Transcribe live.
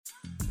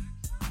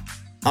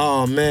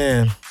Oh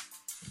man,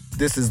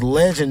 this is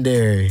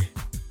legendary.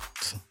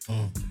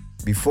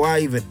 Before I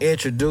even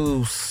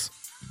introduce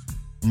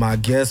my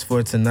guest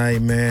for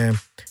tonight, man,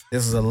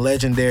 this is a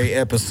legendary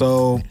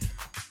episode.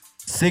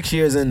 6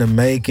 years in the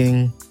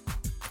making.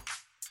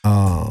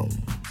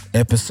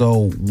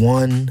 Episode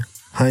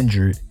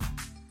 100.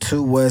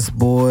 Two West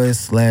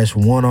Boys /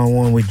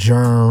 one-on-one with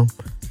Germ.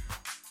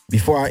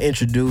 Before I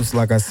introduce,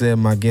 like I said,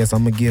 my guest,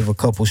 I'm gonna give a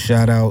couple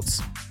shout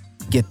outs,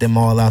 get them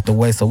all out the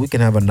way so we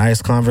can have a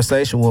nice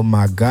conversation with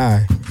my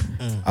guy.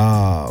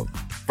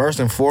 First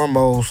and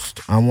foremost,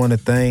 I want to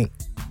thank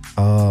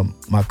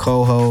my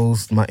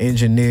co-host, my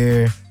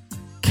engineer,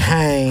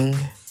 Kang,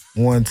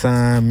 one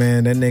time,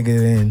 man. That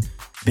nigga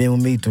been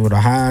with me through the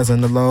highs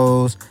and the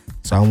lows.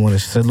 So I want to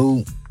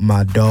salute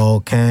my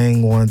dog,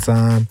 Kang, one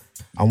time.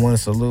 I want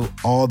to salute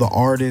all the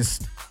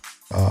artists,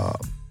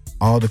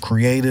 all the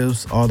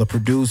creatives, all the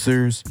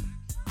producers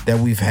that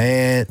we've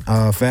had,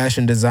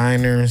 fashion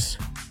designers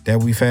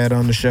that we've had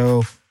on the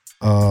show,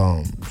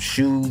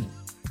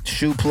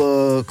 shoe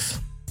plugs,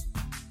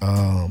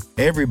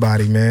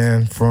 everybody,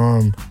 man,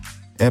 from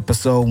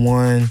episode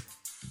 1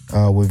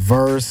 with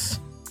Verse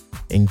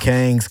in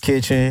Kang's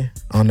kitchen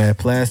on that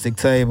plastic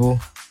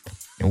table.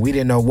 And we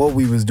didn't know what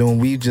we was doing.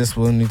 We just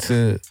wanted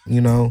to,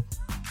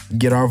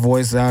 get our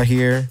voice out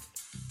here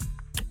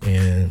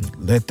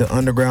and let the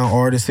underground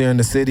artists here in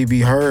the city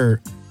be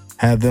heard.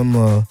 Have them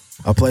a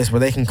place where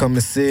they can come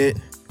and sit,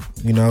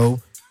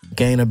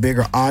 gain a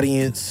bigger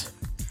audience.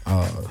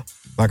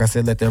 Like I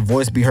said, let their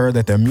voice be heard,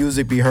 let their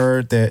music be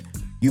heard that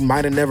you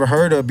might have never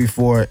heard of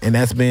before. And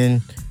that's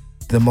been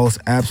the most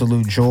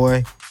absolute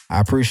joy.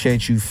 I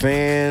appreciate you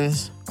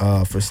fans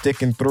for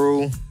sticking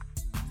through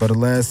for the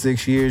last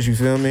 6 years, you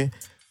feel me?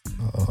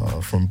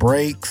 From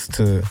breaks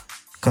to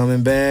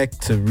coming back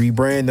to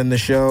rebranding the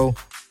show.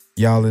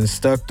 Y'all been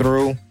stuck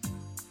through.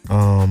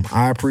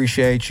 I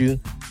appreciate you.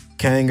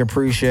 Kang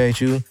appreciate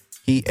you.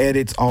 He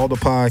edits all the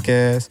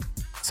podcasts.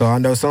 So I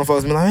know some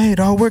folks be like, hey,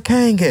 dog, where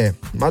Kang at?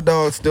 My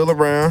dog's still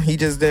around. He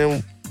just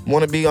didn't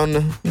want to be on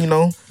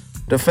the,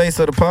 the face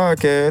of the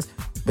podcast.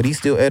 But he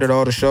still edit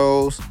all the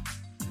shows.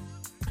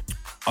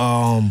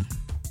 Dog,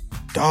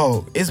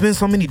 it's been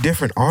so many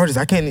different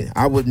artists.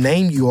 I would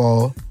name you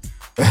all.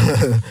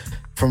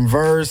 From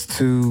Verse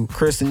to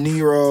Chris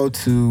Nero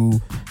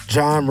to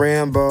John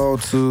Rambo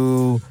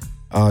to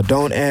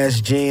Don't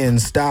Ask Jen,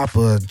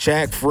 Stopper,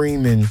 Jack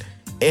Freeman,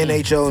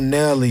 NHO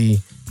Nelly,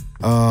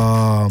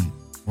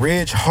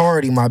 Ridge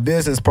Hardy, my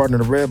business partner,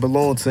 the Red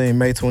Balloon Team,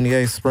 May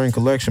 28th Spring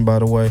Collection, by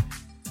the way.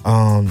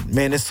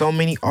 Man, there's so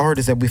many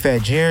artists that we've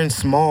had. Jaren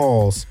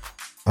Smalls,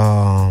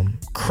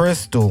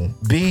 Crystal,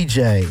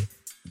 BJ,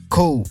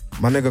 Coop,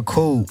 my nigga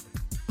Coop,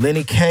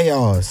 Lenny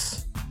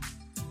Chaos.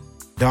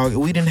 Dog,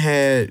 we done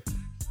had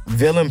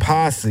Villain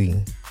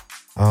Posse,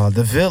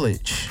 The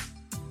Village,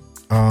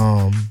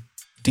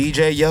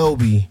 DJ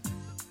Yobi,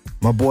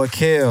 my boy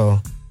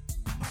Kel.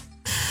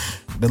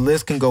 The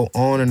list can go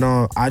on and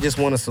on. I just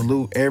want to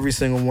salute every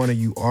single one of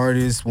you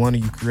artists, one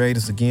of you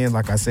creators again,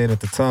 like I said at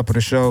the top of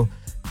the show,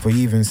 for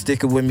even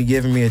sticking with me,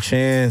 giving me a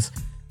chance,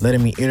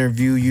 letting me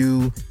interview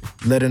you,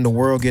 letting the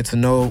world get to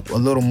know a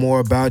little more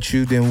about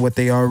you than what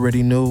they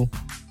already knew,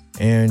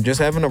 and just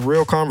having a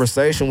real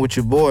conversation with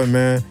your boy,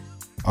 man.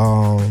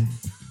 I'm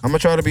gonna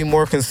try to be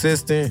more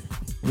consistent.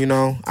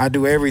 I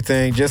do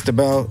everything just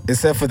about,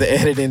 except for the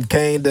editing.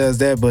 Kane does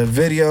that, but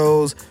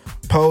videos,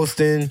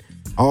 posting,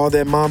 all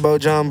that mambo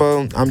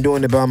jumbo, I'm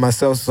doing it by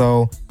myself.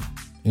 So,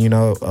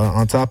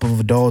 on top of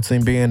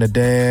adulting, being a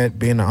dad,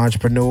 being an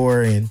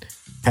entrepreneur, and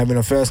having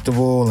a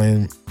festival,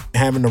 and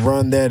having to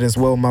run that as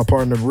well with my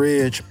partner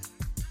Ridge,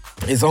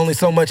 it's only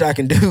so much I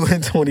can do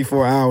in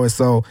 24 hours.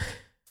 So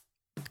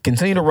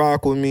continue to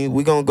rock with me.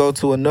 We're going to go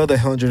to another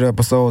 100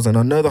 episodes and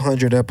another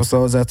 100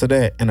 episodes after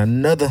that and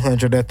another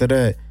 100 after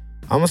that.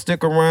 I'm going to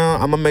stick around.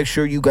 I'm going to make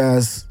sure you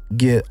guys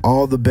get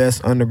all the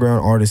best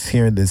underground artists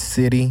here in this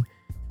city,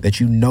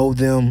 that you know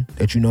them,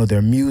 that you know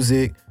their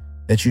music,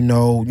 that you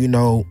know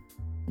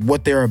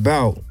what they're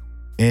about.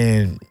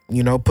 And,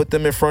 put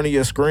them in front of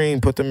your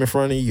screen, put them in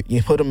front of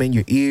you, put them in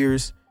your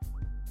ears.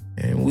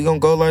 And we're going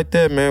to go like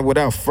that, man.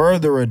 Without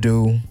further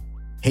ado,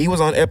 he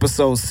was on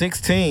episode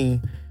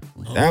 16.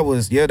 That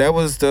was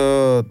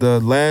the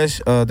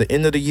last the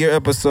end of the year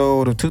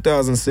episode of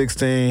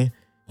 2016.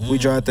 We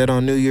dropped that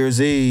on New Year's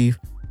Eve.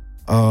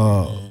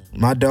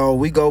 My dog,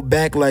 we go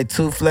back like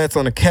two flats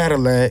on a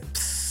Cadillac.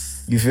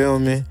 You feel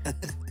me?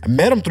 I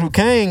met him through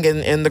Kang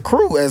and the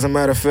crew, as a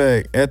matter of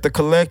fact, at the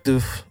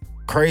Collective.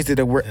 Crazy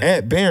that we're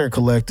at Barron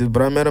Collective,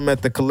 but I met him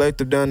at the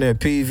Collective down there at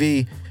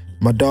PV.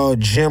 My dog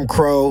Jim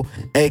Crow,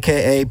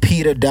 aka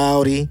Peter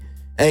Dowdy,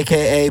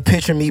 aka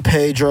Picture Me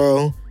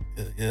Pedro.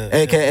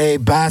 AKA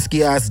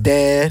Basquiat's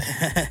dad,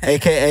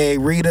 AKA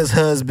Rita's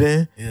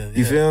husband.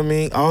 You feel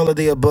me? All of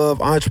the above.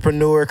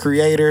 Entrepreneur,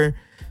 creator,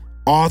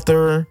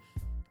 author,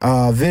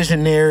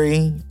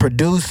 visionary,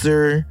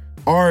 producer,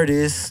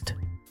 artist.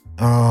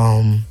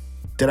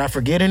 Did I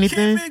forget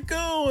anything? Keep it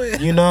going. going.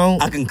 You know,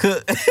 I can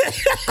cook.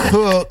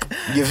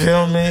 you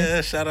feel me?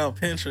 Yeah, shout out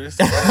Pinterest.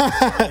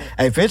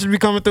 Hey, Pinterest be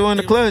coming through in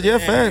the clutch. Yeah,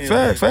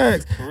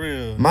 facts. For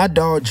real. My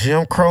dog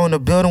Jim Crow in the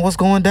building. What's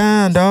going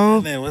down,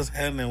 dog? What's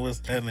happening?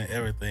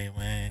 Everything,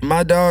 man.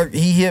 My dog,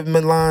 he hit my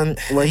line.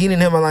 Well, he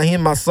didn't hit my line. He hit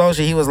my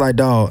social. He was like,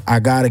 dog, I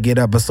gotta get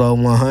episode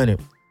 100.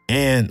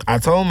 And I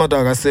told my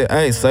dog, I said,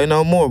 hey, say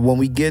no more. When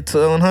we get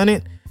to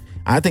 100,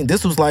 I think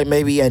this was like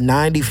maybe at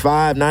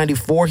 95,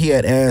 94, he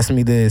had asked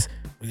me this.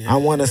 I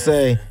want to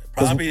say.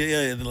 Probably,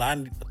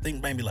 I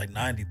think maybe like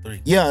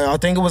 93. Yeah, I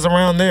think it was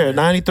around there.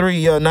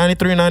 93,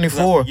 93,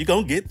 94. You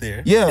gonna get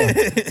there. Yeah.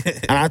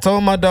 And I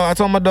told my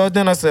dog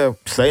then, I said,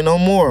 say no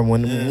more.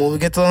 When we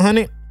get to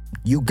 100,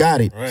 you got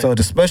it. Right. So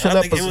the special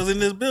I think episode. it was in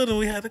this building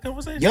we had the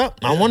conversation. Yep,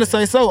 I want to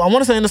say so. I want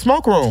to say in the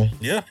smoke room.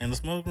 Yeah, in the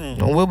smoke room.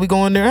 And we'll be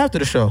going there after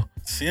the show.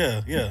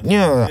 Yeah.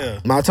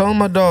 I told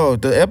my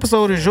dog, the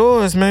episode is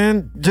yours,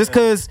 man. Just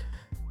because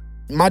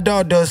my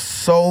dog does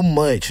so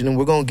much, and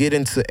we're going to get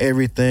into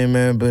everything,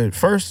 man. But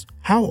first,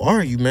 how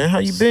are you, man? How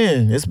you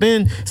been? It's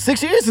been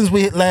 6 years since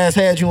we last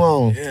had you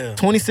on. Yeah.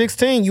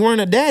 2016. You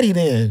weren't a daddy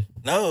then.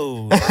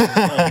 No, not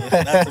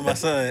to my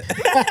son.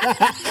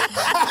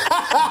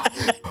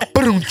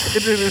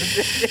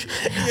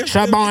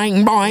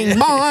 Boing, boing,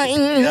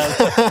 boing.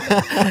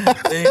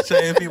 Things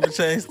change, people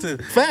change too.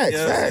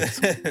 Facts.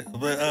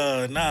 But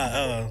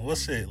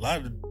what's shit? A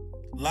lot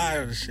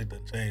of the shit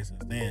that changed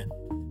since then.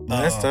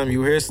 Last time you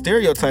were here,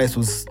 stereotypes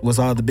was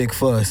all the big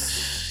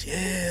fuss.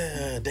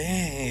 Yeah,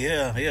 dang,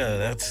 yeah.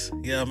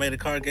 I made a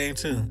card game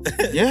too.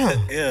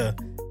 Yeah.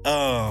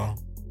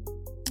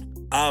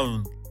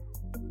 I've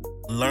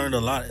learned a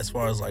lot as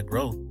far as like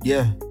growth.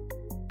 Yeah.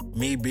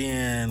 Me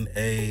being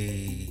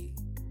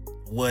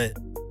what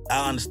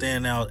I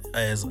understand now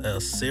as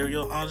a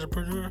serial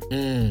entrepreneur.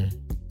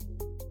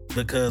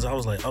 Because I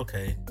was like,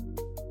 okay,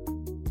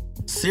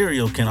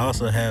 serial can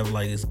also have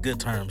like its good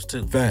terms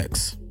too.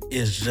 Facts.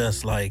 It's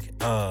just like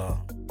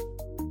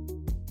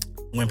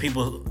when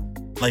people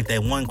like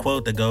that one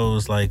quote that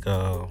goes like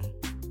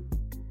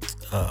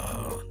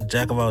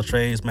jack of all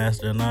trades,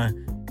 master of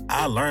none.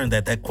 I learned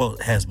that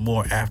quote has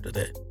more after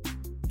that.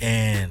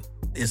 And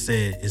it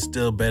said it's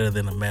still better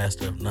than a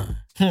master of none.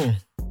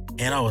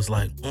 And I was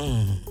like,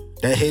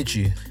 That hit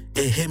you.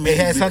 It hit me. It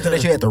had something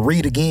that you had to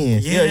read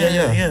again.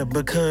 Yeah,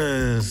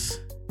 because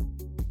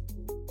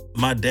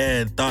my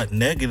dad thought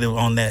negative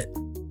on that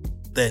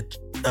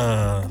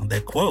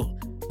quote.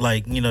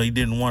 Like, you know, he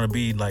didn't want to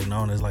be like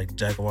known as like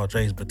jack of all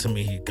trades, but to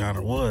me he kind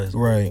of was.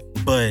 Right.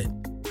 But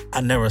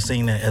I never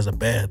seen that as a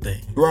bad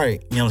thing.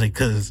 Right. You know what I'm saying?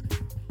 Because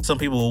some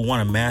people will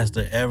want to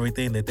master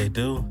everything that they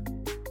do,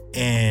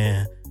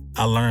 and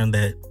I learned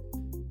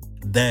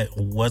that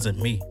wasn't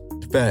me.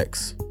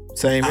 Facts.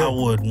 Same. I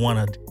would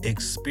want to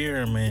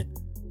experiment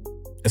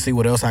and see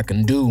what else I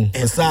can do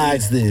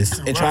besides this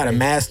and try to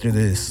master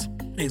this.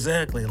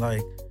 Exactly.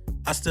 Like,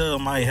 I still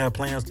might have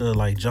plans to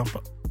like jump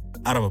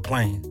out of a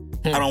plane.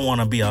 I don't want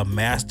to be a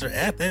master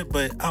at that,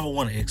 but I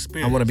want to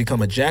experience. I want to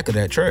become a jack of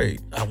that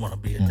trade. I want to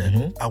be at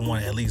that. I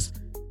want to at least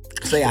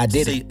say I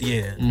did it.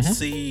 Yeah.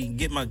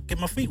 Get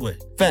my feet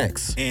wet.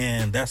 Facts.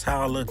 And that's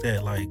how I looked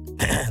at like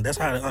that's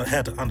how I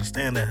had to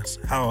understand that,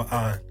 how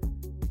I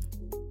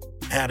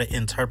had an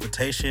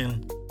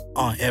interpretation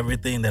on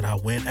everything that I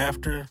went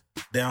after,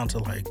 down to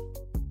like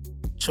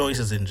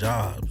choices and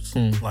jobs.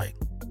 Like,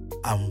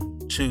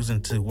 I'm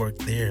choosing to work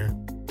there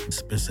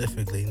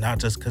specifically, not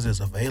just because it's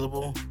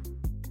available,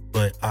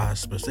 but I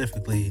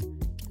specifically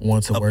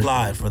want to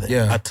apply for that.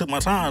 Yeah. I took my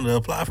time to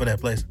apply for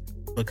that place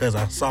because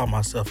I saw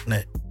myself in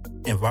that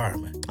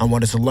environment. I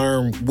wanted to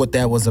learn what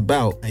that was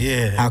about.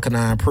 Yeah. How can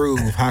I improve?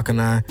 How can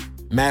I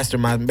master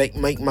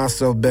make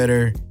myself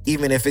better,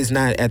 even if it's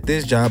not at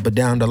this job, but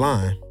down the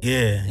line?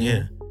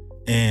 Yeah.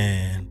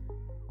 And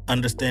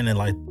understanding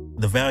like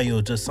the value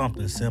of just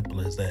something simple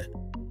as that,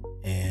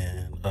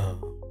 and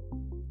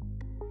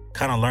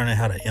kind of learning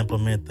how to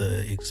implement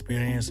the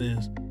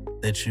experiences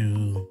that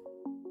you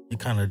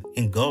kind of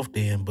engulfed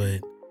in,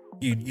 but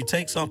you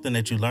take something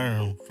that you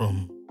learn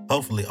from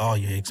hopefully all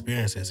your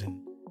experiences, and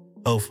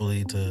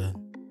hopefully to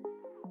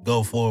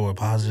go forward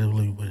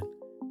positively with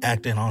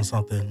acting on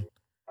something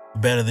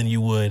better than you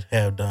would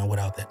have done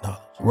without that knowledge.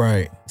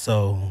 Right.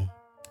 So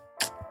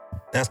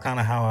that's kind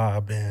of how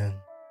I've been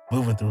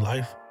moving through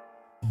life,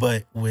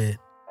 but with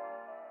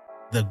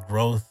the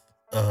growth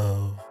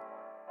of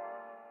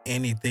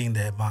anything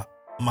that my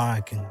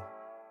mind can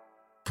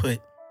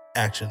put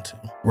action to.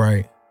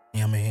 Right. You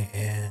know what I mean?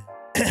 And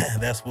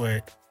that's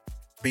where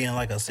being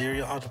like a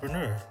serial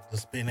entrepreneur,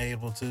 just being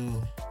able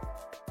to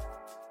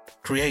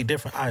create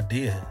different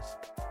ideas.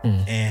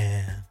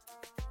 And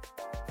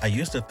I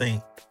used to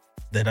think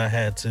that I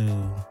had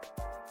to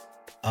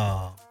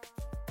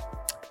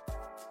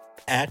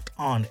act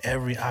on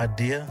every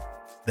idea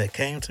that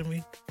came to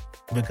me,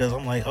 because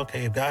I'm like,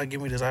 okay, if God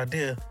give me this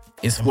idea,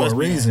 it's for a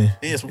reason.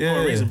 It's for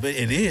a reason, but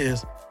it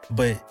is,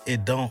 but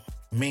it don't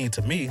mean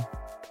to me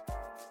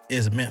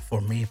it's meant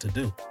for me to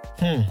do.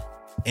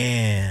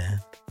 And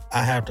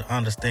I have to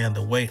understand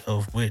the weight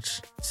of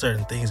which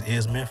certain things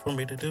is meant for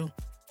me to do,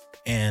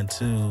 and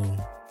to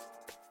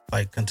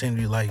like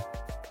continue like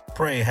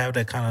pray, have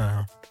that kind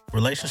of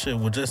relationship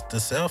with just the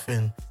self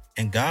and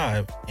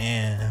God,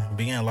 and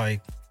being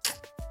like,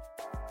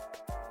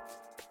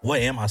 what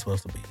am I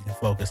supposed to be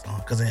focused on?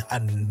 Because I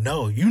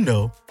know,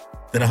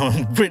 that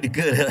I'm pretty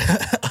good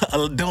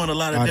at doing a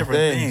lot of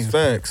different things.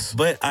 Facts.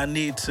 But I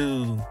need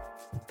to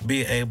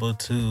be able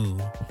to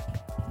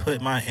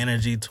put my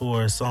energy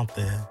towards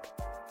something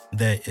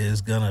that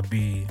is gonna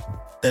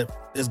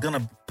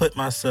put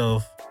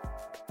myself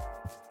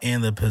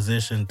in the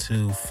position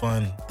to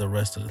fund the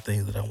rest of the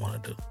things that I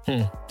want to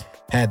do.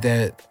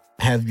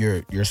 Have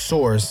your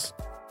source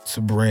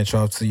to branch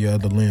off to your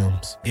other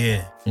limbs.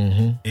 Yeah.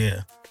 Mm-hmm.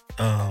 Yeah.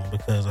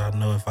 Because I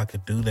know if I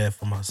could do that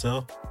for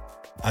myself,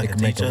 I It could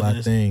can make teach a lot of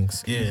others.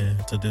 things. Yeah,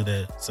 to do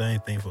that same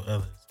thing for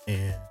others.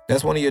 Yeah.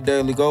 That's one of your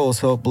daily goals,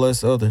 help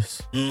bless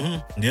others.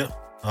 Mm-hmm. Yep.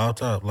 All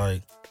top.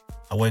 Like,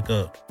 I wake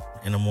up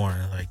in the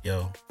morning, like,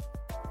 yo,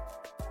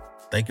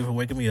 thank you for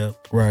waking me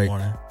up in the Right.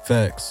 morning.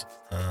 Facts.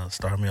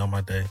 Start me on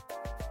my day.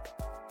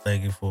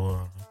 Thank you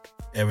for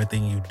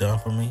everything you've done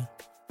for me,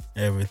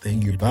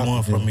 everything you're about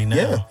doing to for do. me now,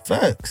 Yeah,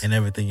 facts. and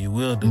everything you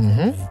will do Mhm.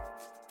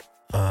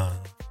 for me.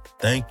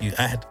 Thank you.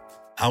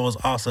 I was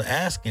also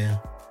asking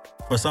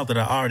for something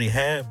I already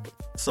had,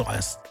 so I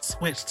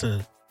switched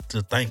to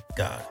thank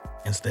God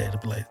instead. To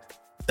be like,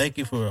 thank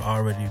you for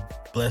already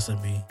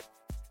blessing me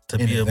to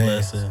In be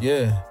advance. a blessing,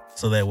 Yeah.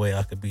 so that way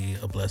I could be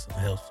a blessing to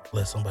help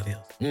bless somebody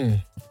else.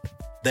 Mm.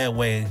 That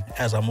way,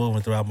 as I'm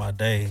moving throughout my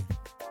day,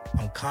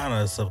 I'm kind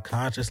of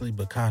subconsciously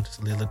but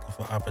consciously looking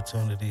for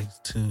opportunities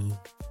to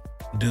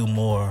do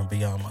more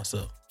beyond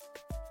myself.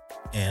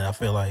 And I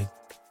feel like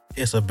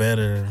it's a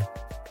better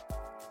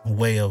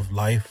way of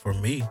life for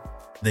me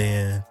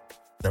than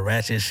the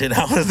ratchet shit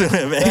I was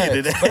doing back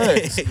in the day.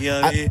 Facts. You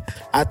know what I mean?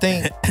 I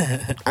think,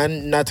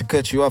 and not to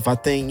cut you off, I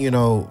think,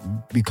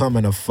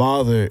 becoming a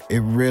father, it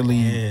really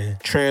Yeah.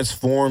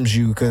 transforms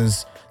you.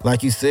 Because,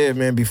 like you said,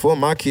 man, before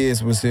my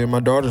kids was here, my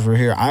daughters were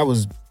here,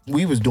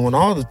 we was doing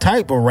all the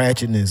type of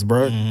ratchetness,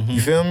 bro. Mhm.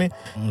 You feel me?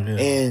 Yeah.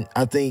 And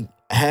I think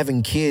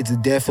having kids,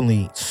 it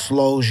definitely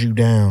slows you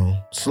down,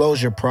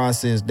 slows your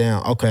process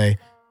down. Okay,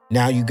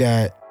 now you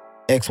got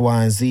X,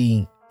 Y, and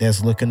Z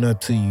that's looking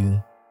up to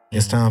you.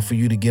 It's time for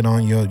you to get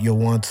on your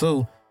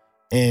 1-2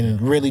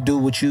 and really do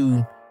what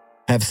you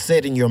have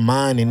set in your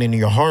mind and in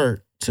your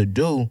heart to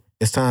do.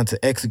 It's time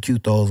to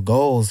execute those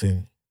goals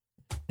and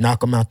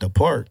knock them out the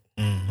park.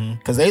 Mm-hmm.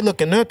 Because they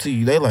looking up to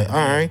you. They like, all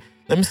right,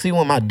 let me see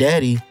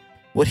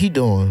what he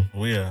doing.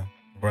 Yeah,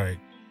 right.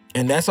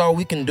 And that's all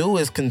we can do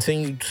is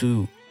continue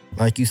to,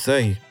 like you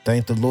say,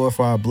 thank the Lord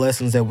for our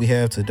blessings that we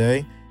have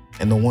today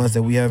and the ones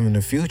that we have in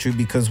the future,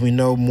 because we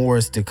know more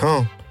is to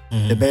come.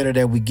 Mm-hmm. The better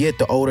that we get,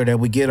 the older that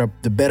we get,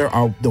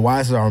 the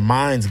wiser our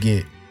minds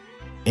get.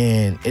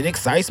 And it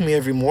excites me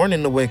every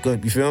morning to wake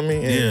up, you feel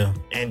me?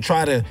 And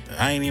try to,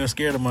 I ain't even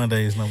scared of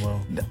Mondays no more.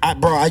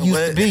 I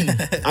used to be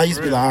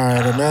like, all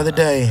right, another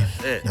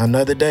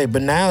day.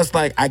 But now it's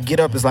like, I get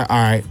up, it's like, all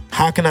right,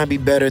 how can I be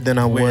better than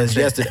I was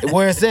yesterday?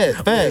 Where is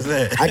that?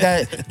 Facts. I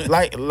got,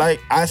 like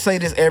I say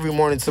this every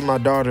morning to my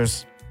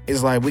daughters.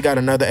 It's like, we got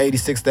another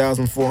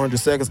 86,400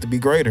 seconds to be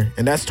greater.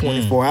 And that's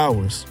 24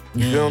 hours.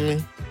 You feel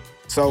me?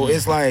 So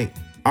it's like,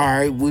 all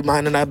right, we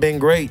might have not been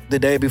great the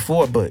day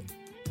before, but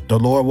the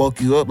Lord woke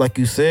you up, like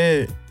you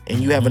said, and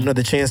you have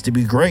another chance to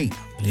be great.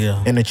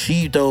 Yeah. And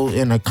achieve those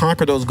and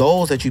conquer those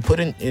goals that you put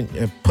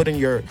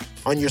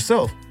on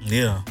yourself.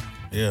 Yeah.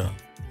 Yeah.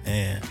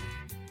 And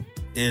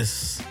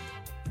it's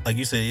like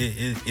you said,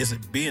 it's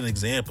be an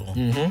example.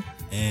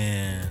 Mm-hmm.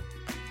 And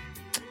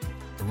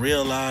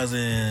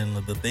realizing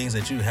the things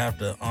that you have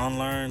to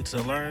unlearn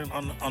to learn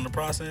on the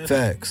process.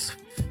 Facts.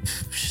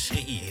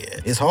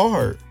 Shit. It's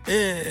hard.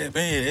 Yeah,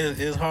 man,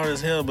 it's hard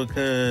as hell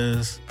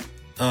because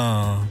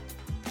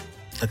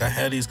like I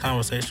had these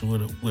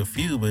conversations with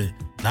few, but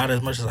not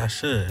as much as I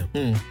should.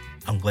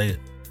 I'm glad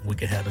we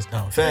can have this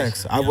conversation.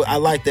 Facts. I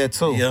like that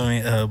too. You know what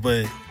I mean?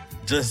 But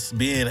just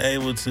being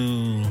able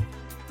to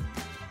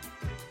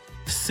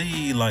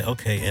see, like,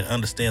 okay, and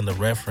understand the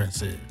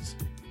references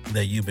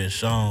that you've been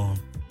shown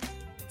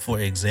for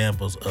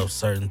examples of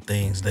certain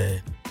things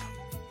that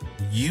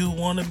you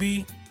want to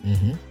be,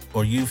 Mm-hmm.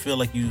 or you feel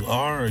like you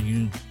are, or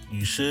you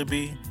should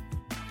be,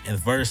 and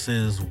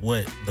versus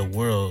what the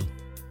world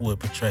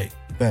would portray.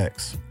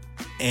 Facts.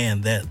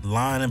 And that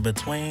line in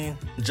between,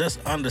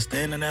 just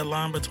understanding that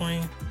line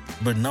between,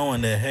 but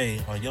knowing that, hey,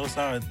 on your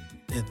side,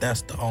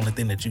 that's the only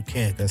thing that you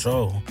can't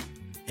control.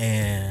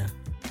 And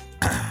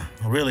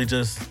really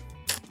just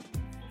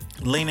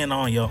leaning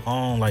on your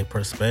own, like,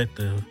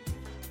 perspective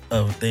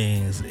of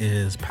things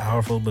is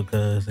powerful,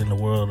 because in the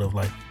world of,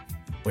 like,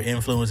 where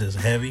influence is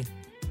heavy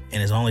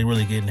and it's only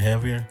really getting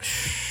heavier,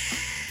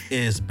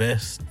 it's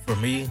best for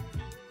me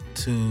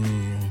to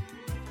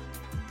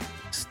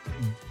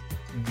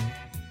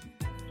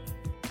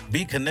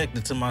be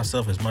connected to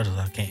myself as much as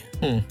I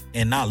can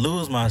and not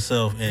lose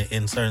myself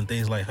in certain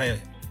things. Like, hey,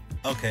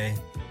 okay,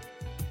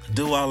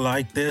 do I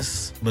like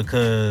this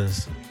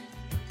because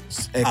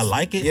I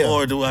like it,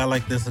 or do I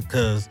like this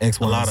because X,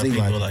 Y, a lot and of Z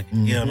people like like it. it?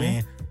 You know what I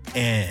mean?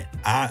 And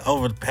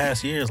over the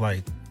past years,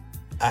 like,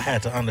 I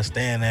had to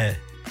understand that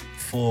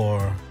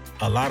for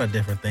a lot of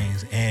different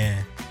things.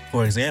 And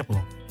for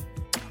example,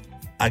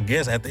 I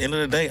guess at the end of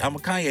the day, I'm a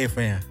Kanye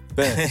fan.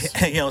 You know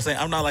what I'm saying?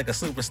 I'm not like a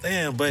super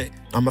stan, but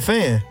I'm a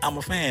fan. I'm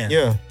a fan.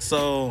 Yeah.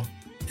 So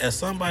as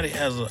somebody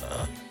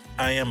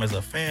I am as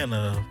a fan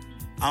of,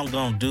 I'm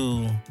gonna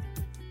do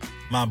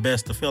my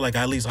best to feel like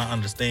at least I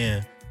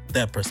understand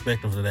that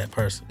perspective of that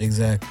person.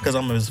 Exactly. Because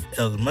I'm as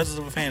much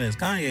of a fan as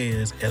Kanye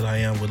is as I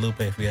am with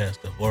Lupe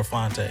Fiasco or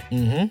Fonte.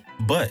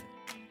 Mm-hmm. But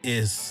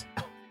it's,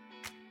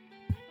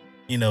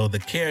 you know, the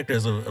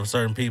characters of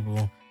certain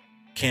people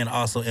can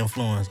also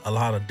influence a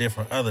lot of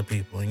different other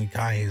people. And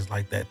Kanye is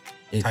like that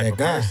type of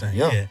guy. person.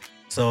 Yeah.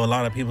 So a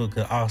lot of people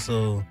could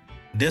also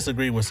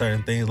disagree with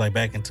certain things. Like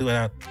back in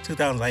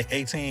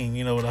 2018,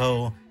 you know, with the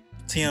whole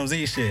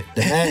TMZ shit.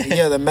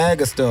 The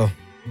MAGA stuff.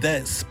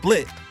 That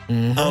split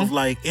of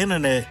like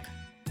internet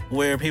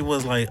where people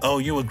was like, oh,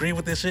 you agree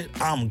with this shit?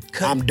 I'm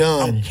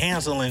done. I'm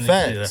canceling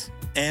Facts. this shit.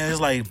 And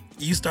it's like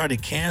you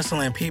started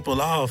canceling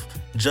people off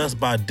just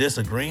by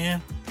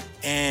disagreeing.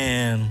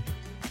 And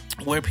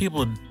where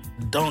people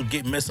don't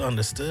get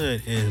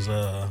misunderstood is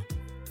a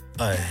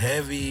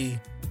heavy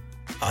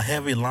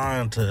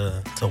line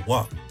to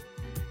walk.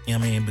 You know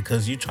what I mean?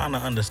 Because you're trying to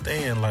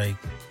understand, like,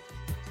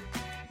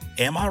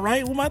 am I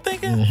right with my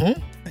thinking?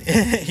 Mm-hmm.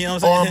 You know what I'm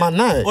saying? Or am I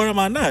not? Or am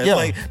I not? Yeah.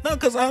 Like, no,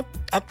 because I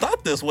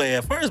thought this way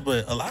at first,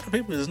 but a lot of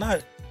people is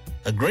not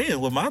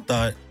agreeing with my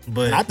thought.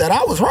 But I thought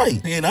I was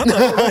right. Yeah, I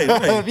thought I was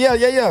right.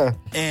 Yeah.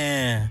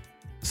 And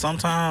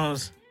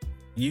sometimes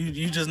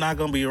you just not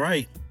gonna be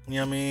right. You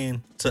know what I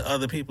mean? To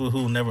other people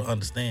who never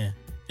understand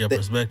your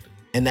perspective.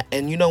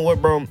 And you know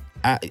what, bro?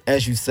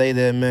 As you say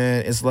that,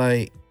 man, it's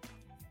like,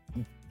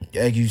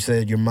 as you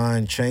said, your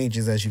mind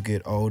changes as you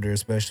get older,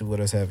 especially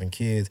with us having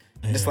kids.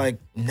 Yeah. It's like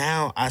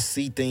now I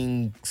see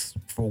things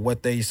for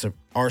what they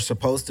are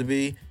supposed to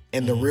be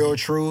and the real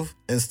truth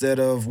instead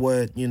of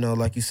what, you know,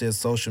 like you said,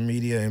 social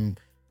media and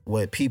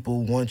what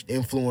people want,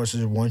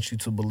 influencers want you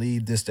to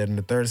believe this, that, and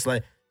the third. It's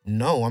like,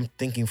 no, I'm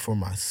thinking for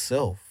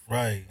myself.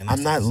 Right. And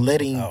I'm not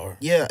letting, power.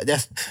 Yeah,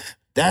 that's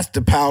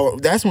the power.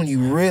 That's when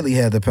you really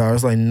have the power.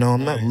 It's like, no,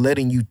 I'm not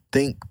letting you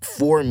think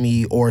for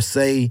me or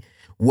say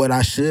what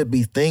I should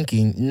be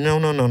thinking.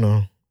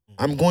 No.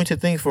 I'm going to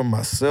think for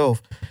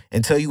myself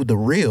and tell you the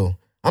real.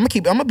 I'm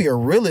gonna be a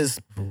realist.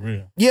 For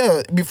real.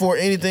 Yeah, before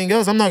anything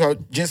else. I'm not gonna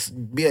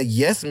just be a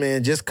yes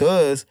man just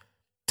cause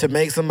to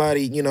make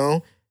somebody, you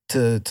know,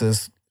 to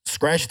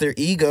scratch their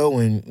ego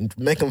and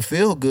make them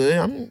feel good.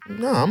 I'm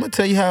gonna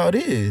tell you how it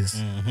is.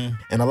 Mm-hmm.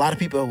 And a lot of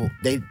people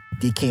they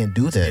can't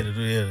do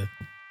that.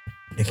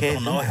 They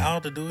can't know how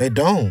to do it. They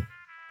don't.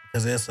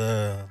 Because it's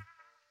a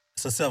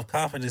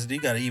self-confidence that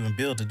you got to even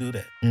build to do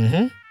that.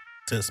 Mm-hmm.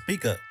 To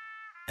speak up.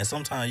 And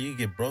sometimes you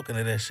get broken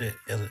at that shit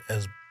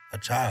as a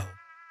child.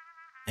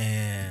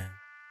 And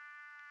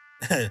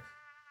I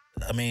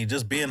mean,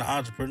 just being an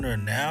entrepreneur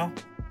now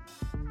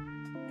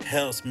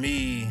helps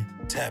me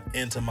tap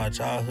into my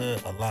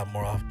childhood a lot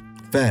more often.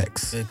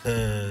 Facts.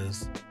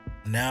 Because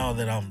now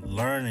that I'm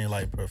learning,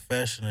 like,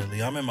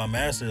 professionally, I'm getting my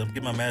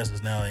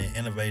master's now in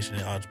innovation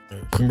and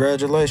entrepreneurship.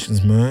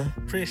 Congratulations, man.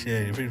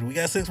 Appreciate it. We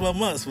got 6 more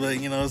months, but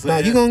you know what I'm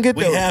saying? No, you gonna get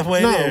there. We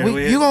halfway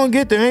there. You gonna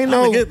get there. Ain't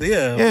no. Get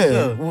there.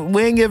 Yeah.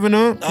 We ain't giving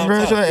up.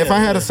 Congratulations. If I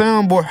had a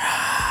soundboard.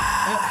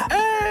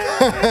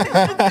 Go, boy.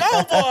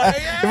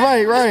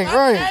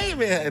 Right. Hey,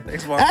 man.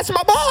 Thanks, Mark. That's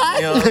my boy.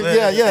 You know what I'm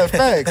saying? Yeah,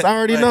 facts. I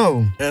already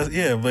know. But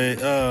you know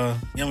what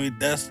I mean,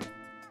 that's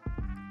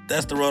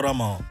the road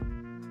I'm on.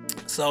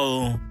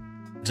 So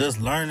just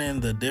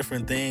learning the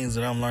different things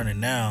that I'm learning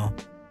now,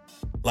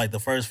 like the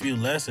first few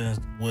lessons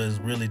was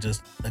really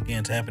just,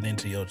 again, tapping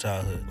into your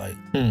childhood. Like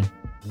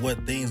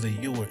what things that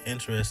you were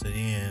interested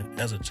in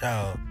as a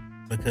child,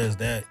 because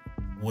that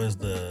was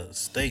the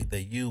state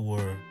that you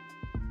were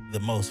the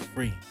most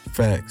free.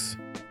 Facts.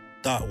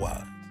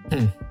 Thought-wise.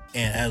 And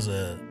as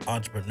an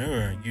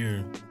entrepreneur,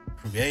 you're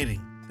creating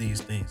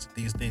these things.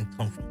 These things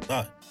come from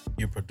thought.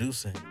 You're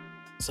producing.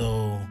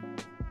 So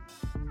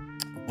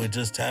with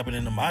just tapping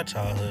into my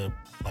childhood,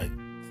 like,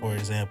 for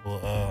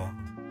example,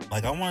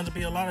 like, I wanted to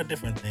be a lot of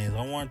different things.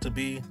 I wanted to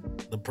be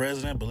the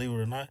president, believe it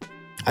or not.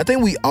 I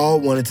think we all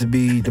wanted to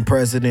be the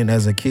president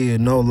as a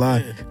kid, no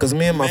lie. Because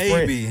me and my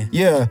friend,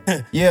 yeah,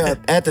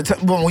 at the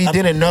time when we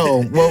didn't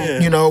know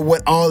what, you know,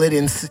 what all it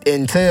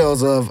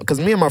entails of.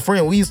 Because me and my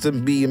friend, we used to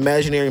be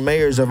imaginary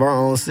mayors of our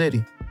own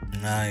city.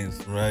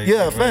 Nice, right?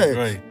 Yeah, facts.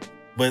 Right.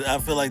 But I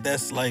feel like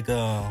that's like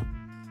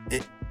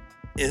it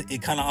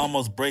kind of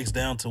almost breaks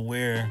down to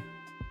where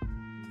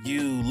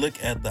you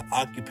look at the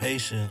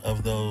occupation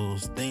of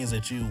those things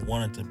that you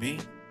wanted to be,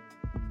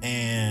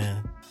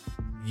 and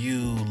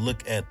you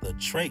look at the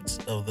traits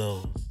of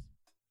those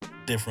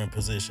different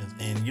positions,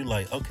 and you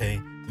like,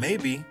 okay,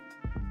 maybe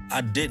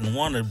I didn't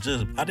want to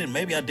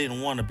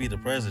be the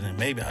president.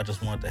 Maybe I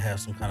just wanted to have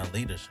some kind of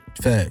leadership.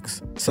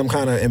 Facts. Some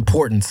kind of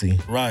importancy.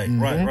 Right.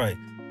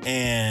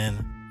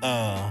 And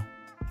I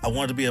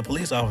wanted to be a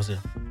police officer.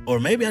 Or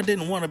maybe I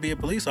didn't want to be a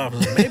police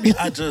officer. Maybe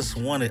I just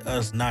wanted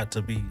us not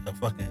to be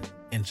fucking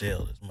in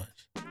jail as much.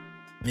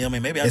 You know what I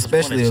mean? Maybe I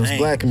especially just it wanted was change.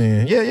 black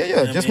men. Yeah. You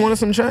know what Just I mean? wanted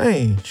some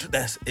change.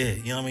 That's it.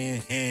 You know what I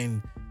mean?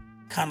 And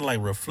kind of like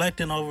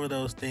reflecting over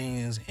those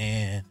things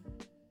and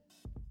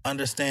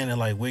understanding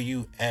like where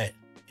you at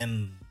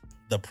in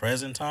the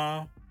present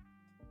time.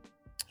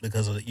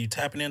 Because you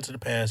tapping into the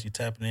past, you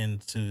tapping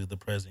into the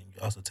present,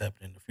 you also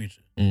tapping into the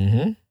future.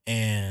 Mm-hmm.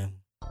 And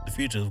the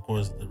future, of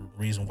course, the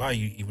reason why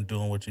you even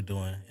doing what you're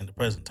doing in the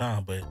present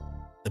time, but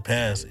the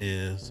past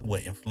is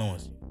what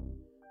influenced you.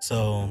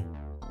 So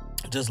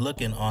just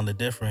looking on the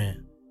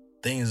different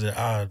things that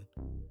I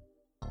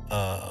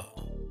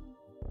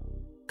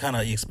kind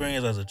of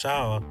experienced as a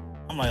child,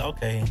 I'm like,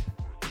 okay,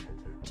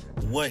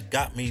 what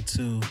got me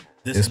to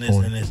this and this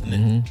point. and this and this?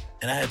 Mhm.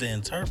 And I had to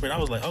interpret. I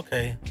was like,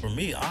 okay, for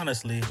me,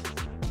 honestly,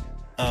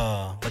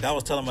 like I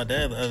was telling my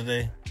dad the other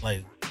day,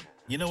 like,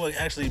 you know what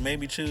actually made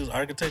me choose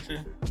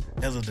architecture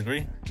as a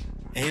degree?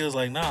 And he was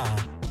like, nah.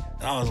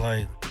 And I was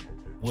like,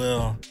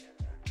 well,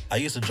 I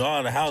used to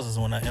draw the houses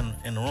when I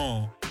in the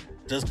room,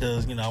 just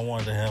because, you know, I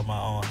wanted to have my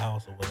own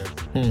house or whatever.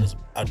 Just,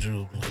 I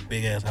drew like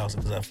big ass houses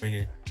because I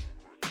figured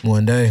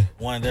One day,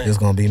 it's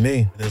gonna be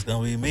me. that's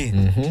gonna be me.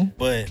 Mm-hmm.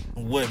 But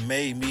what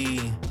made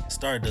me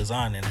start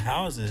designing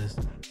houses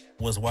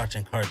was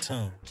watching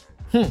cartoons.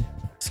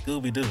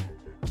 Scooby Doo.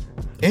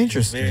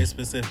 Interesting. Very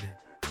specific.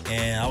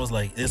 And I was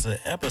like, it's an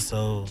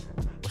episode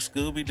where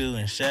Scooby Doo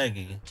and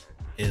Shaggy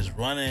is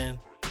running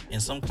in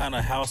some kind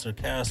of house or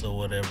castle or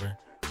whatever,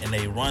 and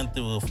they run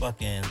through a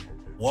fucking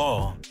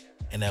wall,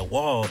 and that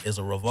wall is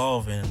a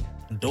revolving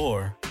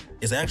door.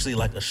 It's actually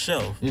like a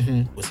shelf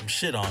with some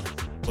shit on it.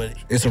 But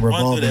It's a they run through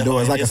revolving that door. whole-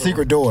 It's like a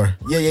secret door.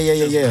 Yeah.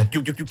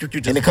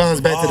 And it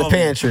comes back to the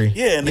pantry.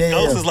 Yeah, and the Yeah,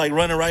 ghost yeah. is like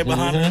running right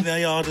behind her, and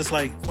they all just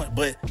like.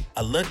 But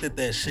I looked at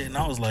that shit and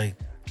I was like,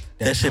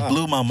 that shit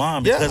blew my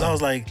mind because Yeah. I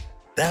was like,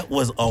 that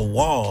was a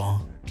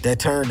wall That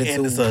turned and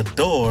into it's a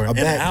door in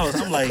the back. house.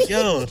 I'm like,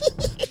 yo.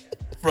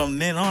 From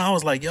then on, I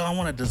was like, yo, I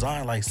want to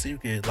design like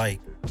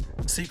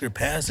secret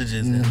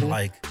passages and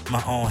like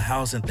my own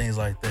house and things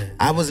like that.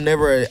 I was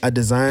never a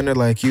designer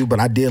like you, but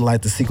I did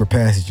like the secret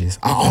passages.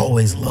 I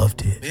always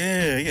loved it.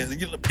 Yeah.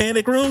 You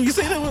panic room. You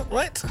see that?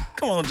 What?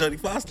 Come on, Jodie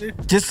Foster.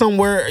 Just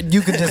somewhere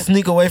you could just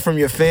sneak away from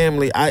your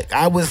family.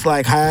 I was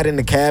like hide in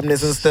the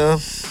cabinets and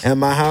stuff at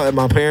my house, at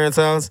my parents'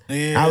 house.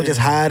 Yeah. I would just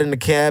hide in the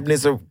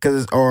cabinets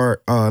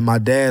or my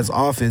dad's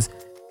office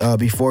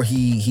before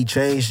he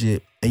changed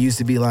it. It used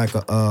to be like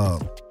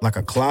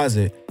a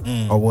closet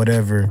or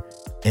whatever.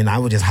 And I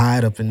would just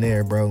hide up in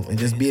there, bro, and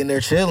just be in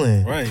there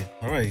chilling. Right.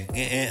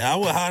 And I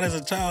would hide as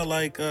a child,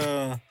 like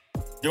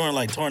during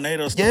like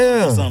tornadoes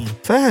Yeah, or something.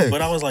 facts.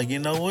 But I was like, you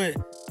know what?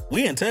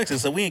 We in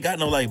Texas, so we ain't got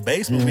no like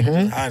basement we can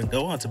just hide and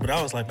go into. But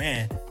I was like,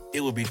 man,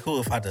 it would be cool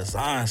if I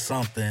designed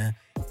something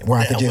Where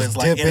I that could just was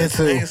like dip in a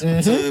into.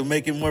 space to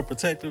make it more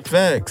protective.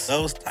 Facts.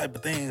 Those type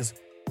of things.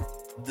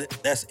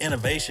 That's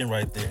innovation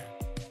right there,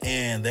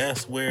 and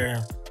that's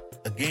where,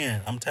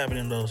 again, I'm tapping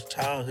in those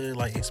childhood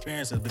like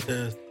experiences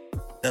because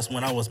that's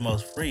when I was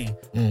most free.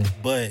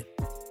 But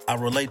I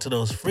relate to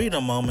those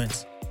freedom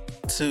moments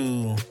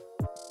to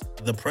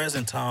the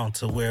present time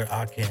to where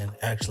I can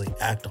actually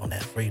act on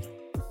that freedom.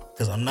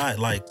 Because I'm not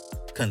like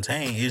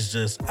contained. It's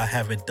just I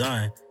haven't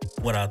done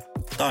what I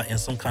thought in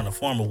some kind of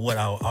form of what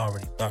I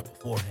already thought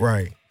before.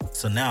 Right.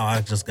 So now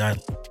I just got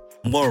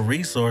more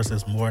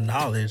resources, more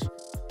knowledge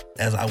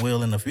as I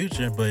will in the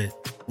future. But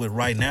with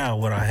right now,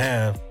 what I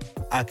have,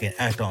 I can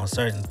act on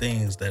certain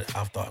things that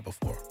I've thought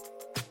before.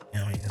 You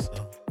know what I mean?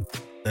 So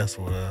that's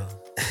what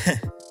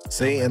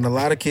See, and a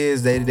lot of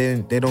kids they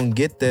don't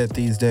get that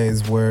these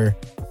days where,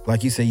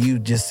 like you say, you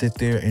just sit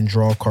there and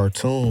draw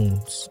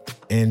cartoons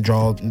and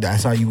draw.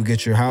 That's how you would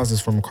get your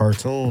houses, from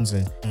cartoons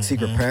and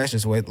secret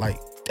passages. Like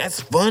that's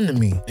fun to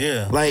me.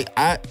 Yeah. Like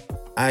I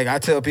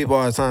tell people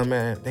all the time,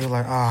 man, they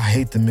like, oh, I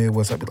hate the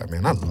Midwest. I be like,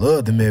 man, I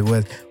love the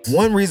Midwest.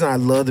 One reason I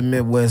love the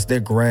Midwest, their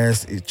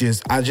grass is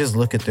just, I just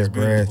look at their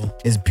grass. beautiful.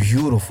 It's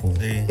beautiful.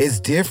 See. It's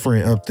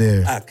different up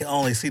there. I can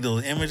only see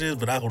those images,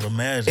 but I would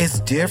imagine It's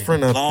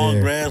different up long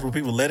there. grass where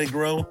people let it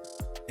grow.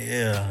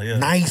 Yeah.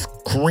 Nice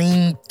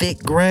green thick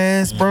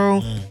grass,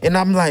 bro. Mm-hmm. And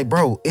I'm like,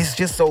 bro, it's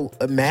just so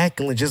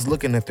immaculate just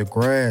looking at the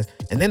grass.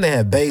 And then they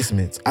have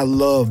basements. I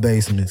love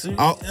basements. See,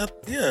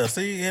 yeah.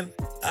 See, and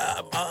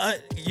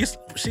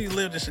she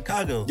lived in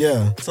Chicago.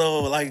 Yeah.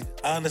 So like,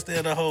 I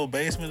understand the whole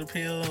basement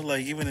appeal.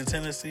 Like even in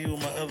Tennessee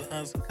with my other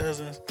aunts and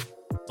cousins.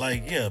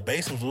 Like, yeah,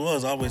 basements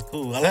was always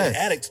cool. I like Facts.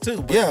 attics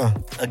too. But Yeah.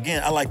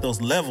 again, I like those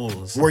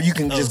levels. Where you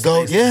can of just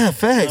go, spaces. yeah, You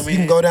facts. know what I You can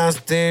mean? go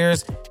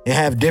downstairs and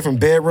have different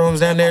bedrooms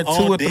down there, My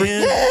 2 own or 3.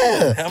 den,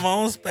 Yeah. Have my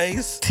own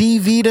space.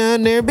 TV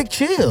down there, big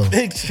chill.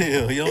 Big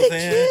chill. You know Big what I'm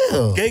saying?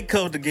 chill. Gate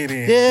code to get in.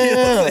 You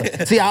know what I'm Yeah.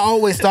 saying? See, I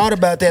always thought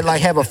about that,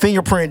 like have a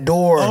fingerprint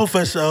door. Oh,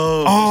 for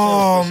sure.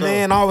 Oh For sure.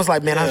 man, I was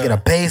like, man, I'll Yeah. get a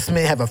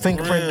basement, have a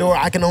fingerprint Real. door.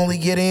 I can only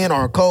get in,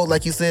 or a code,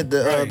 like you said,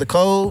 the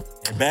code.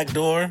 Back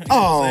door. You know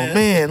Oh what I'm saying?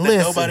 man, That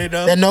listen, Nobody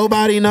knows. that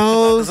nobody I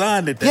knows.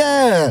 designed it.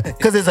 Yeah,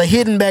 because it's a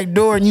hidden back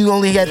door, and you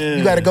only got Yeah.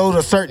 you got to go to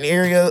a certain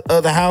area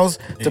of the house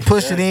to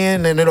push it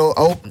in, and it'll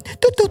open.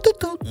 Doot, doot, doot,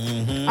 doot.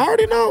 Mm-hmm. I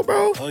already know,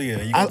 bro. Oh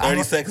yeah, you got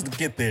 30 seconds to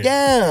get there.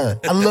 Yeah,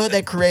 I love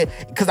that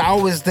because I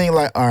always think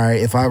like, all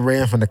right, if I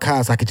ran from the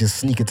cops, I could just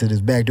sneak into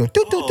this back door,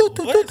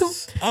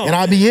 and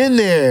I'd be in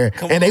there,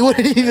 and they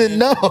wouldn't even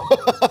know.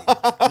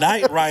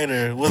 Knight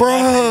Rider was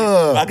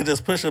Bruh. I could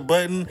just push a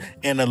button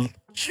and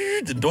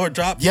the door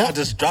drops. Yep. I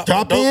just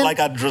drop in. like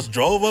I just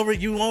drove over.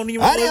 You won't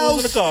even know it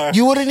was in the car.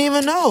 You wouldn't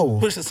even know.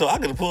 Push it, so I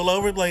could pull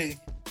over like,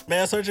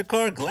 man, search your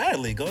car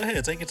gladly. Go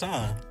ahead, take your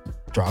time.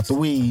 Drop the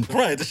weed.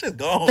 Right, this shit's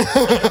gone. or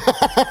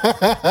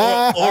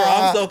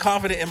I'm so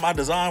confident in my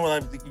design where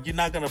like you're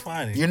not gonna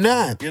find it. You're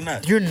not.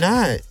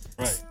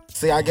 Right.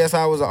 See, I guess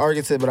I was an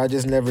architect, but I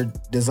just never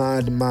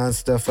designed my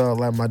stuff out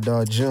like my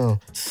dog Jim.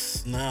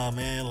 Nah,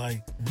 man,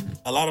 like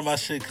a lot of my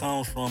shit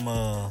comes from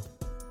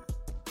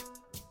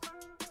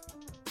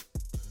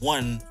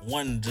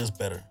one just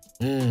better.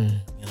 You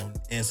know,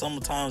 and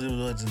sometimes it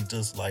wasn't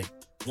just like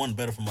one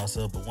better for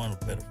myself, but one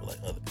better for like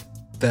other people.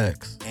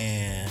 Thanks.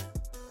 And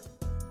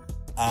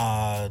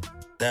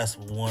that's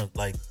one,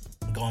 like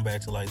going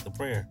back to like the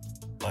prayer,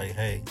 like,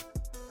 hey,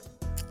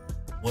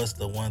 what's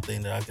the one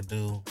thing that I could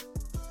do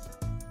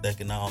that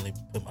can not only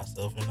put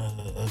myself in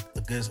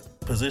a good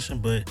position,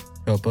 but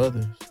help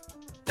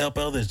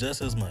others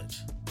just as much.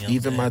 You know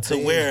even my team.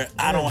 To where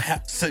I don't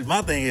have. See,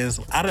 my thing is,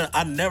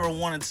 I never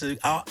wanted to.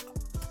 I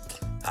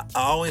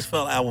always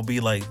felt I would be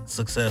like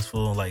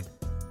successful, like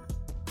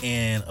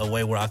in a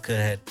way where I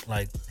could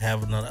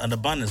have an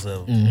abundance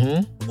of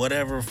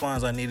whatever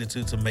funds I needed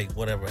to make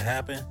whatever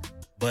happen.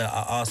 But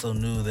I also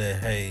knew that,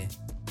 hey,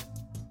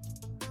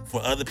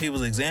 for other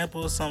people's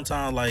examples,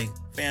 sometimes like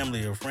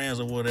family or friends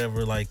or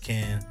whatever, like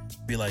can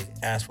be like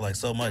asked for like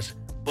so much,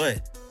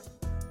 but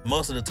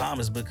most of the time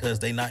it's because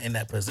they not in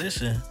that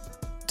position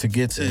to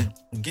get.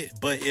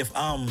 But if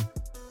I'm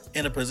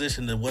in a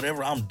position that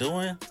whatever I'm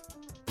doing,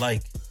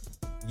 like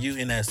you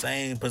in that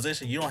same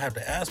position, you don't have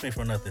to ask me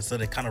for nothing. So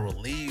that kind of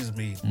relieves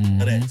me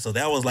of that. So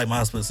that was like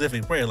my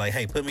specific prayer. Like,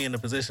 hey, put me in a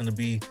position to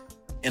be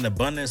in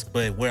abundance,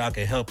 but where I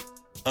can help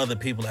other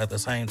people at the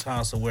same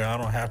time. So where I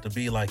don't have to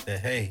be like that,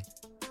 hey,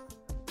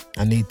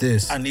 I need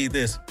this.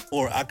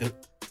 Or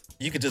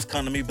you could just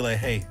come to me and be like,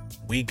 hey,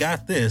 we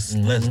got this.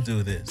 Let's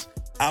do this.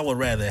 I would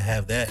rather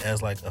have that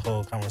as like a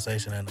whole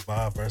conversation and a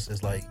vibe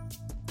versus like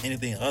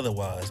anything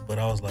otherwise. But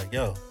I was like,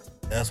 yo,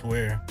 that's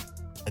where,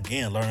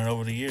 again, learning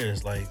over the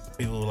years, like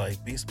people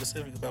like be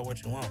specific about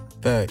what you want.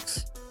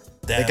 Facts.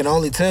 They can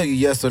only tell you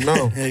yes or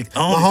no. my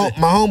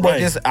homeboy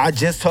right. I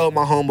just told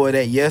my homeboy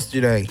that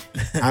yesterday.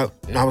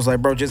 I was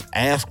like, bro, just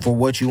ask for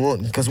what you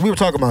want. Because we were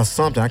talking about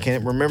something, I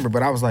can't remember,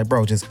 but I was like,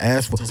 bro, just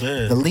ask for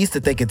the least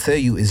that they can tell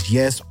you is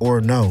yes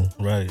or no.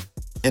 Right.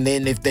 And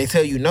then if they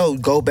tell you no,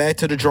 go back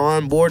to the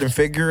drawing board and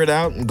figure it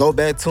out and go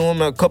back to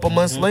them a couple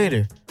months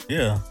later.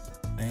 Yeah.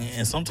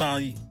 And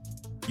sometimes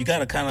you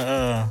gotta kind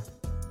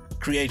of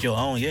create your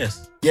own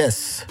yes.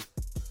 Yes.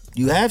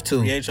 You have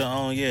to. Create your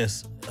own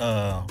yes.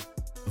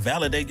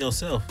 Validate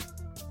yourself.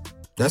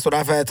 That's what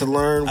I've had to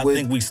learn. I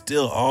think we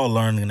still all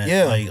learning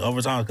that, like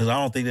over time, because I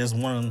don't think there's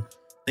one of the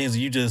things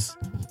you just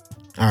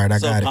all right, I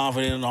got it.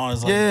 Confident and all.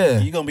 It's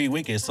like, you're gonna be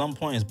weak at some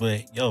points,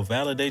 but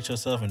validate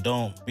yourself and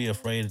don't be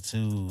afraid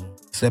to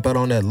step out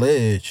on that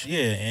ledge.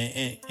 Yeah,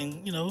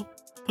 and you know,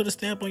 put a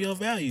stamp on your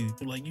value.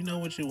 Like, you know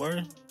what you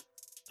worth.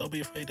 Don't be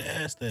afraid to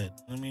ask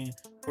that. I mean,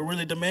 we're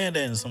really demand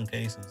that in some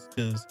cases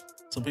because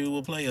some people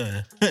will play you.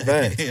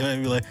 You know,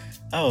 be like,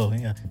 oh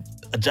yeah,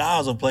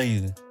 jobs will play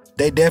you.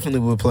 They definitely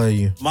will play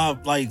you.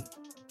 My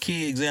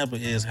key example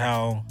is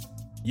how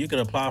you could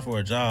apply for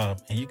a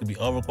job and you could be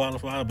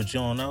overqualified, but you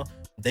don't know.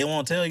 They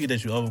won't tell you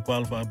that you're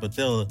overqualified, but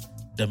they'll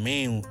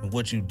demean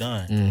what you've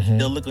done.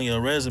 They'll look on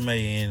your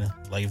resume and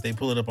like if they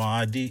pull it up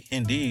on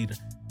Indeed,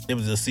 they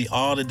would just see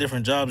all the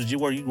different jobs that you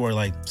work. You work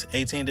like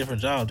 18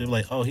 different jobs. They're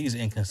like, oh, he's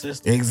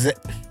inconsistent.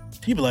 Exactly.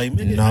 You be like,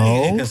 nigga, I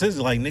ain't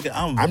inconsistent. Like, nigga,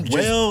 I'm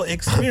well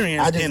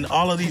experienced in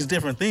all of these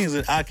different things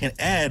that I can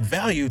add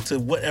value to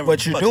whatever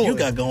you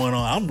got going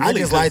on. I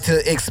just like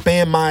to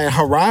expand my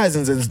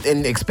horizons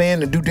and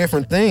expand and do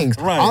different things.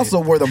 Right. Also,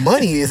 where the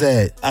money is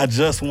at. I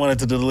just wanted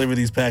to deliver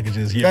these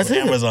packages here from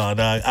Amazon,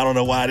 dog. I don't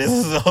know why this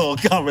is a whole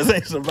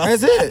conversation about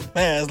That's it.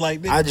 Man, it's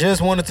like, I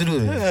just wanted to do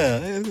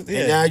this. Yeah.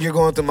 And now you're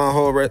going through my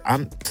whole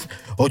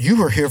you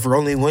were here for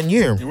only 1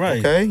 year. Right.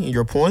 Okay,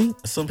 your point?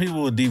 Some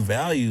people will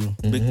devalue.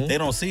 They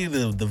don't see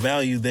the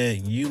value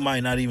that you might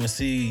not even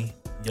see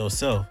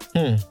yourself.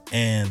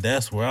 And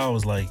that's where I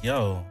was like,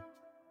 yo,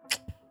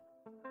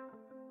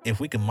 if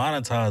we could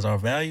monetize our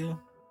value,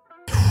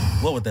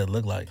 what would that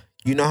look like?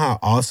 You know how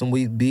awesome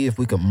we'd be if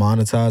we could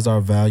monetize our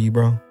value,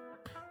 bro?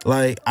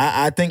 Like,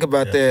 I think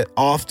about that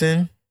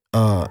often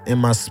in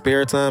my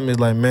spare time. It's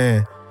like,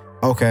 man,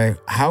 okay,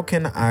 how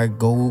can I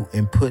go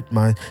and put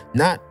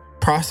not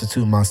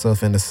prostitute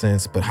myself in a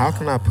sense, but how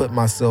can I put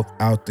myself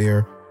out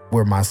there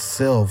where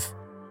myself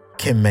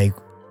can make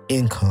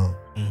income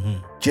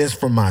just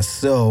for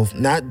myself,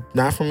 not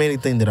from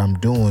anything that I'm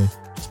doing,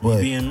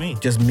 but being me.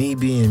 Just me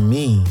being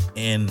me.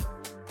 And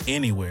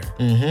anywhere.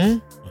 You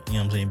know what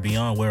I'm saying?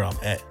 Beyond where I'm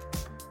at.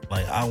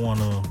 Like, I want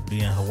to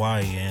be in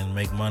Hawaii and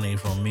make money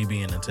from me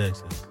being in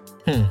Texas.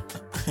 You know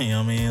what You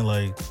know what I mean?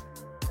 Like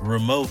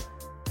remote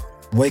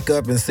Wake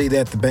up and see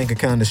that the bank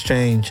account has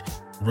changed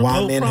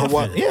while I'm in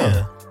Hawaii.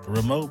 Yeah.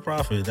 Remote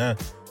profit. That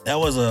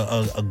was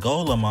a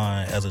goal of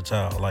mine as a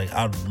child. Like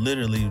I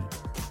literally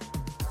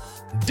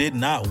did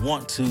not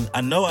want to.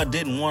 I know I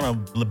didn't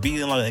want to be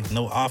in like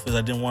no office.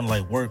 I didn't want to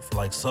like work for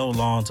like so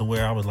long to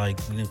where I was like,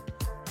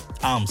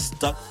 I'm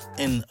stuck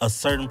in a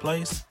certain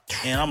place.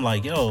 And I'm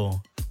like,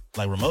 yo,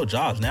 like remote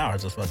jobs now are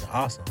just fucking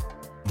awesome.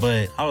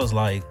 But I was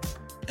like,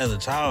 as a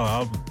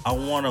child, I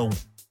want to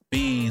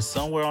be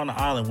somewhere on the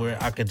island where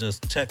I could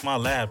just check my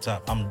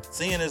laptop. I'm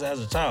seeing this as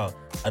a child.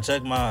 I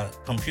check my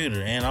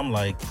computer and I'm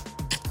like,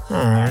 all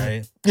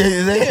right.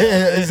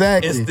 Yeah,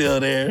 exactly. It's still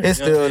there. It's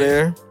still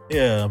there.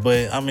 Yeah,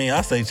 but I mean,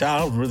 I say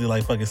child, I was really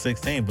like fucking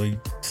 16,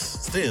 but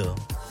still,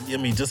 I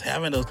mean, just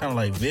having those kind of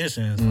like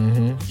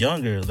visions,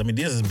 younger. I mean,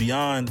 this is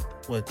beyond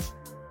what,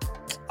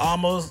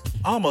 almost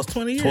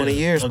 20 years. 20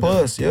 years ago.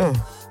 plus, yeah.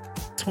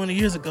 20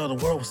 years ago,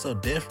 the world was so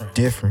different.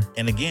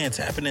 And again,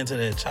 tapping into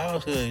that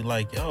childhood,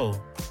 like,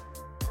 yo,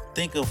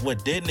 think of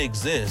what didn't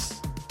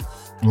exist.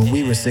 When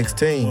we were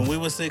 16. When we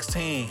were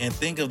 16, and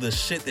think of the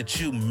shit that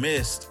you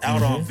missed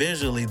out on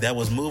visually that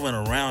was moving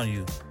around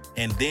you.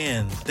 And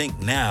then think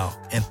now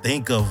and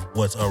think of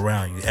what's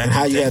around you. And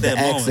how you have the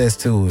access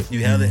to it.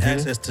 You have the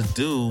access to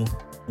do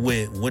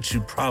with what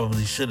you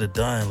probably should have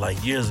done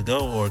like years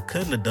ago or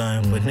couldn't have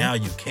done, but now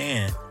you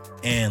can.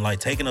 And like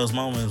taking those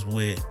moments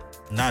with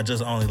not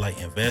just only like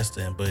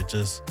investing, but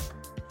just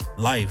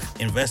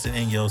life, investing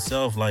in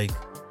yourself, like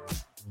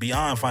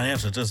beyond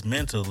financial, just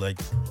mental, like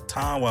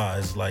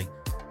time-wise, like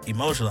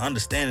emotional,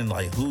 understanding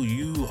like who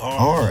you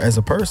are as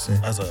a person.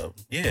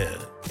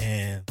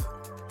 And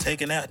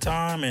taking that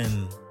time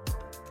and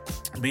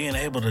being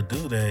able to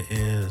do that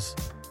is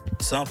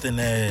something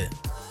that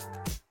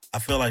I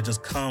feel like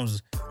just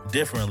comes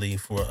differently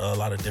for a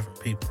lot of different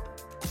people.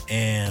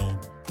 And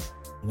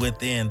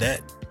within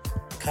that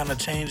kind of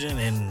changing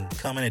and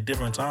coming at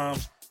different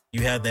times,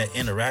 you have that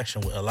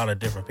interaction with a lot of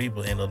different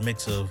people and a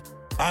mix of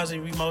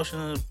positive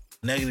emotions,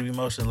 negative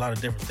emotions, a lot of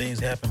different things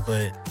happen,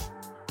 but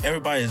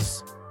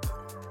everybody's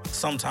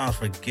sometimes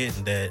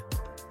forgetting that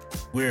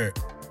we're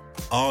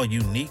all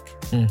unique.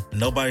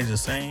 Nobody's the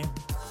same,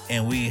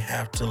 and we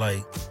have to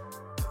like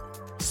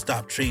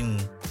stop treating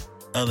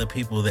other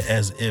people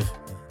as if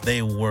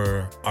they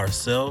were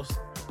ourselves,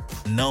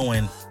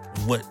 knowing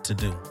what to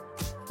do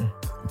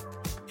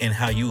and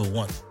how you would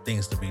want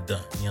things to be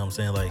done. You know what I'm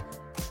saying? Like,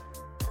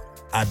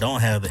 I don't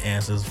have the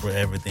answers for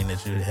everything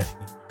that you have.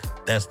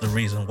 That's the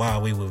reason why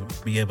we would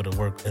be able to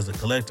work as a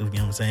collective, you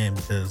know what I'm saying?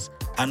 Because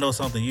I know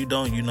something you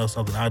don't, you know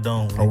something I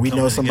don't. Or we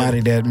know somebody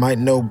that might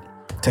know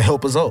to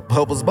help us both.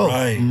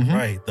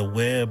 Right. The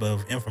web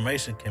of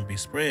information can be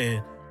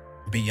spread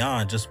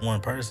beyond just one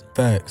person.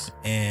 Facts.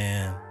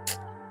 And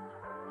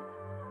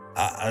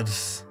I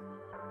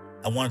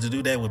wanted to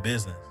do that with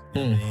business.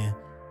 You know what I mean?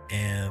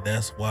 And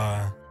that's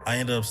why I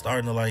ended up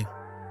starting to like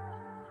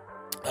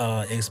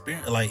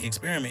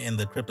experiment in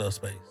the crypto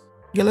space.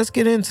 Yeah, let's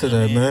get into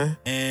that, man.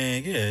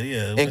 And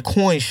And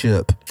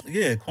Coinship.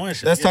 Yeah,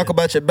 Coinship. Let's talk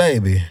about your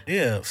baby.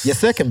 Yeah. Your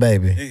second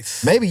baby.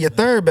 Maybe your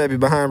third baby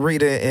behind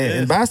Rita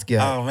and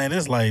Basquiat. Oh man,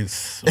 it's like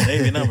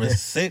baby number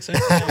 6 or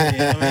something. You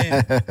know what I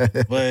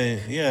mean?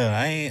 But yeah,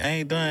 I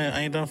ain't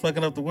done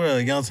fucking up the world.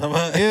 You know what I'm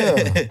talking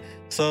about? Yeah.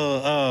 So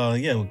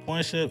with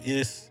Coinship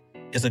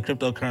it's a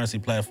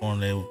cryptocurrency platform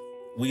that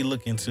we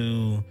looking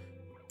to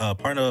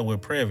partner up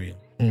with Prairie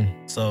View.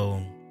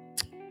 So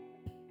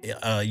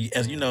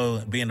as you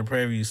know, being a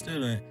Prairie View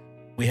student,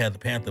 we had the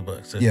Panther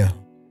Bucks system. Yeah.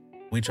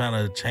 We trying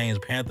to change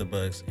Panther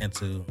Bucks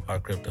into our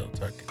crypto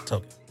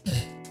token.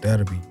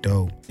 That'll be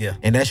dope. Yeah.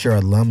 And that's your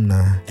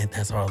alumni. And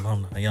that's our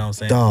alumni. You know what I'm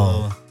saying?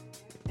 Dog. So,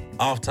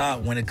 off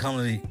top, when it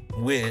comes to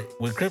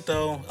with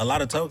crypto, a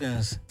lot of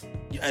tokens,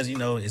 as you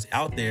know, is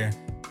out there.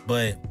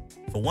 But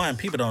for one,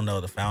 people don't know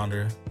the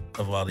founder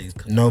of all these.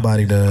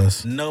 Nobody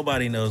does.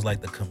 Nobody knows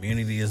like the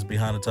community is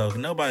behind the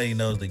token. Nobody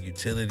knows the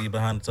utility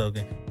behind the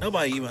token.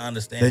 Nobody even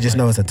understands. They just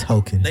know it's a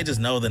token. They just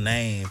know the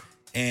name,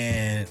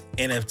 and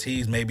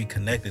NFTs may be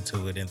connected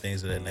to it and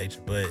things of that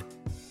nature. But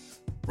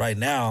right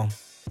now,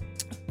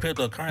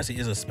 cryptocurrency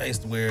is a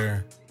space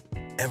where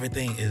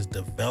everything is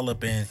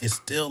developing. It's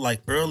still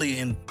like early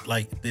in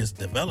like this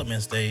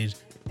development stage,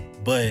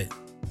 but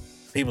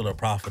people are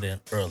profiting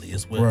early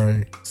as well.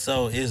 Right.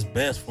 So it's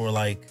best for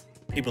like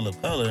people of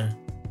color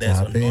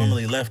that's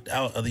normally left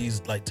out of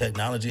these like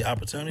technology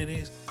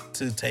opportunities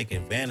to take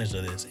advantage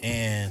of this.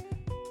 And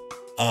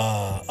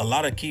a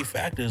lot of key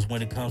factors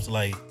when it comes to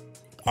like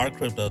our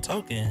crypto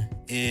token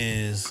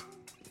is,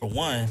 for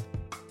one,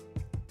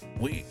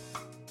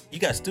 you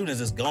got students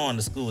that's going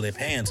to school, they're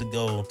paying to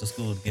go to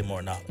school to get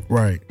more knowledge.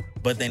 Right.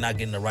 But they're not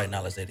getting the right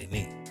knowledge that they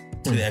need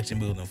to actually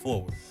move them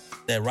forward.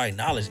 That right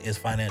knowledge is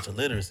financial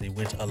literacy,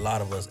 which a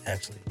lot of us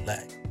actually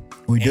lack.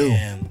 We do.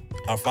 And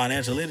our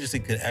financial literacy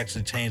could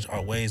actually change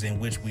our ways in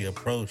which we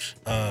approach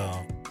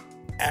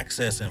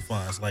accessing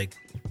funds, like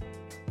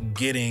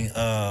getting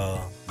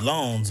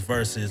loans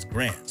versus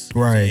grants.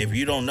 Right. So if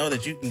you don't know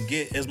that you can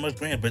get as much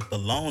grant, but the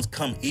loans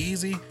come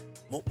easy,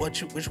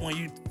 which one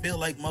you feel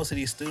like most of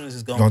these students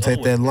is gonna Gonna go take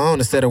with? that loan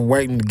instead of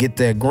waiting to get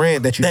that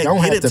grant that you That don't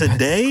get have it to pay.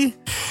 today.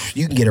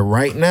 You can get it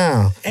right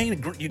now.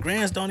 Your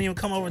grants don't even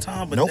come over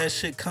time, but Nope. that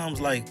shit comes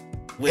like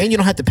with, And you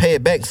don't have to pay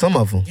it back, some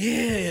of them.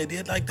 yeah,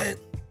 like that.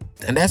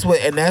 And that's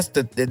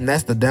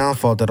the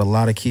downfall that a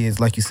lot of kids,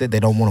 like you said,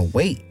 they don't want to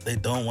wait. They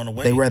don't want to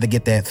wait. They rather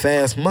get that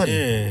fast money.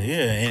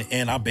 Yeah,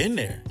 and I've been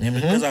there. And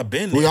because I've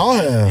been there. We all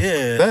have.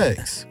 Yeah.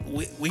 Facts.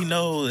 We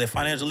know that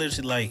financial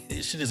literacy, like,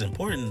 this shit is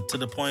important to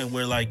the point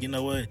where, like, you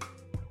know what?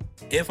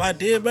 If I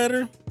did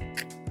better,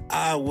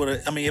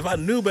 if I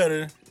knew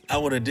better, I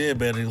would have did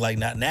better. Like,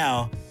 not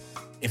now.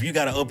 If you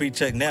got an OP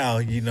check now,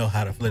 you know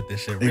how to flip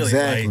this shit. Really.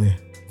 Exactly.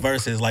 Like,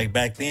 versus, like,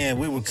 back then,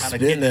 we were kind of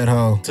Spin getting that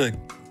hoe. to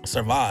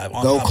survive.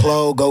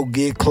 Go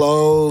get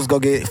clothes, go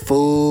get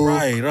food.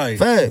 Right.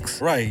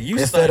 Facts. Right. You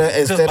Instead of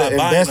buying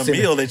investing, a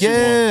meal that you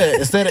want.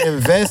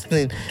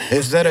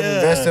 instead of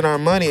investing our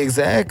money,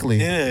 exactly.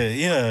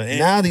 Yeah. And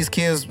Now these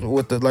kids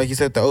with the, like you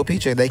said, the OP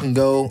check, they can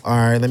go, all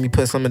right, let me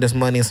put some of this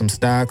money in some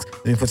stocks.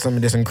 Let me put some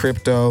of this in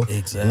crypto.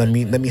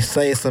 Exactly. Let me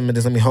save some of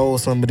this. Let me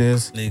hold some of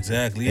this.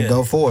 exactly. And Yeah.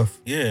 go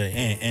forth. Yeah,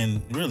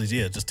 and really,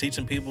 yeah, just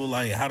teaching people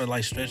like how to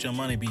like stretch your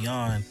money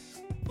beyond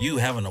you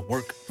having to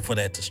work for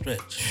that to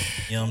stretch.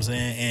 You know what I'm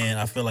saying? And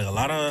I feel like a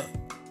lot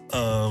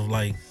of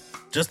like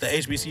just the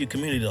HBCU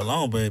community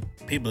alone, but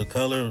people of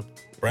color,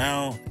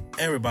 brown,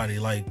 everybody,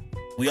 like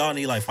we all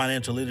need like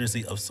financial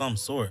literacy of some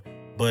sort.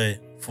 But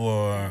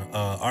for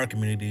our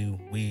community,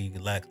 we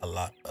lack a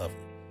lot of it.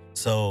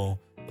 So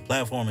the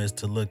platform is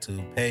to look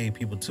to pay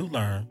people to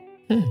learn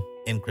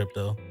in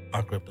crypto,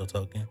 our crypto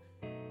token,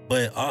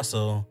 but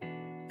also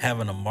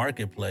having a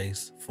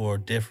marketplace for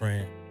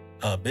different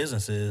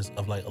businesses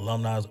of like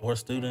alumni or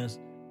students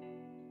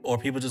or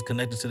people just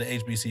connected to the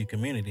HBCU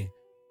community.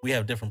 We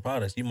have different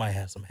products. You might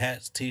have some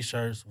hats,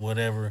 t-shirts,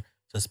 whatever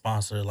to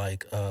sponsor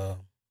like a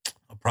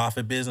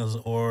profit business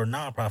or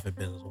non-profit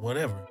business,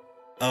 whatever.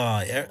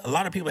 A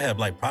lot of people have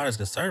like products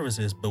and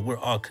services, but we're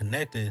all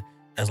connected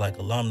as like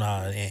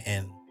alumni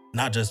and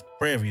not just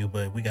Prairie View,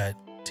 but we got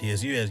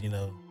TSU as, you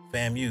know,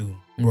 FAMU,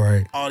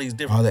 Right. all these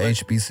different All the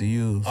places.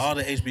 HBCUs. All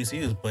the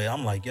HBCUs, but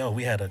I'm like, yo,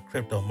 we had a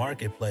crypto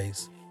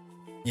marketplace,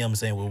 you know what I'm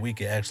saying, where we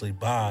could actually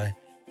buy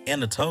in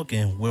the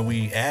token where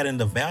we add in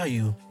the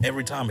value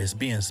every time it's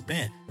being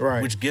spent,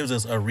 Right. which gives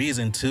us a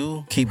reason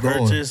to Keep going.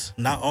 purchase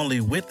not only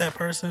with that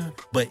person,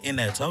 but in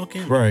that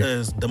token, Right.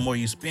 because the more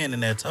you spend in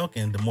that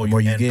token, the more more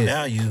you add get.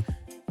 value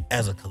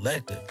as a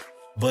collective.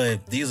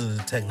 But these are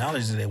the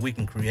technologies that we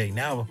can create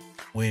now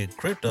with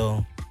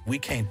crypto we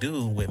can't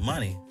do with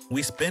money.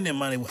 We spending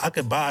money. I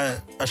could buy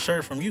a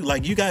shirt from you.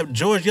 Like you got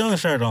George Young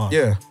shirt on.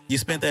 Yeah. You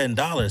spent that in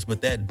dollars,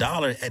 but that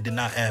dollar did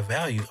not add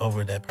value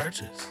over that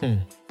purchase. You know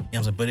what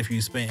I'm saying? But if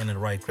you spent in the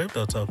right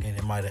crypto token,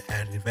 it might have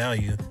added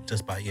value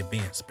just by it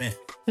being spent.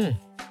 You know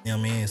what I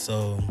mean?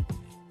 So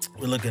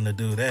we're looking to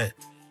do that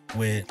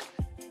with,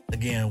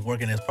 again,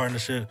 working as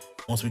partnership.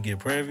 Once we get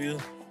Prairie View,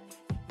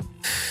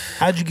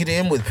 How'd you get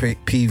in with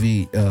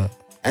PV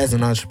as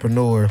an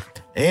entrepreneur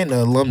and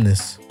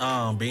alumnus?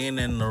 being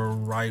in the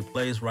right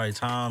place, right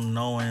time,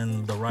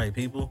 knowing the right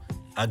people,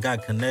 I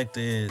got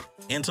connected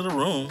into the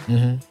room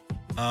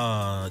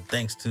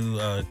thanks to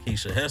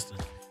Keisha Hester.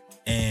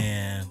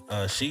 And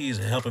she's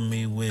helping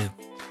me with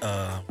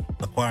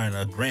acquiring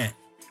a grant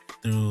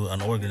through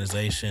an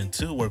organization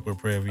to work with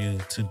Prairie View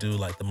to do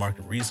like the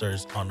market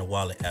research on the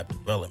wallet app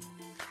development.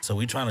 So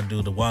we trying to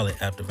do the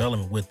wallet app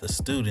development with the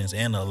students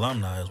and the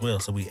alumni as well.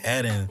 So we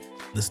add in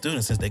the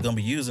students, since they're gonna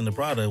be using the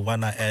product, why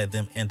not add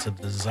them into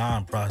the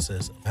design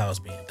process of how it's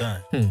being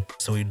done?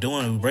 So we're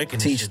breaking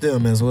this Teach shit,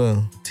 them as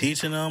well.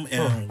 teaching them,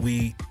 and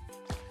we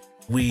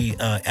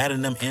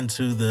adding them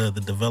into the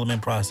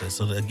development process.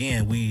 So that,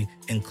 again, we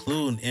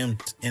include them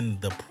in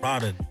the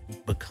product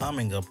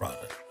becoming a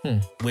product,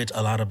 which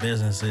a lot of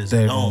businesses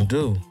They don't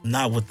don't do.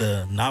 Not with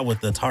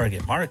the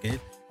target market.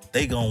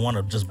 They gonna want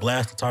to just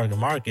blast the target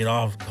market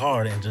off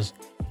guard and just,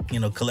 you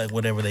know, collect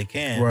whatever they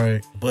can.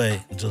 Right.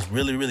 But just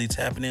really, really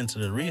tapping into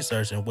the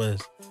research and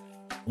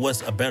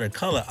what's a better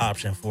color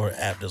option for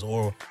apps,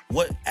 or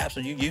what apps are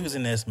you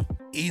using that's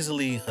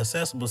easily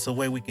accessible so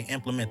way we can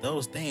implement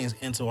those things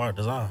into our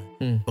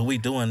design. But we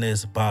doing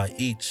this by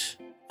each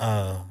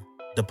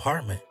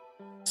department.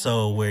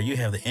 So where you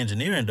have the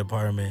engineering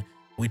department,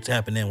 we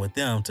tapping in with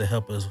them to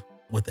help us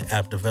with the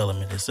app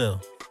development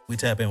itself. We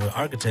tap in with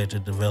architecture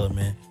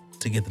development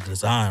to get the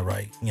design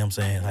right. You know what I'm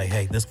saying? Like,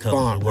 hey, this color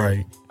Font should work.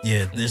 right.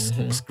 Yeah, this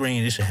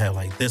screen, it should have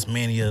like this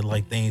many of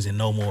like things and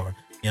no more.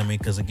 You know what I mean?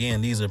 Because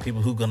again, these are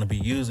people who gonna be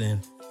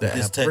using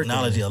this app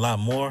technology frequently. a lot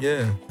more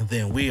Yeah.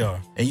 than we are.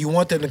 And you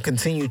want them to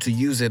continue to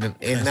use it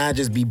and not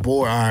just be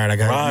bored. All right, I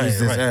gotta use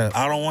this app.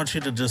 I don't want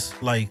you to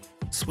just like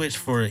switch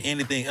for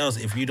anything else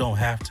if you don't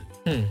have to.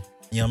 You know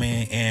what I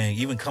mean? And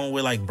even coming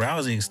with like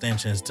browser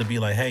extensions to be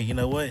like, hey, you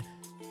know what?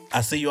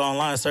 I see you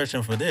online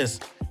searching for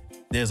this.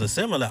 There's a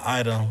similar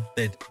item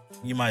that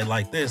you might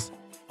like this,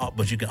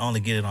 but you can only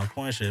get it on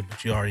CoinShip,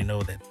 but you already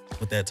know that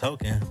with that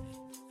token,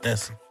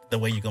 that's the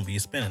way you're gonna be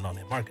spending on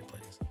that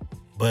marketplace.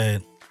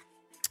 But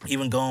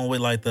even going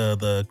with like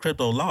the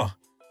crypto law,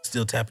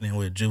 still tapping in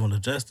with juvenile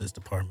justice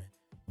department,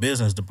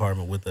 business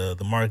department with the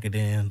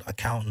marketing,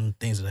 accounting,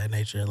 things of that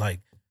nature. Like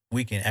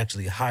we can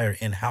actually hire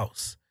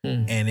in-house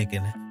and it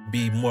can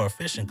be more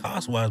efficient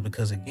cost-wise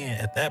because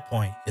again, at that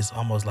point, it's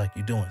almost like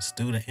you're doing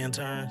student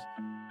interns,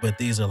 but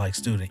these are like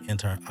student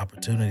intern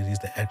opportunities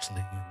that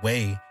actually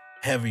way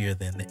heavier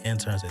than the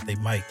interns that they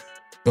might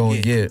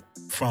get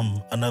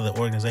from another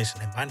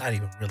organization. They might not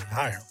even really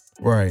hire them.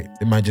 Right.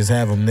 They might just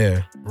have them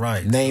there.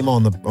 Right. Name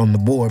on the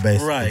board,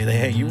 basically. Right.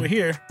 Hey, you were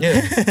here.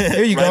 Yeah.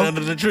 There you right go.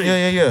 under the tree.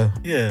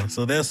 Yeah.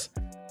 So that's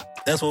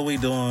what we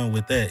doing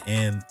with that.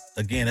 And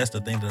again, that's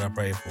the thing that I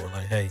pray for.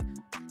 Like, hey,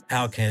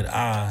 how can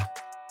I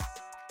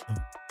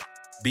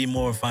be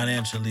more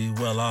financially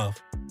well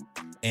off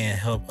and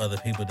help other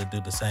people to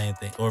do the same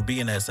thing or be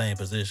in that same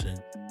position?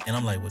 And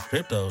I'm like, with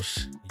crypto,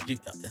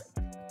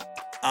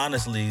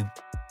 honestly,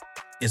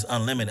 it's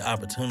unlimited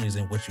opportunities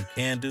in what you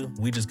can do.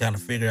 We just gotta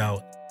figure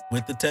out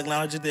with the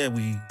technology that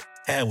we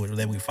have,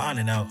 that we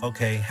finding out,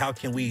 okay, how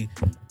can we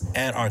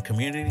add our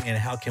community and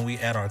how can we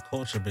add our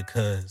culture?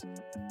 Because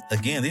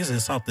again, this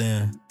is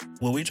something,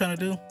 what we trying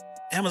to do,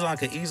 Amazon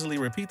could easily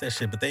repeat that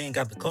shit, but they ain't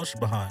got the culture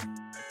behind it.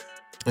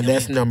 And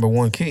that's number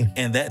one key.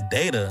 And that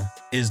data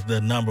is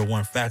the number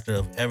one factor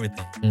of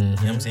everything. You know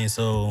what I'm saying?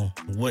 So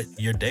what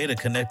your data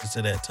connected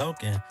to that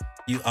token,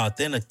 you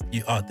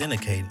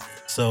authenticate it.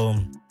 So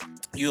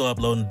you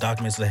uploading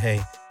documents that,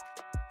 hey,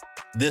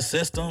 this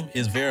system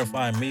is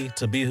verifying me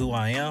to be who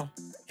I am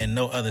and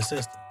no other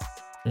system.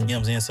 You know what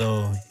I'm saying?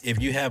 So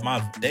if you have my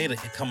data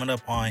coming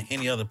up on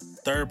any other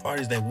third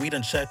parties that we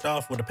done checked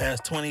off for the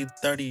past 20,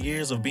 30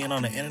 years of being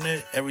on the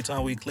internet, every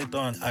time we clicked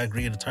on, I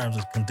agree to terms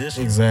and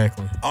conditions.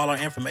 Exactly. All our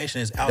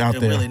information is out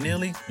there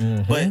willy-nilly.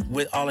 But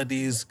with all of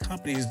these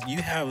companies,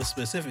 you have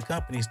specific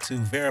companies to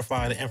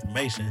verify the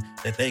information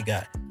that they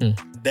got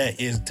that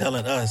is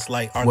telling us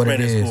like our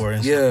credit score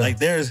and stuff. Like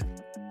there's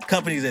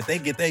companies that they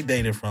get their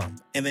data from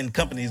and then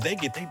companies they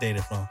get their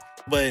data from.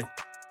 But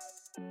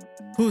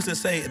who's to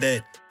say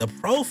that the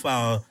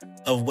profile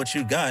of what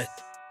you got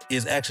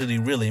is actually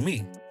really me?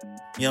 You know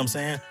what I'm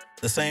saying?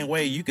 The same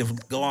way you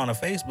could go on a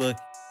Facebook,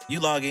 you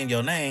log in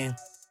your name,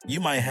 you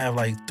might have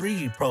like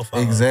 3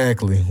 profiles.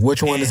 Exactly.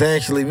 Which one is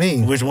actually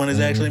me? Which one is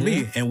actually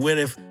me? And what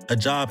if a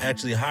job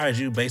actually hires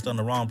you based on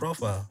the wrong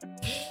profile?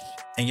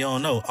 And you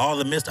don't know. All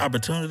the missed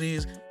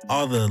opportunities,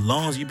 all the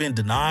loans you've been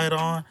denied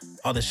on,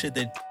 all the shit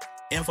that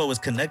info is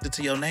connected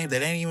to your name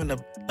that ain't even,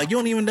 you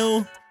don't even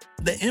know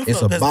the info.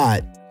 It's a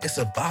bot. It's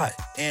a bot.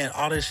 And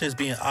all this shit's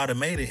being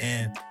automated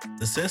and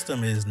the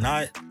system is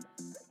not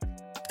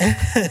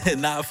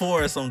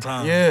for us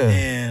sometimes. Yeah.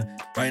 And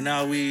right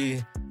now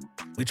we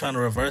trying to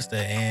reverse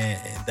that.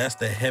 And that's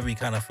the heavy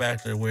kind of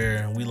factor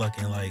where we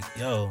looking like,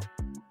 yo,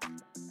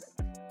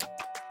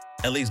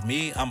 at least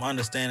me, I'm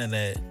understanding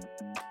that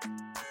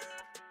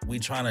we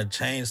trying to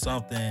change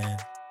something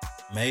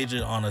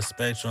major on a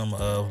spectrum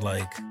of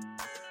like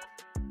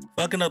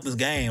fucking up this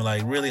game,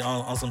 like really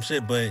on some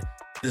shit, but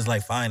it's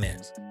like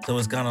finance. So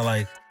it's kind of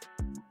like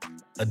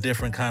a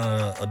different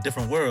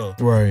world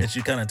that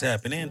you kind of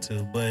tapping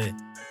into. But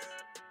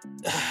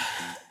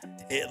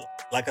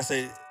like I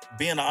said,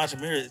 being an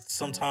entrepreneur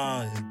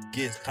sometimes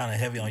gets kind of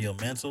heavy on your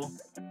mental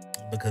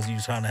because you're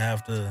trying to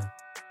have to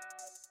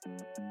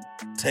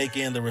take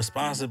in the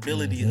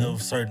responsibility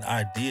of certain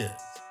ideas.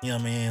 You know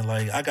what I mean?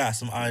 Like, I got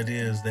some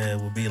ideas that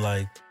would be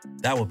like,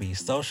 that would be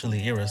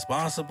socially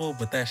irresponsible,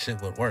 but that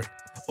shit would work.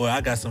 Or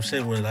I got some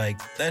shit where like,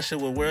 that shit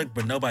would work,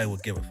 but nobody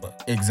would give a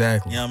fuck.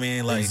 Exactly. You know what I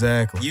mean? Like,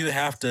 exactly. You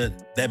have to,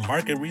 that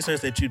market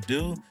research that you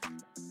do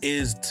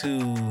is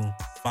to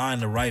find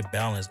the right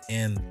balance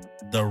in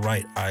the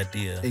right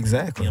idea.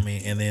 Exactly. You know what I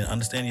mean? And then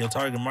understanding your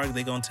target market,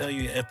 they're going to tell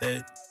you if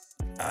that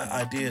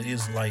idea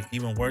is like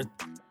even worth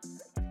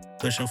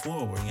pushing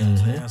forward. You know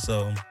what I'm saying?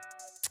 So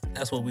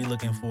that's what we're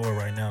looking for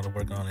right now to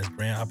work on this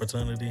grant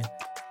opportunity.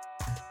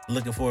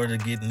 Looking forward to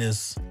getting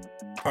this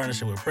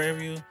partnership with Prairie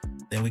View.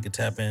 Then we could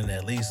tap in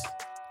at least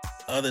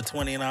other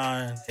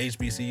 29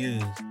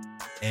 HBCUs.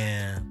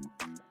 And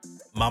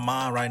my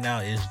mind right now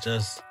is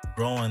just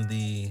growing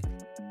the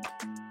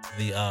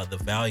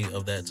value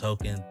of that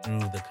token through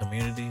the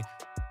community.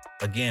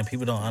 Again,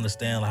 people don't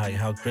understand like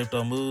how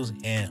crypto moves,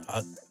 and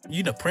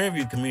Prairie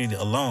View community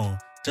alone,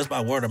 just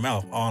by word of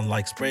mouth on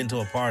like spreading to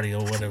a party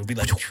or whatever, be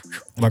like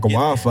a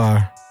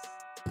wildfire.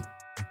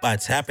 By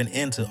tapping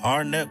into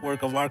our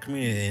network of our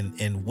community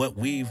and what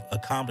we've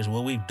accomplished,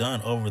 what we've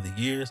done over the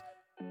years,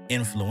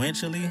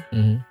 influentially,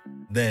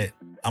 that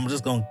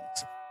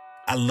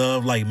I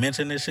love like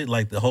mentioning this shit,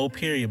 like the whole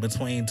period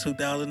between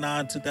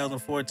 2009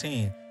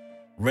 2014,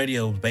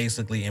 radio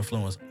basically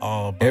influenced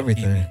all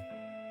everything. TV.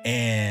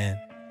 And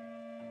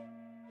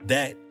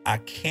that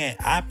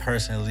I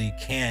personally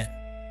can't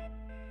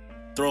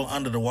throw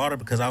under the water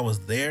because I was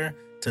there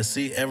to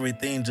see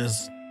everything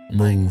just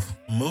move.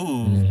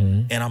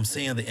 And I'm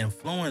seeing the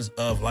influence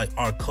of like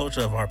our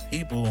culture, of our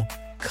people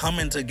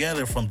coming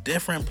together from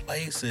different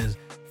places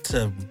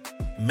to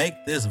make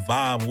this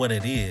vibe what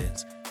it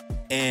is.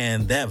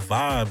 And that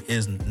vibe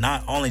is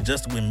not only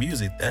just with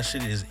music, that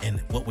shit is in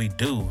what we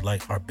do,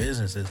 like our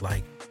businesses.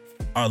 Like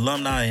our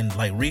alumni and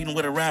like reading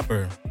with a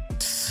rapper.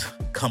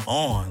 Come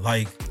on,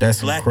 like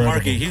That's Black incredible.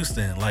 Market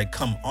Houston, like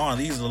come on,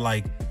 these are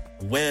like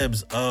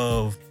webs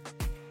of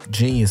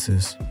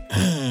Geniuses. you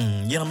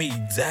know what I mean,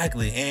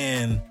 exactly.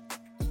 And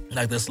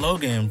like the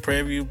slogan,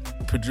 Prairie View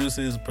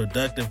produces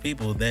productive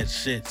people. That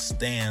shit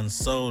stands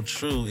so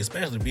true,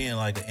 especially being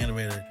like an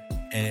innovator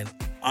and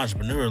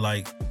entrepreneur.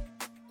 Like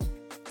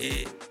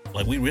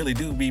we really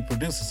do be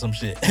producing some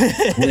shit.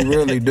 We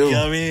really do. You know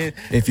what I mean?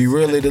 If you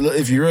really look,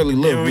 If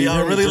we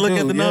all really look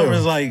at the yeah.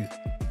 numbers, like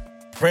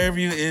Prairie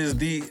View is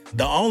the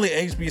only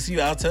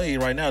HBCU. I'll tell you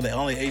right now, the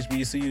only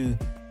HBCU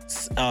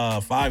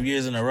 5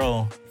 years in a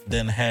row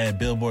then had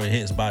Billboard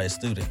hits by its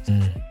students.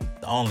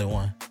 The only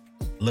one.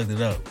 Looked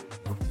it up.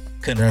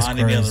 Couldn't That's find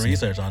any other crazy.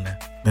 research on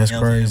that. That's You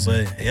know what I'm crazy.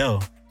 saying? But yo,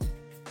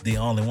 the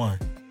only one.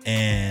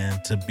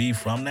 And to be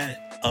from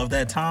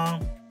that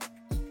time,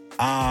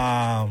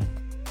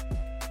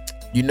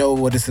 You know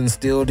what it's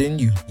instilled in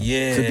you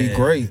yeah, to be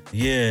great.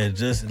 Yeah,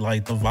 just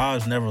like the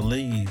vibes never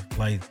leave.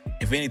 Like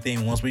if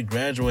anything, once we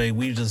graduate,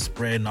 we just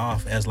spreading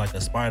off as like a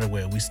spider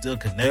web. We still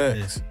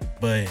connected, Facts.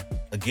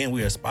 but again,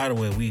 we are a spider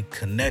web. We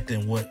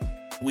connecting what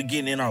we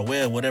getting in our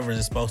web, whatever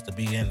is supposed to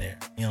be in there.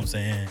 You know what I'm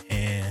saying?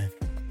 And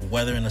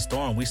weathering the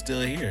storm, we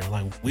still here.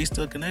 Like we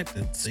still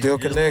connected. Still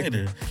 6 years connected.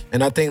 later.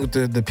 And I think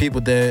the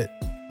people that,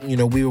 you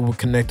know, we were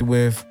connected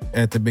with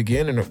at the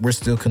beginning, we're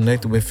still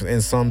connected with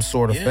in some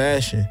sort of Yeah.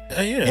 fashion.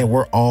 Yeah. And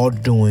we're all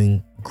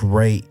doing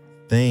great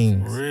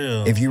things. For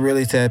real. If you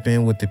really tap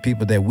in with the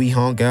people that we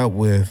hung out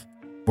with,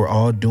 we're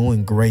all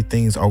doing great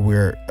things, or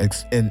we're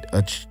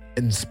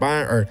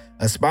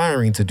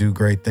aspiring to do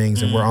great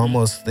things, and we're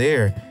almost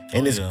there.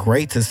 And it's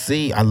great to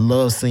see. I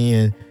love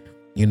seeing,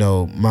 you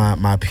know,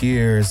 my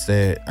peers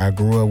that I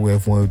grew up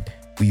with when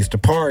we used to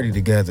party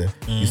together,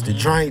 used to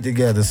drink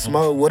together,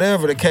 smoke,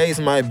 whatever the case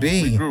might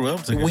be. We grew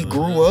up together. We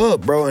grew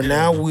up, bro, and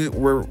now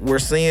we're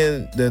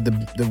seeing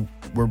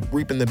we're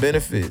reaping the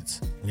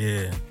benefits.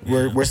 Yeah.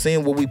 We're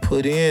seeing what we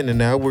put in, and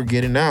now we're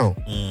getting out.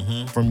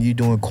 From you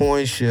doing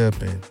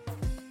coinship and,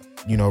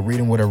 you know,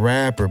 reading with a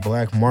rapper,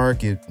 Black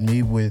Market,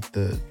 me with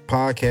the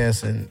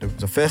podcast and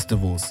the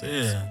festivals.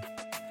 Yeah.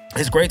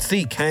 It's great to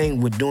see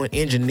Kane with doing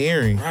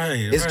engineering.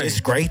 Right.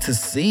 It's great to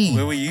see.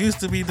 Where we used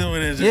to be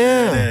doing it.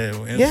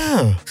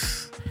 Yeah.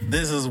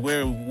 This is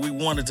where we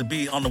wanted to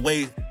be, on the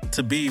way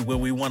to be where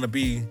we want to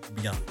be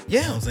beyond. Yeah.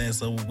 You know what I'm saying?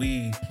 So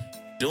we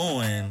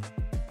doing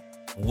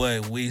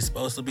what we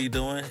supposed to be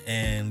doing,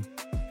 and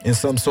In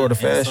some sort of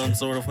in fashion. some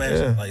sort of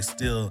fashion. Yeah. Like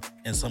still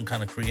in some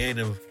kind of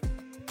creative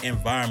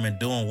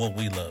environment doing what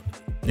we love.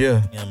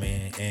 Yeah. You know what I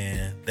mean?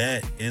 And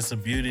that is a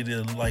beauty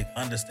to like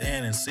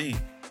understand and see.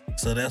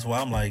 So that's why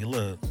I'm like,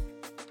 look,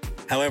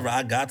 however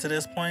I got to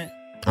this point,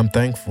 I'm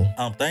thankful.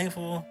 I'm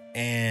thankful,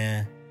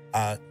 and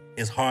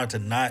it's hard to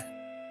not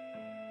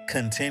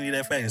continue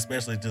that fact,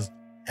 especially just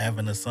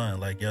having a son.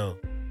 Like, yo,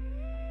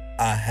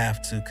 I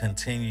have to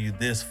continue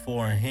this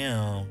for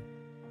him,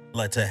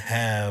 like to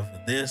have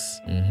this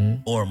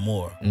or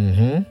more. You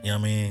know what I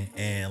mean?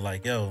 And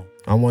like, yo,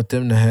 I want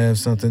them to have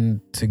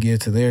something to give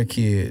to their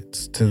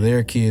kids, to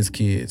their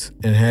kids,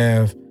 and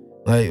have,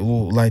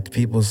 like the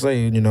people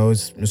say, you know,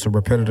 it's a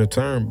repetitive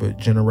term, but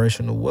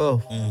generational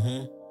wealth.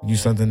 You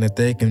something that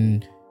they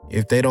can,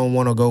 if they don't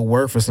want to go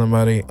work for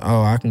somebody,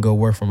 I can go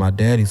work for my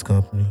daddy's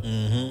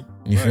company.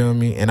 You feel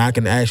me? And I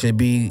can actually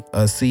be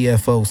a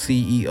CFO,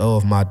 CEO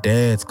of my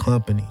dad's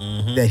company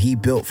that he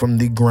built from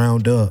the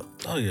ground up.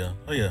 Oh yeah.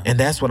 And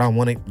that's what I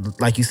want to,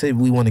 like you said,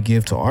 we want to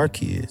give to our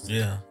kids.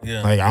 Yeah.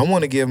 Like I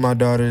want to give my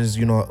daughters,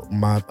 you know,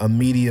 a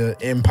media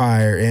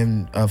empire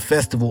and a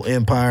festival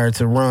empire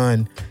to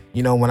run.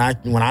 You know, when I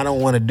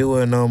don't want to do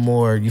it no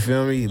more, you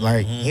feel me?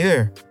 Like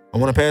here, I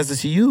want to pass it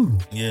to you.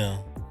 Yeah.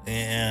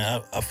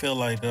 And I feel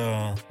like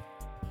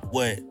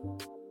what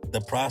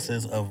the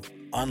process of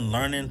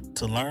unlearning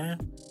to learn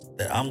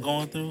that I'm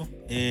going through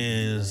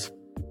is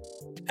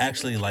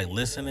actually like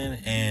listening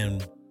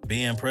and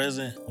being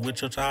present with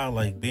your child,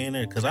 like being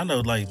there. Cause I know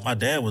like my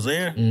dad was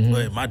there,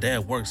 but my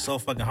dad worked so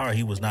fucking hard.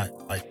 He was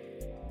not like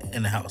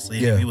in the house. So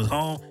if he was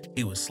home,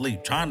 he was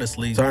trying to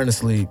sleep,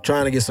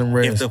 trying to get some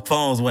rest. if the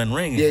phones wasn't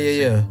ringing.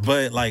 Yeah.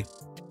 But like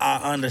I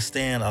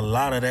understand a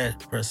lot of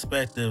that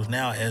perspective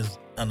now as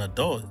an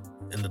adult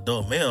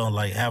male,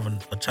 like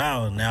having a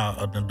child now,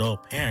 an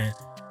adult parent,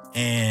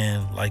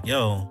 and like,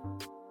 yo,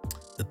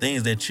 the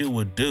things that you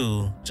would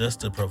do just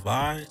to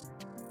provide,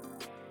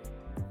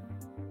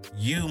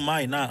 you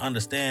might not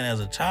understand as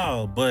a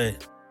child,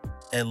 but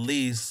at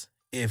least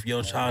if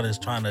your child is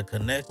trying to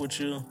connect with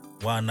you,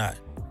 why not?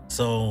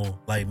 So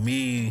like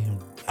me,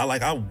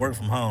 I work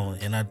from home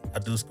and I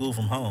do school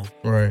from home.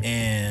 Right.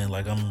 And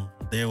like I'm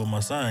there with my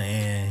son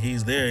and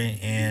he's there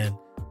and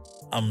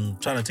I'm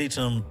trying to teach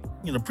him,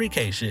 you know,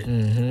 pre-K shit.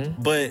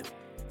 But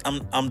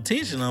I'm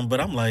teaching him, but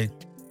I'm like,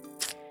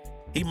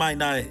 he might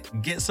not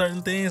get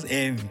certain things.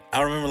 And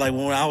I remember like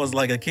when I was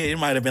like a kid, it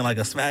might have been like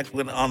a smack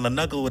on the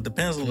knuckle with the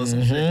pencil or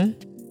some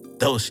shit.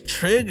 Those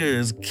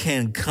triggers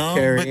can come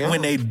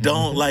when they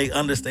don't like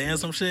understand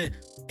some shit.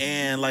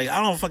 And like,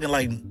 I don't fucking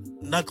like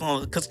knuckle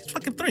on, cause it's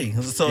fucking 3.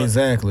 So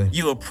exactly.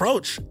 you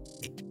approach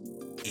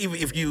even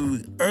if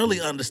you early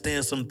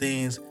understand some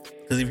things,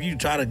 because if you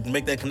try to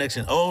make that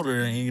connection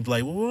older and you're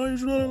like, well,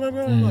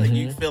 like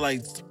you feel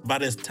like by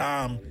this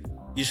time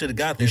you should have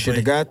got there. You should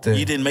have got there.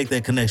 You didn't make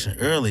that connection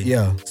early.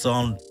 Yeah. So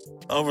I'm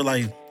over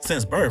like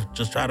since birth,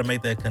 just try to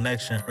make that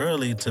connection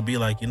early to be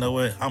like, you know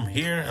what, I'm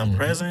here, I'm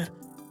present,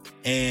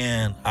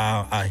 and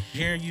I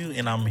hear you,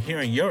 and I'm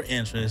hearing your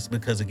interests,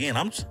 because again,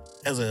 I'm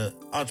as an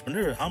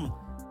entrepreneur, I'm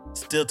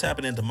still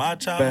tapping into my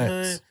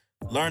childhood,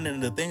 learning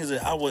the things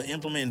that I would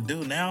implement and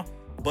do now,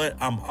 but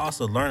I'm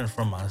also learning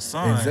from my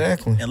son.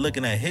 Exactly. And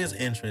looking at his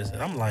interests,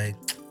 and I'm like,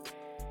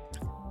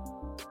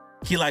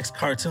 he likes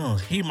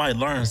cartoons. He might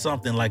learn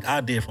something like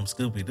I did from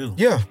Scooby-Doo.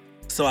 Yeah.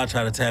 So I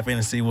try to tap in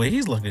and see what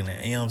he's looking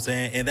at. You know what I'm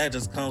saying? And that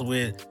just comes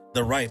with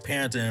the right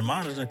parenting and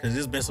monitoring, because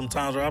there's been some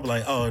times where I'm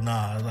like, oh,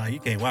 nah, you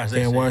can't watch that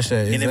shit. Can't watch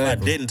that, And exactly.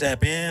 if I didn't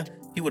tap in,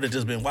 he would have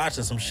just been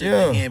watching some shit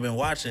Yeah. that he ain't been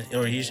watching.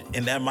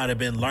 And that might have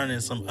been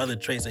learning some other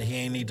traits that he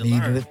ain't need to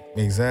learn.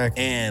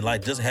 Exactly. And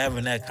like just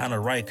having that kind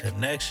of right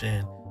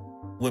connection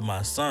with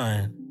my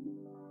son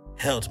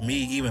helped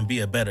me even be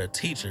a better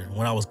teacher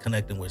when I was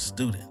connecting with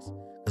students.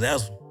 Because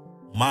that's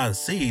my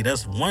seed,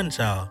 that's one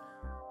child,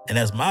 and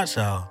that's my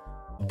child.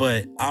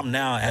 But I'm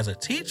now as a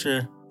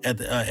teacher at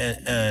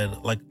the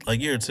like a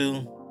year or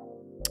two,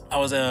 I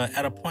was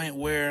at a point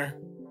where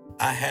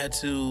I had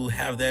to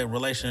have that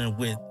relation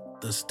with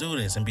the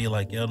students and be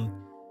like, yo,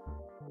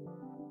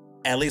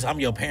 at least I'm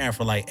your parent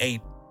for like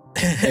 8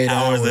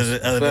 hours of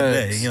the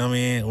day. You know what I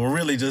mean? Or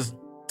really just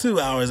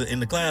 2 hours in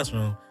the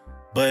classroom.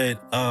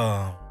 But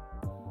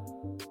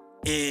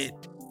it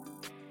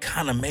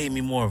kind of made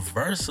me more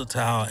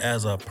versatile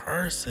as a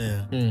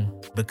person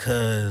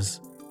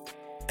because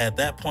at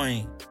that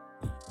point,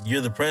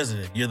 you're the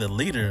president, you're the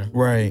leader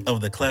of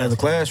the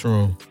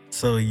classroom.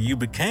 So you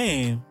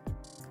became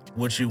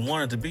what you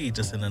wanted to be,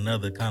 just in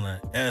another kind of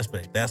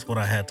aspect. That's what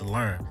I had to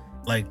learn.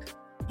 Like,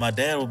 my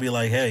dad would be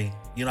like, hey,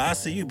 you know, I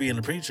see you being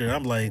a preacher.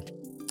 I'm like,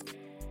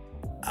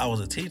 I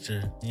was a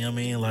teacher. You know what I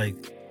mean? Like,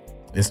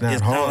 it's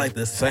kind hard. of like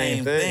the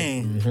same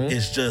thing.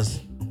 It's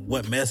just,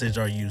 what message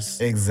are you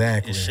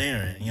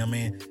sharing? You know what I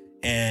mean?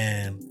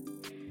 And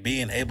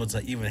being able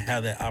to even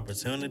have that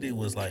opportunity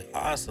was like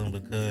awesome,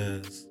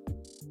 because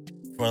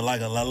for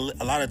like a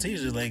lot of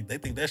teachers, like they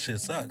think that shit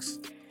sucks,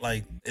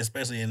 like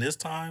especially in this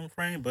time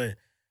frame. But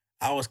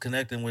I was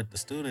connecting with the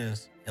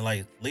students and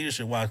like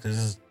leadership wise, because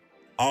this is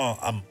all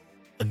I'm,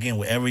 again,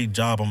 with every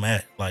job I'm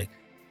at, like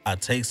I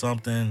take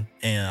something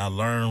and I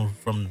learn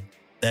from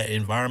that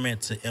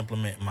environment to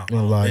implement my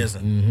own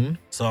business.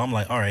 So I'm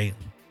like, all right,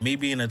 me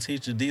being a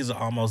teacher, these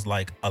are almost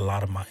like a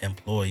lot of my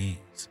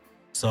employees.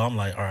 So I'm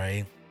like, all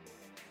right,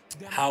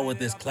 how would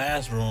this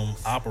classroom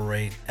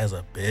operate as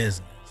a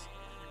business?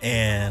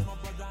 And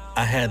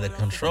I had the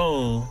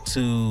control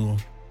to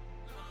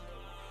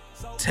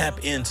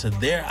tap into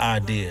their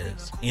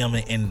ideas, you know what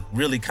I mean, and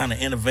really kind of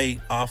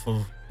innovate off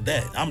of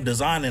that. I'm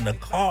designing a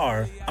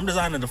car. I'm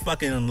designing the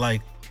fucking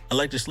like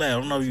electric slab. I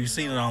don't know if you've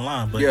seen it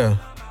online, but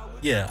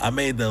yeah, I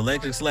made the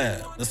electric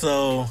slab.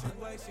 So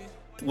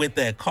with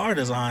that car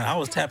design, I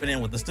was tapping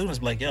in with the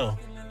students, like, yo,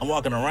 I'm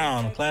walking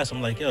around the class.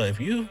 I'm like, yo, if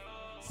you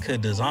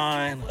could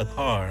design a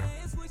car,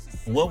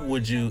 what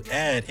would you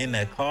add in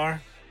that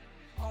car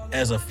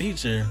as a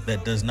feature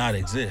that does not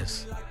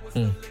exist?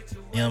 You know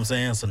what I'm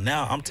saying? So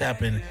now I'm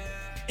tapping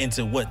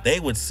into what they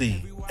would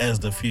see as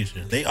the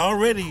future. They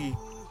already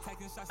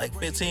like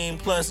 15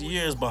 plus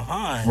years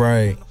behind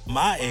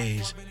my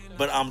age,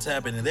 but I'm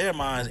tapping in their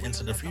minds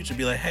into the future.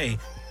 Be like, hey,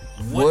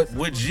 what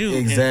would you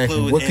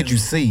include? What could you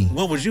see?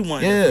 What would you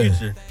want in the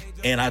future?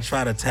 And I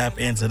try to tap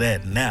into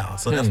that now.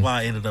 So that's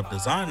why I ended up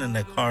designing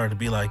that car, to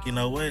be like, you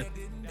know what?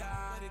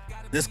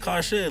 This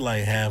car should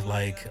like have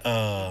like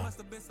a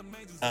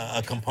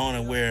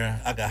component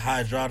where I could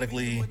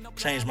hydraulically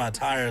change my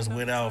tires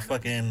without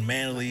fucking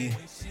manually,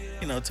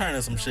 you know,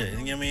 turning some shit. You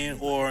know what I mean?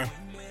 Or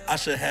I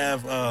should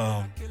have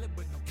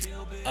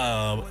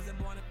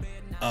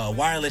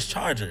wireless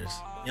chargers.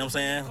 You know what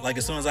I'm saying? Like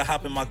as soon as I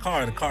hop in my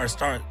car, the car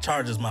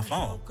charges my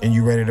phone. And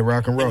you ready to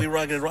rock and roll. And we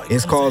rock and roll.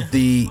 It's called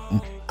the,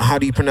 how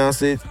do you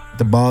pronounce it?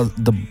 The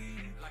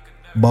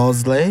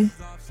Bosley?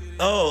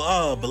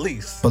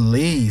 Belize.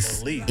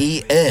 Belize.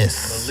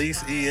 ES.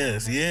 Belize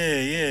ES.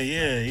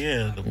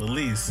 Yeah. The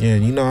Belize. Yeah,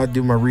 you know I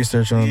do my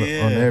research on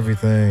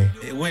everything.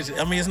 Which,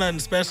 I mean, it's nothing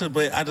special,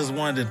 but I just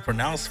wanted to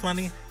pronounce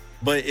funny.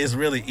 But it's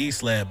really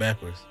E-slab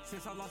backwards.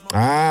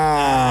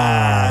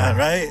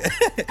 Right?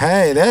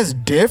 Hey, that's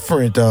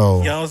different though.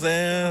 You know what I'm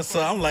saying?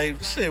 So I'm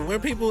like, shit, where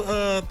people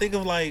think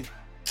of like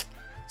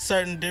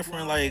certain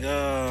different like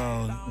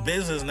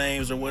business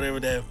names or whatever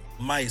that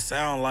might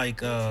sound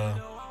like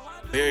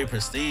very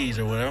prestige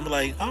or whatever. I'm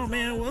like, oh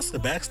man, what's the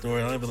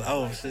backstory? And I'll be like,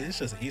 oh shit, it's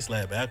just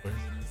E-slab backwards.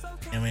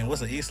 I mean,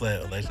 what's an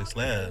E-slab? Electric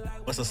slab.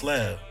 What's a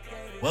slab?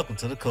 Welcome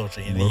to the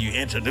culture. And then you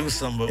introduce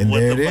some of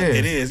what the fuck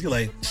it is. You're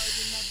like,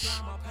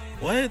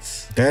 what?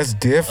 That's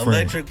different.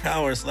 Electric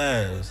power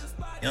slabs.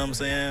 You know what I'm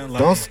saying?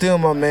 Like, don't steal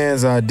my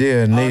man's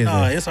idea, neither.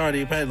 No, it's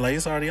already patented. Like,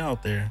 it's already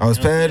out there. I was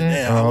patented?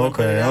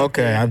 Yeah,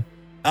 okay.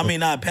 I mean,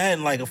 not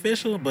patent like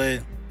official,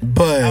 but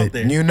But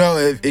there. you know,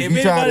 if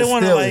you try to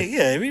steal it,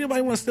 if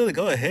anybody want to steal it,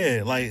 go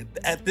ahead. Like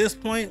at this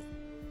point,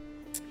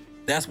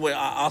 that's where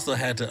I also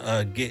had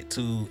to get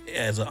to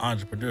as an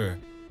entrepreneur.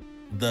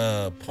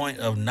 The point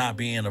of not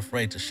being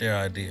afraid to share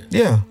ideas.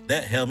 yeah.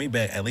 That held me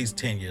back at least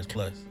 10 years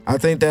plus. I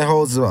think that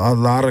holds a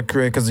lot of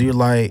credit because you're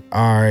like,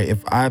 all right,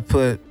 if I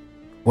put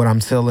what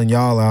I'm telling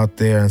y'all out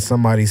there and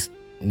somebody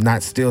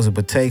not steals it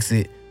but takes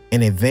it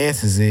and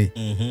advances it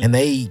and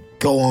they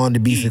go on to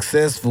be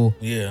successful,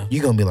 Yeah.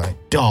 you're going to be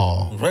like,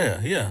 dog,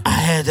 Yeah. I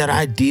had that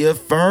idea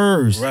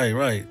first.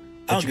 Right.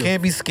 But you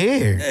can't be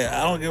scared. Yeah,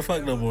 I don't give a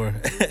fuck no more.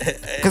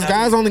 Because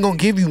God's only going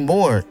to give you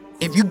more.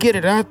 If you get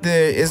it out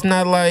there, it's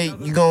not like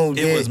you're going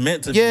to get... It was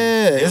meant to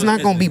Yeah, be. it's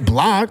not going to be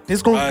blocked. You're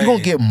going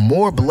to get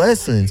more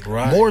blessings,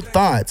 more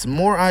thoughts,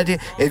 more ideas.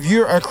 If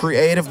you're a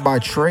creative by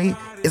trade,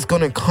 it's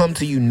going to come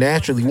to you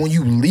naturally when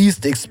you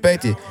least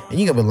expect it. And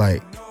you're going to be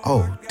like,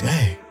 oh,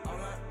 dang.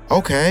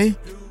 Okay.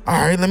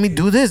 All right, let me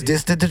do this.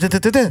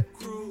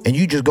 And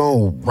you just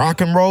going to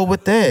rock and roll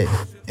with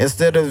that.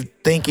 Instead of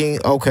thinking,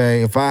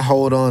 okay, if I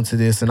hold on to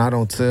this and I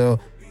don't tell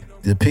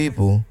the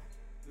people...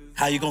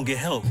 How you going to get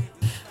help?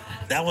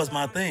 That was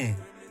my thing.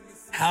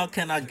 How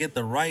can I get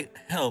the right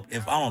help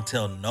if I don't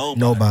tell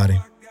nobody?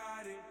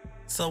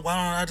 So why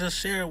don't I just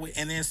share it with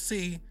and then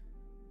see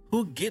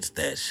who gets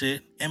that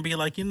shit and be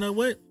like, you know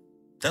what?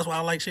 That's why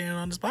I like sharing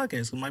on this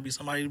podcast. It might be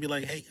somebody to be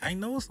like, hey, I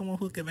know someone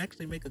who can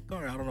actually make a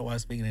car. I don't know why I'm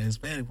speaking in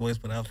Hispanic voice,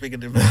 but I'm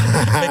speaking in It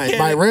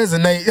might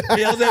resonate. You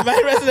know what I'm saying? It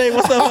might resonate.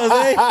 What's up,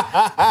 Jose? You know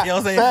what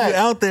I'm saying? You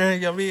out there,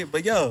 you know what I mean?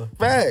 But yo.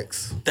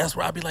 Facts. That's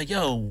where I'll be like,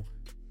 yo,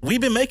 we've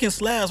been making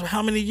slabs for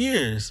how many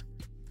years?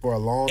 For a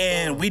long time.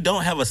 And we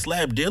don't have a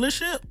slab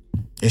dealership?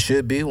 It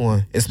should be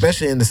one,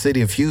 especially in the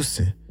city of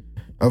Houston,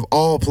 of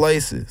all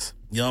places.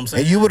 You know what I'm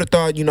saying? And you would have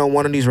thought,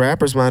 one of these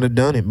rappers might have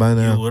done it by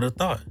now. You would have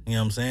thought. You know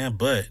what I'm saying?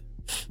 But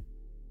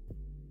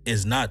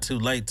it's not too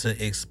late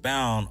to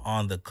expound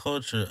on the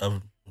culture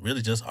of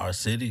really just our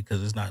city,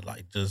 because it's not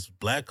like just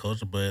black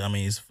culture, but I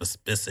mean, it's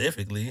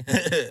specifically,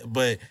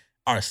 but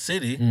our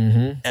city.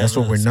 Mm-hmm. That's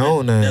what we're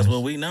known as. That's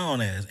what we're known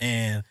as.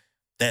 And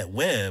that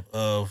web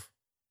of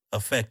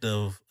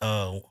effective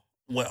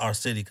what our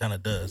city kind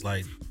of does,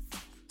 like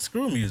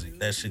screw music,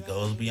 that shit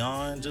goes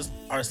beyond just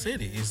our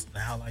city. It's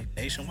now like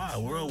nationwide,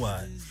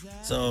 worldwide.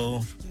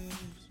 So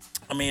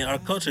I mean, our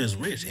culture is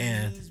rich,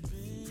 and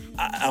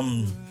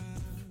I'm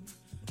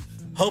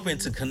hoping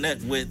to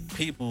connect with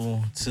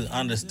people to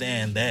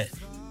understand that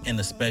in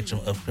the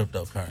spectrum of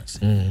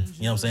cryptocurrency. You know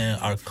what I'm saying?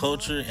 Our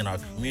culture and our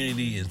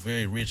community is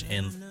very rich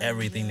in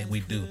everything that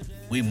we do.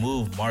 We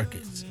move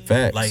markets.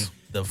 Facts. Like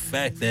the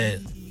fact that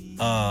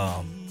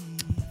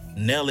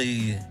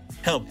Nelly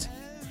helped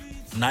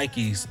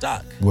Nike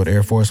stock with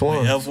Air Force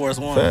One. Air Force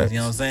One. You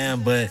know what I'm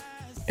saying? But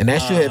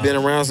that shit had been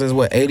around since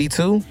what,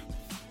 82?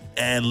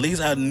 At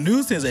least I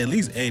knew since at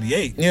least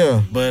 88.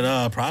 Yeah.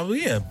 But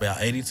probably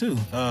about 82.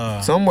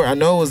 Somewhere I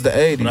know it was the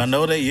 80s. But I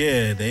know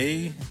that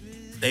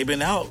they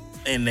been out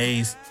and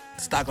they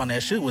stock on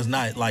that shit was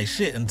not like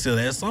shit until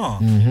that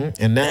song.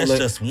 Mm-hmm. And now that's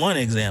just one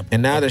example.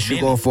 And now that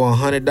shit going for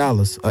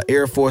 $100, a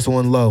Air Force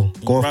One low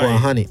going for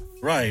 $100.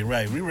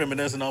 Right. We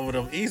reminiscing over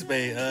them East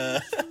Bay.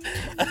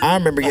 I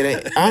remember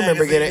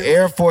getting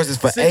Air Forces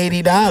for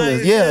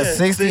 $80. Yeah,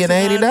 $60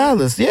 and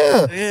 $80.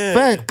 Yeah.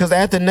 Fact, because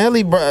after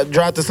Nelly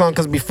dropped the song,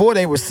 because before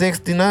they were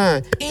 $69,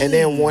 and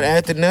then when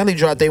after Nelly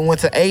dropped, they went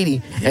to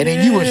 $80, and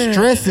then you were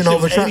stressing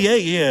over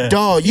trying.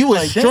 Dog, you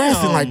was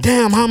stressing like,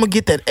 damn, how I'm gonna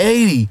get that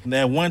 $80?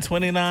 That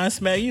 129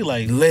 smack you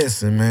like.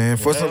 Listen, man,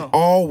 for some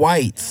all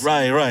whites.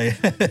 Right.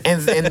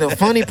 and the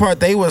funny part,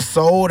 they were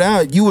sold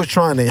out. You was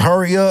trying to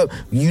hurry up.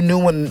 You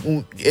knew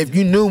if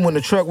you knew when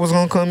the truck was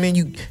gonna come in,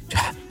 you.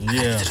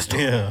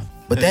 Yeah.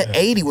 But that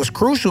 80 was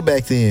crucial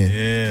back then.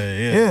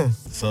 Yeah.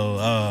 So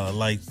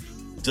like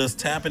just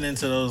tapping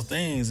into those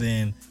things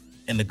and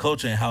the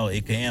culture and how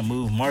it can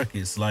move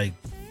markets. Like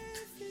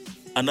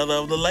another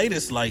of the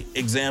latest like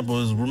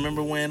examples.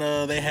 Remember when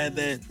they had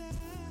that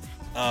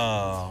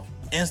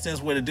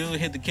instance where the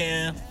dude hit the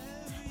can,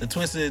 the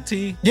Twisted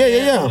Tea?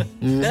 Yeah.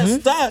 Mm-hmm.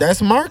 That's stock.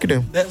 That's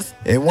marketing.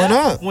 It went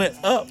up. Went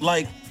up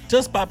like.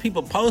 Just by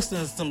people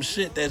posting some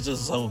shit that's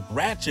just so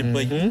ratchet,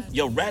 but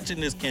your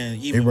ratchetness can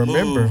even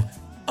move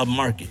a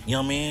market. You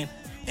know what I mean?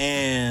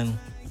 And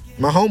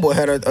my homeboy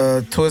had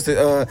a Twisted,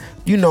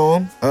 you know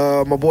him,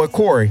 my boy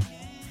Corey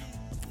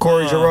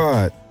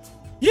Gerard.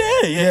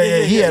 Yeah.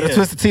 He had a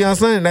Twisted Tea on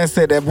Sunday, and that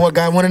said that boy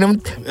got one of them.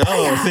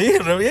 See?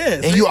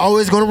 And you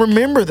always gonna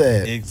remember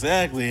that.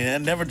 Exactly. I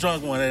never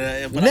drunk one.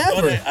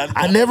 Never.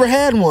 I never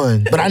had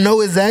one, but I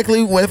know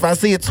exactly if I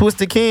see a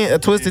Twisted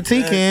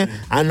Tea can,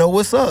 I know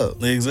what's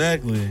up.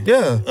 Exactly.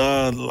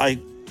 Yeah. Like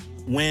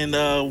when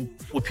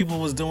people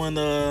was doing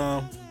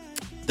the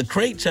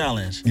crate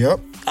challenge. Yep.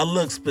 I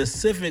looked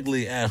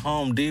specifically at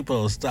Home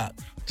Depot stock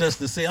just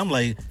to see. I'm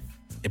like,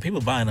 if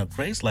people buying up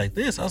crates like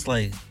this, I was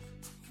like,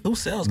 who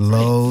sells crates?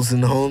 Lowe's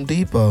and Home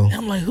Depot. And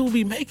I'm like, who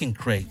be making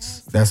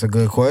crates? That's a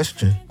good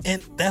question.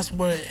 And that's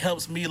where it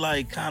helps me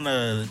like kind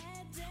of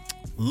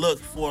look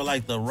for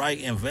like the right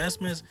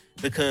investments,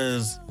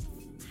 because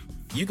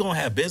you're going to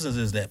have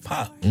businesses that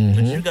pop. Mm-hmm.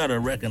 But you got to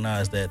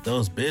recognize that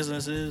those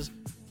businesses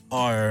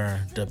are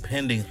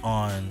depending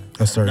on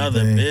A certain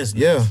another thing.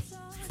 business Yeah.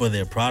 for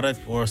their product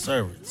or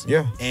service.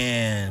 Yeah.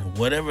 And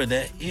whatever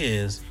that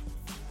is,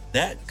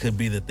 that could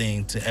be the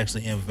thing to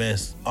actually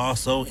invest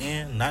also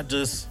in, not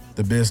just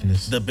The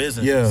business. the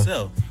business Yeah.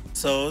 itself.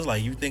 So it's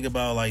like you think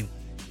about like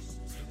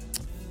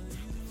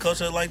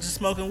culture, like just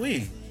smoking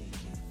weed.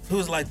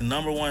 Who's like the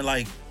number one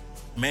like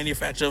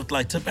manufacturer of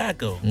like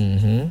tobacco?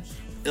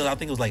 Mm-hmm. I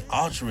think it was like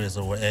Altruist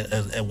or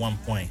at one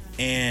point.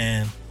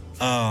 And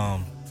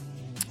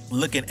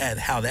looking at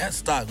how that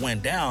stock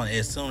went down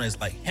as soon as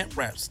like hemp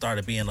wraps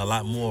started being a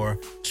lot more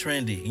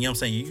trendy. You know what I'm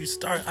saying? You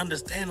start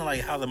understanding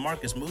like how the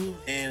markets move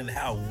and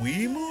how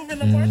we move in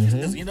the markets.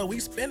 Because we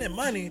spending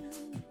money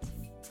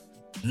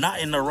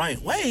not in the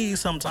right way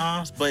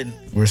sometimes, but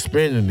We're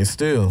spending it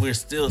still. we're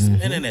still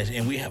spending it,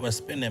 and we have a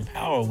spending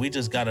power. We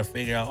just got to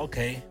figure out,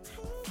 okay,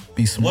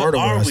 Be what smarter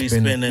are with our we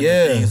spending. spending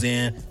Yeah. the things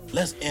in?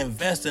 Let's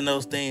invest in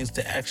those things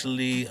to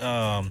actually,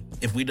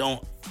 if we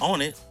don't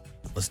own it,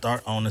 let's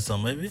start owning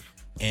some of it.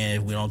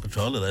 And if we don't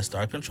control it, let's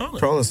start controlling it.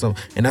 Controlling some.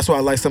 And that's why I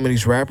like some of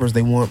these rappers.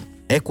 They want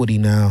equity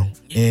now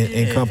in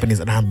Yeah.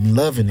 companies, and I'm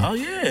loving it. Oh,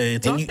 yeah.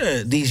 It's And all you-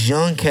 that. these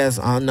young cats,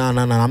 no,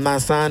 I'm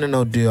not signing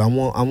no deal. I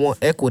want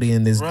equity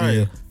in this Right.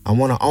 deal. I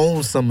want to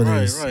own some of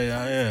Right, this. right.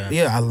 Yeah.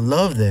 Yeah, I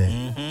love that.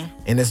 Mm-hmm.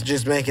 And it's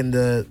just making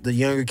the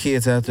younger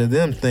kids after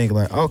them think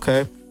like,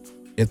 okay,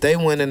 if they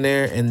went in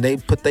there and they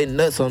put their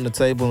nuts on the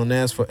table and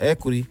asked for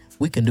equity,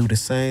 we can do the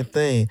same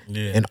thing.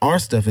 Yeah. And our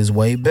stuff is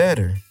way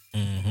better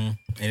Mm-hmm.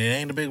 And it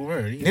ain't a big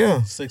word either.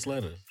 Yeah. 6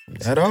 letters.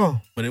 at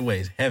all. But it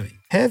weighs heavy.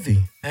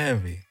 Heavy.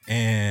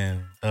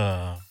 And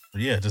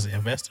just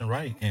investing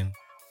right. And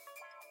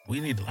we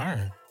need to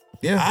learn.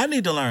 Yeah. I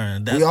need to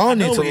learn. We all I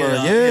know need to we learn.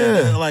 are.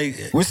 Yeah.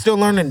 Like, We're still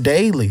learning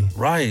daily.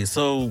 right.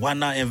 So why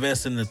not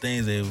invest in the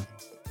things that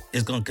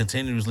is going to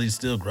continuously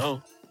still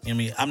grow? I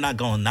mean, I'm not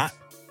going to not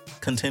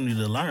continue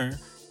to learn.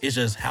 It's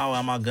just how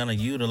am I going to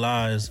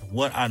utilize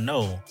what I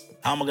know?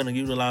 How am I going to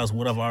utilize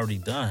what I've already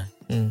done?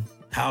 Mm.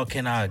 How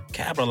can I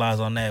capitalize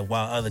on that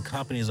while other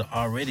companies are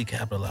already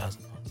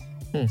capitalizing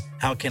on it?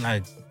 How can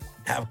I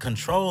have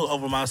control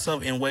over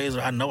myself in ways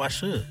that I know I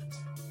should?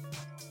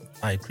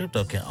 Like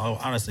crypto can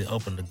honestly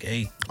open the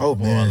gate Oh,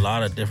 for man. a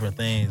lot of different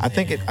things. I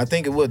think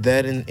it would.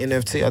 That in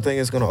NFT, I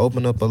think it's going to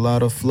open up a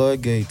lot of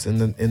floodgates in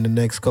the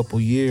next couple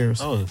years.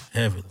 Oh,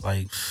 heavy.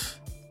 Like,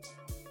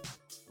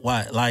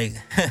 why? Like,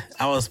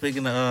 I was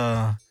speaking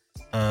to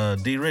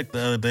D Rick the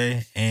other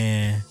day,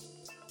 and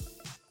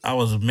I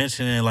was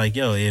mentioning like,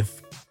 yo,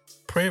 if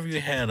Prairie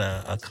View had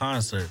a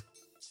concert,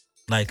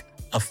 like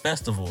a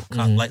festival,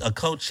 like a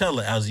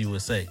Coachella, as you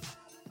would say,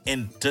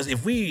 and just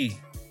if we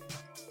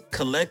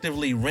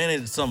collectively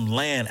rented some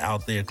land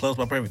out there close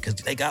by Prairie View, because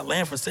they got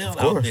land for sale out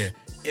course. there.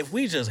 If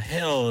we just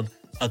held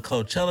a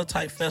Coachella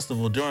type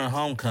festival during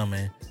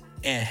homecoming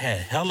and had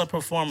hella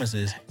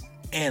performances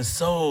and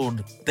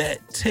sold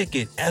that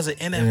ticket as an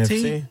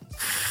NFT,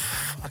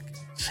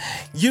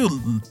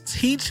 you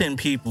teaching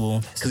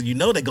people, because you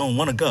know they're gonna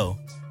want to go.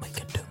 We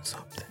can do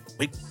something.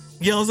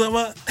 You know what I'm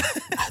talking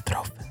about? I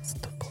throw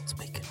festivals.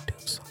 We can do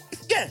something.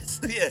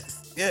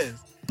 Yes.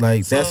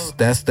 Like So-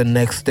 that's the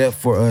next step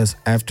for us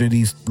after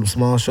these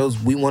small shows.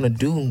 We want to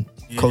do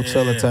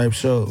Coachella type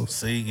shows.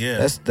 See,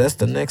 yeah. That's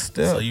the next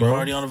step, So you bro.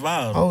 already on the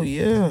vibe. Oh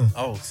yeah.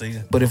 Oh, see.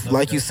 But if,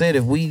 like you said,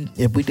 if we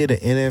did an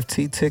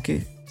NFT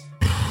ticket,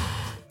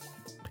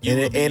 You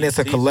would be and it's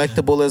a teaching.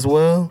 collectible as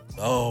well,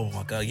 Oh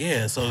my god,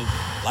 yeah. So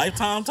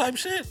lifetime type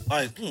shit,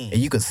 like, and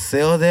you could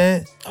sell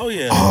that. oh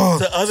yeah, Oh.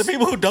 to other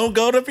people who don't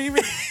go to PV,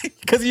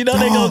 because you know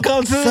they gonna Dog,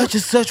 come to. such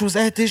and such was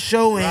at this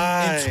show in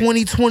Right.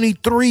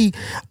 2023.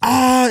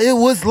 It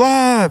was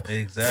live.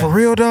 Exactly. For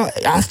real, dog.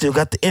 I still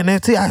got the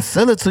NFT. I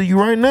sell it to you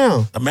right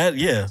now. Imagine,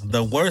 yeah,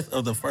 the worth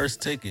of the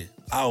first ticket.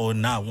 I would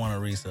not want to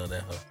resell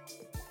that,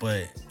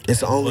 but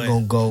It's only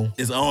gonna go.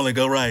 it's only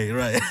go right.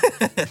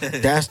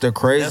 That's the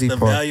crazy That's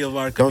the part. value of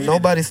our Don't community.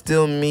 nobody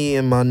steal me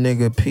and my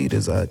nigga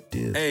Peter's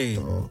idea. Hey,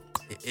 dog.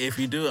 if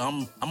you do,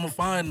 I'm gonna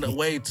find a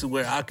way to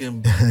where I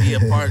can be a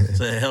part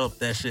to help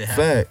that shit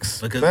happen. Facts.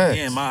 Because Facts.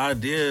 again, my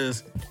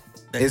ideas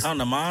that It's- come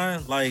to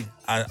mind, like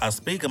I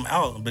speak them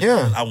out because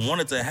Yeah. I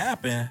want it to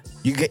happen,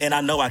 You get. and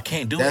I know I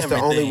can't do That's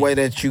everything. the only way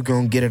that you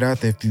gonna get it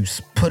out there, if you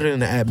put it in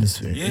the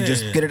atmosphere. Yeah. And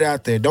just get it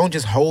out there. Don't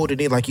just hold it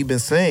in like you've been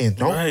saying.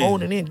 Don't Right.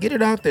 hold it in. Get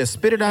it out there.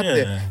 Spit it out Yeah.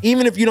 there.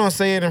 Even if you don't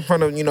say it in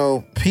front of,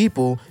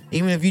 people,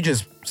 even if you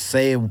just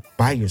say it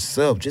by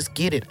yourself, just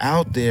get it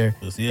out there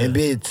Yeah. and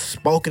be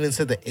spoken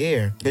into the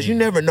air. Because you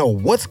never know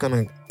what's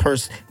gonna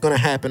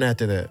happen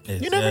after that.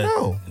 You never Exactly.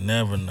 know.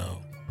 Never know.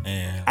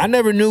 And I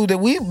never knew that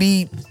we'd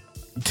be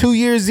 2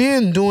 years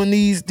in doing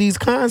these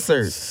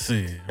concerts.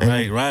 see,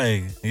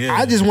 right, yeah.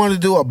 I just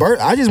wanted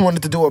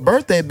to do a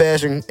birthday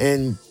bash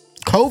and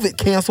COVID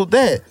canceled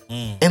that.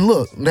 And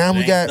look, now we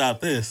Ain't got stop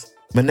this.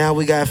 but now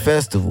we got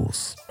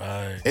festivals.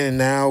 Right. And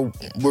now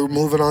we're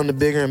moving on to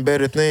bigger and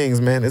better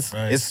things, man. It's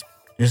Right. it's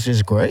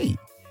just great.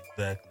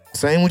 Exactly.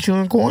 Same with you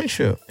and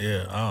Coinship.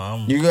 Yeah.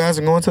 I'm You guys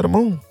are going to the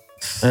moon.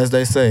 as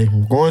they say.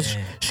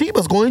 She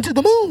was going to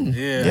the moon.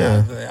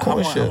 Yeah.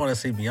 I shit. want to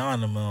see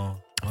Beyond the Moon.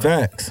 Like,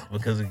 Facts.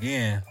 Because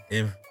again,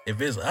 if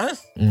it's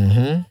us,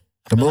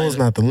 The moon's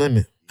not the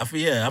limit. I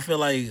feel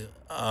like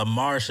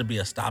Mars should be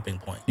a stopping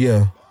point.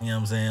 Yeah. You know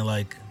what I'm saying?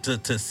 Like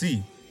to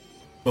see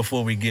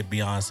before we get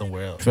beyond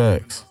somewhere else.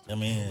 Facts. I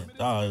mean,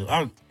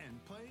 dog,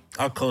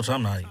 our culture,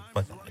 I'm not even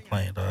fucking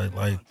playing, dog.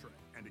 Like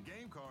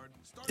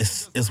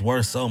it's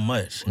worth so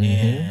much.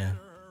 And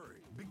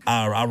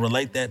I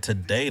relate that to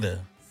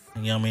data.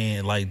 You know what I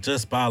mean? Like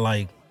just by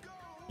like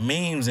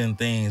memes and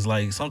things,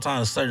 like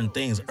sometimes certain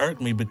things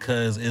irk me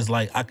because it's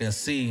like I can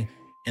see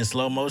in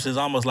slow motion, it's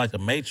almost like a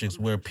matrix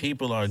where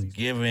people are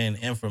giving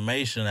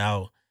information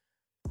out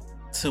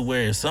to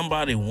where if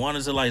somebody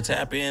wanted to like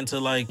tap into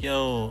like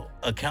your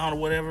account or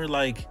whatever,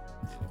 like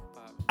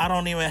I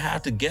don't even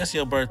have to guess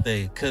your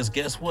birthday, cause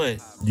guess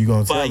what? You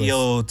gonna tell by us.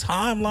 your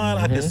timeline,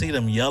 I can see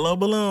them yellow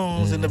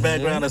balloons in the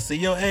background. I see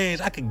your age.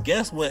 I can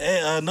guess what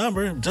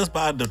number just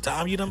by the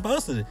time you done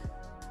posted it.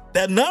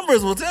 That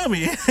numbers will tell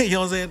me. You know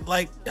what I'm saying?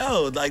 Like,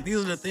 yo, like these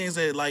are the things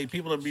that like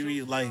people are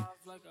be like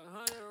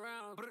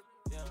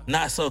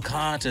not so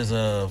conscious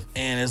of,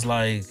 and it's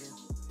like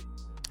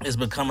it's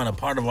becoming a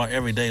part of our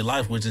everyday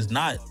life, which is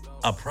not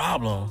a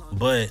problem,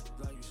 but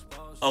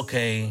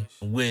okay,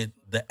 with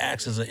the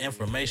access of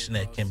information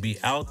that can be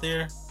out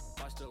there,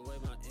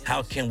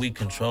 how can we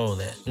control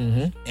that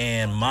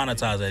and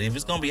monetize that? If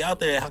it's gonna be out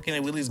there, how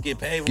can we at least get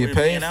paid for it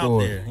being out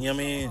there? You know what I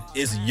mean?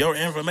 It's your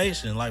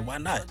information. Like, why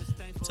not?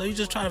 So you're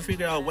just trying to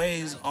figure out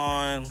ways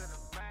on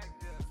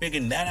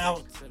figuring that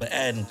out, but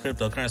adding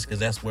cryptocurrency because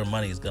that's where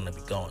money is gonna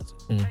be going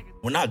to.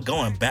 We're not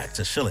going back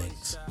to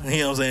shillings. You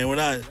know what I'm saying? We're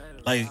not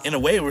like in a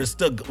way we're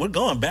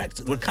going back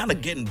to, we're kind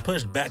of getting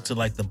pushed back to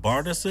like the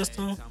barter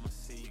system,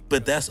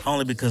 but that's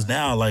only because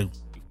now like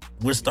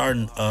we're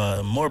starting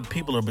more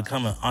people are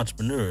becoming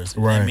entrepreneurs.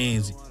 Right. That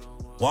means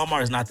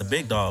Walmart is not the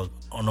big dog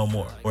or no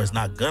more, or it's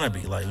not gonna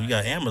be. Like you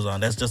got Amazon,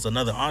 that's just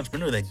another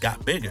entrepreneur that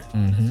got bigger.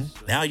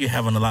 Now you're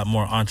having a lot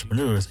more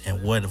entrepreneurs,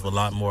 and what if a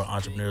lot more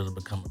entrepreneurs are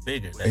becoming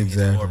bigger? That means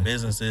more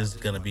businesses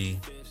gonna be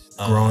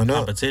growing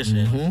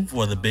competition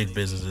for the big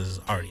businesses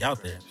already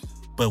out there.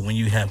 But when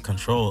you have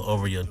control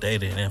over your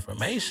data and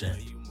information,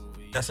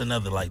 that's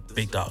another like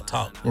big dog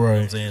talk. You know what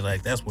I'm saying?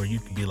 Like that's where you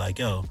can be like,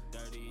 yo,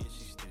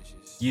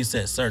 you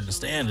set certain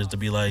standards to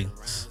be like,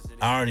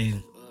 I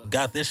already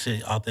got this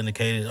shit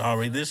authenticated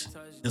already. This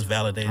is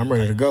validated. I'm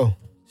ready to go.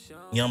 You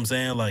know what I'm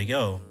saying? Like,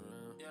 yo,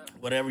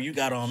 whatever you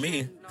got on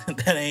me,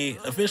 that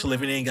ain't official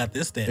if it ain't got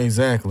this stamp.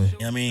 Exactly. You know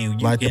what I mean?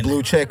 You like the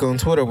blue check on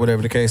Twitter,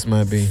 whatever the case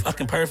might be.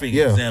 Fucking perfect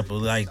example.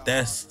 Like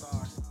that's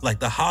like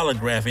the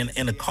holograph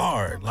in a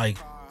card. Like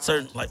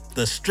certain like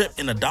the strip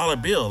in a dollar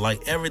bill.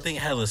 Like everything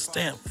has a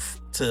stamp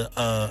to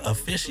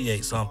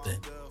officiate something.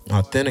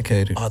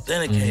 Authenticated.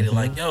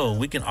 Like, yo,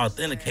 we can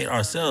authenticate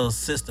ourselves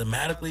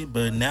systematically,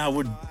 but now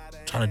we're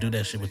trying to do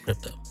that shit with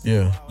crypto. Yeah.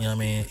 You know what I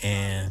mean?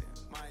 And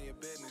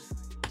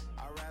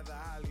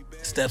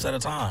steps at a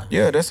time.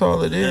 Yeah, that's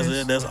all it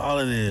is. That's all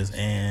it is.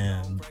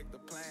 And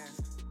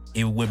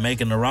even with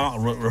making the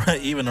wrong,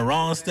 even the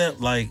wrong step,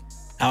 like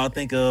how I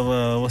think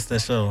of what's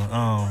that show?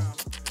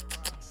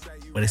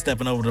 Where they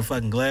stepping over the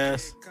fucking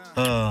glass.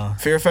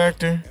 Fear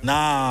Factor?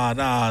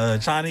 Nah,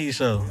 Chinese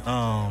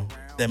show.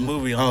 That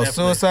movie on Netflix.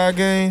 Suicide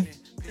Game?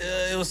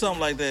 It was something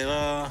like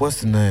that.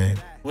 What's the name?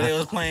 When they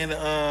was playing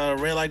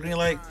red light, green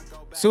light.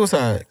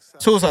 Suicide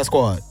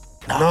Squad.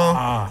 Nah.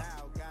 No.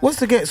 What's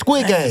the game?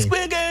 Squid Game.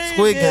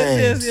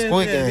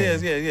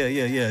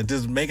 Yeah.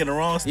 Just making the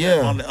wrong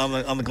step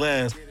on the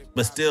glass,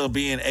 but still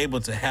being able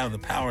to have the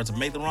power to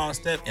make the wrong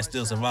step and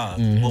still survive.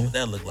 What would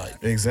that look like?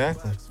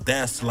 Exactly.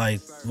 That's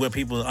like what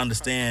people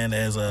understand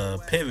as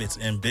pivots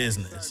in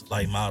business,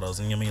 like models.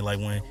 And you know what I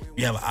mean? Like when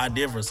you have an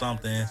idea for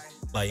something,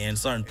 like and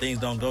certain things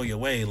don't go your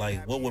way,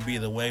 like what would be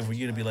the way for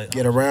you to be like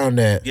get around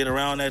that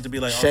to be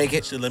like shake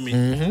it. Shit, let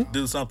me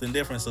do something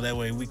different so that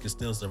way we can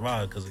still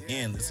survive. Because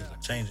again, this is a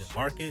changing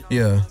market.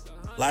 Yeah,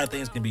 a lot of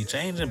things can be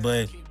changing,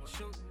 but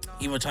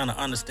even trying to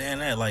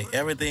understand that, like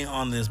everything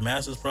on this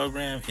master's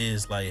program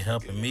is like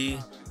helping me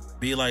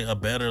be like a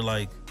better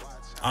like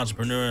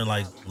entrepreneur and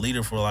like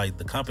leader for like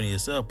the company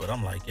itself. But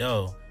I'm like,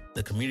 yo,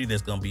 the community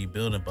that's gonna be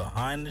building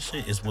behind this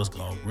shit is what's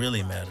gonna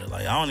really matter.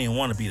 Like I don't even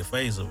want to be the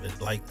face of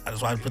it. Like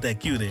that's why I put that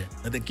Q there.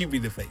 Let the Q be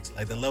the face,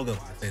 like the logo be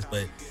the face.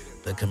 But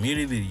the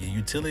community, the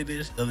utility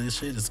of this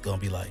shit is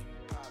gonna be like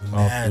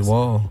off the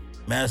wall,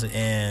 massive,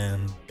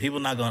 and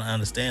people not gonna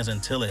understand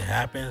until it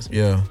happens.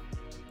 Yeah.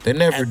 They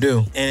never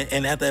do.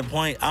 And at that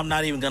point, I'm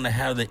not even going to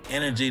have the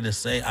energy to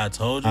say, I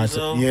told you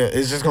so. Yeah,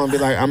 it's just going to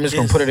be like, I'm just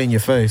going to put it in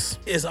your face.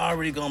 It's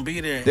already going to be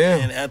there. Yeah.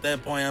 And at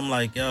that point, I'm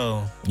like,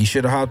 yo. You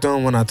should have hopped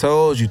on when I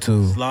told you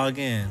to. Just log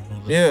in.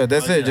 Yeah,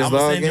 that's it. Just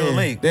log in. I'm going to send you a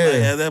link. Yeah. Like,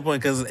 at that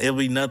point, because it'll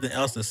be nothing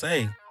else to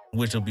say,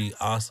 which will be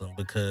awesome.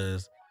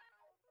 Because,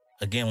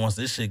 again, once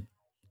this shit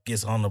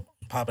gets on the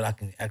pop it, I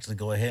can actually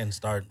go ahead and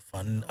start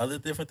funding other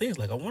different things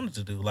like I wanted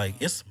to do. Like,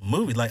 it's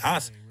movies. Like,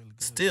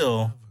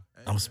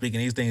 I'm speaking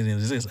these things in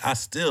existence. I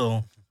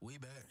still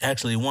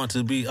actually want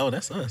to be. Oh,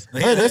 that's us.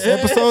 Hey, that's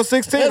episode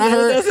 16.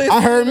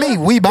 I heard me.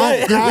 We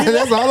back.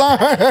 That's all I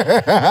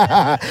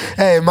heard.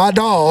 Hey, my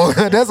dog.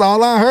 That's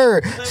all I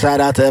heard. Shout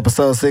out to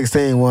episode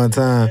 16 one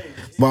time.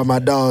 While my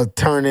dog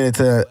turned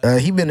into,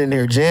 he been in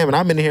here jamming.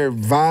 I've been in here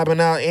vibing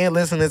out and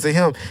listening to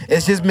him.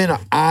 It's just been an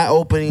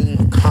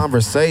eye-opening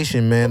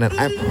conversation, man.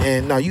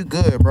 And no, you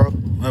good, bro.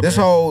 This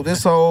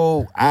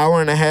whole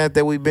hour and a half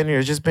that we've been here,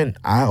 it's just been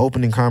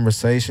eye-opening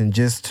conversation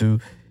just to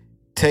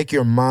take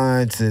your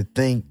mind to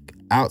think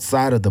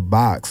outside of the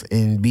box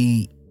and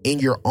be in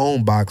your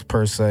own box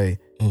per se,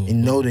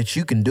 and know that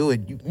you can do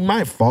it. You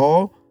might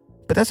fall,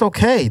 but that's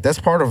okay. That's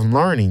part of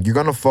learning. You're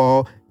gonna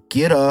fall,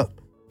 get up,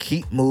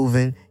 keep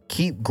moving,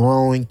 keep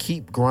growing,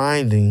 keep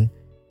grinding,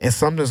 and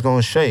something's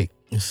gonna shake.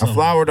 A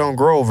flower don't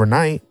grow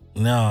overnight.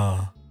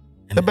 No.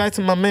 Go back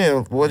to my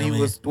man, what he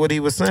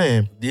was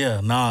saying. Yeah,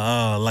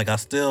 like I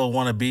still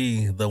want to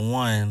be the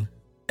one,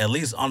 at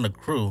least on the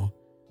crew,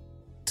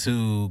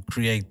 to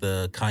create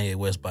the Kanye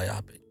West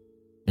biopic.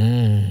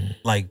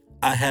 Like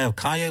I have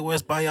Kanye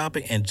West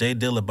biopic and Jay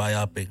Dilla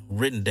biopic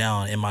written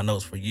down in my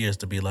notes for years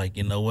to be like,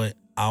 you know what?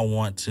 I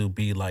want to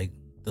be like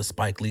the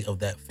Spike Lee of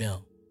that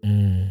film.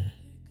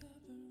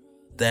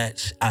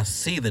 That I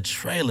see the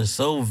trailer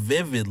so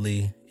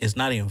vividly, it's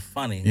not even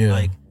funny. Yeah.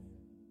 Like,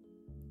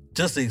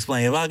 just to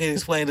explain, if I can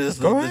explain this,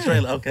 the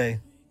trailer, okay.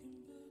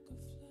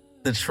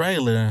 The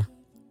trailer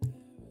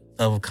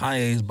of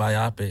Kanye's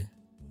biopic,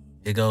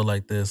 it go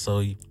like this.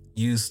 So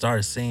you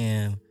start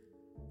seeing,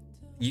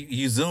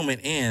 you zooming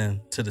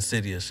in to the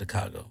city of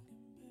Chicago.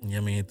 You know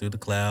what I mean? Through the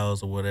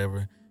clouds or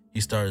whatever.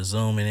 You start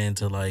zooming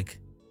into like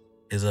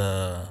his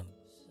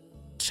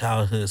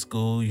childhood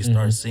school. You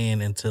start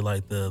seeing into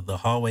like the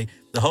hallway.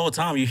 The whole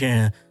time you're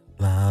hearing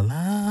la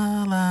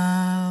la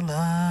la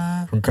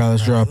la From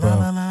College Dropout.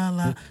 La, la,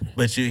 la.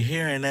 But you're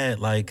hearing that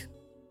like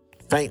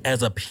faint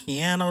as a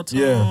piano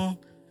tune.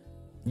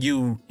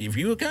 Yeah. If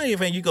you a Kanye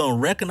fan, you gonna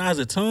recognize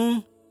the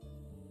tune,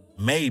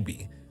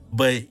 maybe,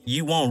 but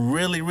you won't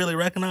really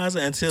recognize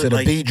it until the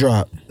like, beat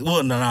drop.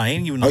 Well, no,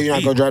 ain't even. No you're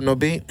beat. not gonna drop no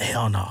beat?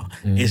 Hell no.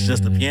 It's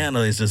just the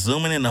piano. It's just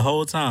zooming in the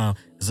whole time.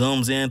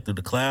 Zooms in through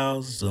the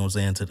clouds, zooms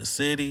into the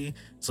city,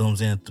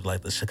 zooms in through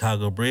like the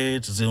Chicago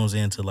Bridge, zooms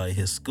into like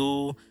his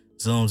school,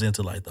 zooms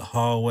into like the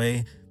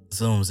hallway,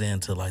 zooms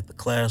into like the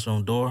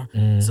classroom door,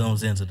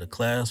 zooms into the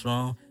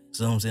classroom,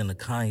 zooms into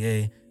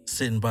Kanye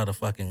sitting by the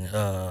fucking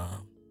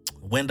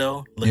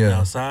window looking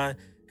outside.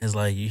 It's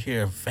like you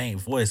hear a faint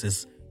voice.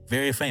 It's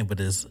very faint, but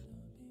it's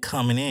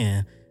coming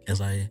in. It's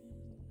like,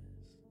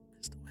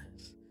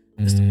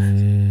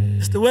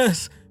 Mr.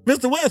 West,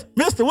 Mr. West,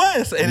 Mr.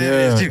 West. And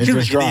it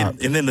just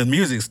dropped. And then the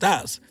music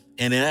stops.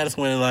 And then that's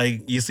when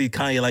like you see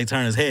Kanye like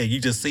turn his head.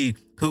 You just see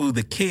who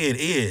the kid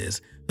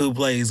is who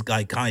plays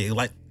like Kanye.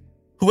 Like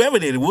whoever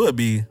it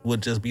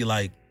would just be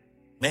like,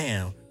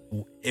 man,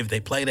 if they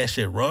play that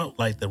shit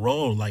like the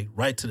role like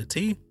right to the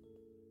T,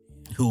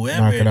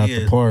 whoever knock it out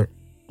the park.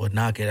 Would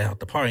knock it out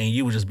the park, and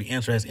you would just be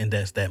interested in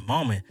that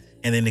moment.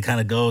 And then it kind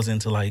of goes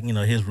into like, you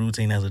know, his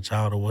routine as a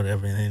child or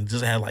whatever, and then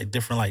just have like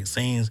different like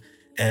scenes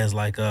as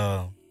like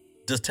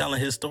just telling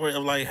his story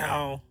of like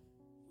how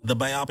the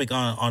biopic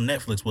on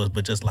Netflix was,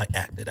 but just like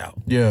acted out.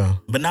 Yeah.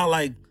 But not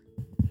like,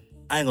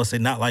 I ain't gonna say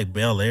not like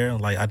Bel Air.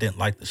 Like I didn't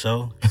like the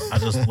show. I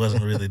just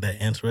wasn't really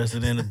that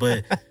interested in it.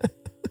 But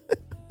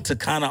to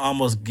kind of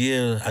almost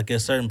give, I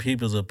guess, certain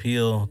people's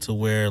appeal to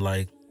where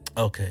like,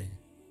 okay,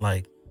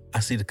 like I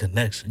see the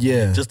connection.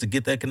 Yeah. Just to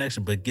get that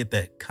connection, but get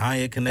that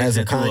Kanye connection as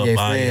a Kanye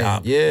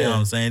fan. Yeah. You know what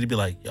I'm saying? To be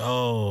like,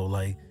 yo,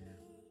 like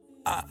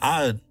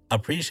I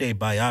appreciate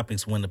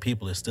biopics when the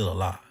people are still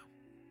alive.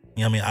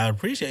 You know what I mean? I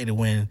appreciate it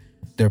when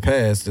they're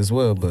past as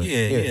well, but but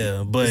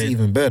it's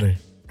even better.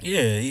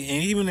 Yeah,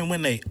 and even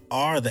when they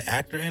are the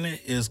actor in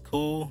it is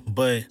cool,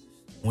 but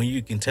when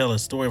you can tell a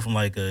story from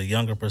like a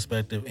younger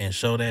perspective and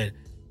show that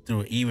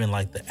through even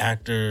like the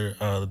actor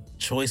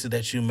choices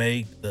that you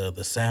make,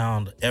 the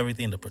sound,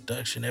 everything, the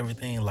production,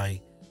 everything,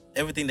 like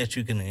everything that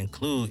you can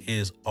include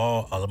is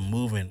all a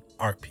moving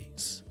art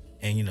piece.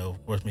 And you know,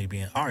 of course, me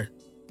being art,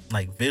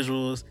 like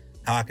visuals,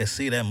 how I could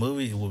see that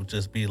movie, it would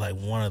just be like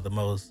one of the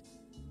most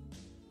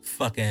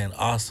fucking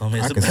awesome.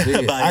 I can see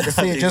it. I can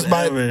see it just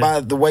by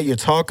the way you're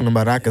talking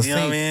about it. I can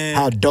see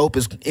how dope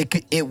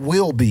it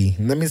will be.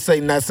 Let me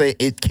not say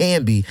it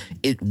can be.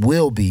 It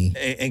will be.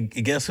 And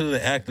guess who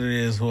the actor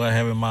is who I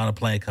have in mind of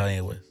playing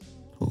Kanye West?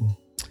 Who?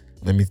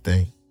 Let me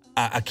think.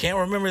 I can't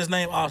remember his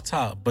name off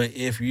top, but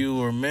if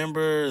you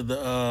remember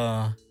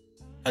the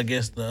I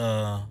think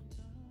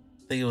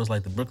it was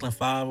like the Brooklyn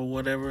Five or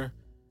whatever.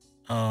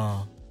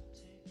 I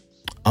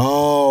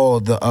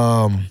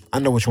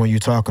know which one you're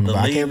talking about.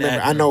 I can't remember.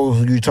 Actor. I know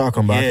who you're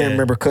talking about. I can't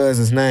remember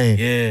Cuz's name.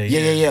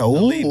 Yeah.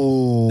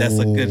 Ooh, that's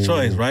a good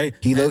choice, right?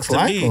 He looks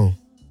like him.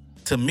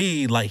 To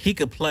me, like he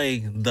could play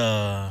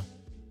the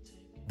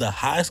the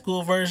high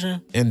school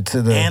version and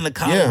the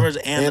college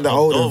version and the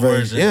older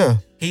version. Yeah.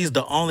 He's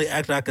the only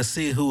actor I could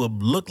see who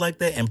would look like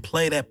that and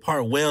play that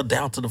part well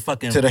down to the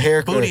fucking to the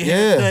haircut, booty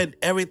haircut,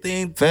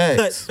 everything,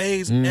 Facts. cut,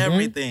 face,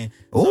 everything.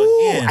 Ooh, So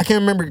again, I can't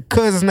remember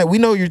cousin's name. We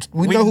know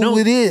who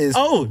it is.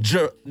 Oh,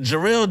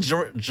 Jarrell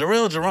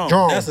Jerome.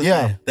 That's his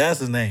name. That's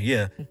his name.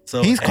 Yeah.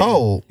 So he's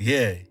cold.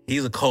 Yeah,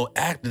 he's a cold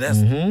actor. That's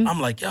I'm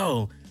like,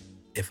 yo,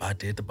 if I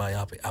did the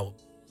biopic, I would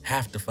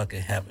have to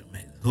fucking have it,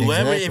 man.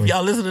 Whoever, if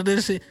y'all listen to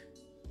this shit,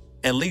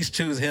 at least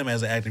choose him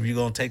as an actor. If you're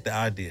gonna take the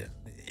idea,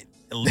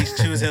 at least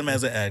choose him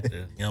as an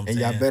actor. You know what I'm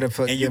saying? And y'all better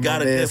give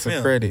my man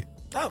some credit.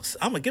 I'm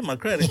gonna give my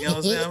credit. You know what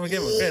I'm saying? I'm gonna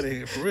give him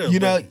credit for real.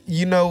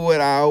 You know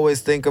what I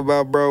always think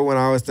about, bro. When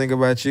I always think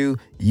about you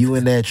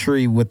in that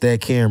tree with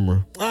that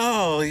camera.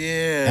 Oh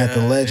yeah. At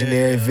the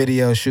legendary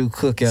video shoot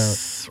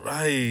cookout.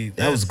 Right.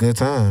 That was good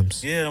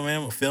times. Yeah,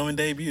 man. Filming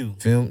debut.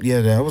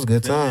 Yeah, that was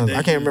good times.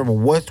 I can't remember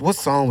what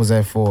song was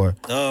that for.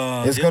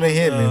 It's gonna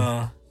hit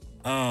me.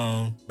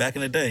 Back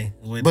in the day.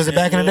 Was it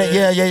back in the day?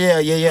 Yeah.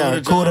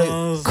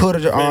 Kuda,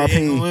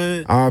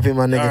 RP,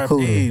 my nigga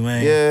Kuda.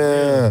 Man.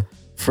 Yeah.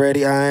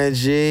 Freddie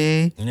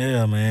ING.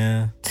 Yeah,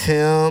 man.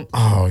 Tim.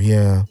 Oh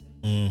yeah.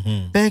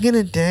 Mm-hmm. Back in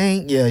the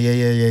day.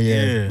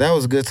 Yeah. That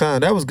was a good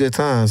time. That was good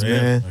times,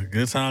 man. A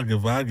good time, good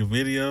vibe, good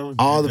video.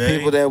 All the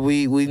people that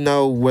we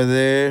know were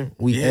there.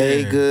 We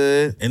ate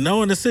good. And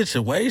knowing the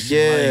situation.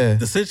 Like,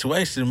 the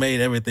situation made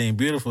everything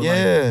beautiful.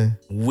 Yeah.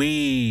 Like,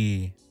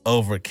 we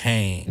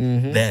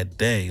overcame that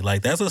day.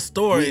 Like, that's a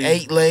story. We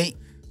ate late.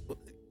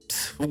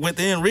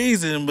 Within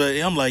reason, but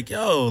I'm like,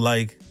 yo,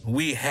 like,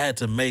 we had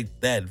to make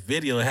that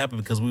video happen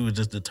because we were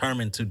just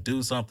determined to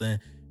do something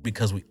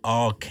because we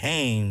all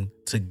came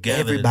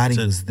together. Everybody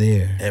was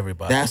there.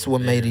 Everybody. That's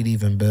what made it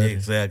even better.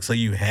 Exactly. So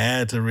you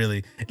had to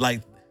really,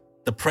 like,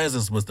 the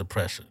presence was the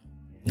pressure.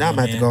 Now I'm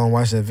going to have to go and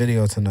watch that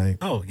video tonight.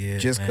 Oh, yeah.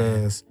 Just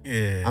because.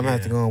 Yeah. I'm going to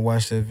have to go and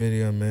watch that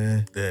video,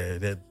 man.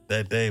 Yeah,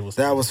 that day was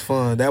fun. That was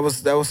fun. That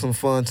was some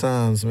fun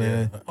times,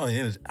 man. Yeah. Oh,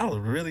 I was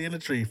really in the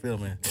tree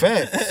filming.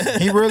 Facts.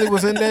 He really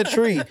was in that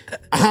tree.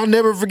 I'll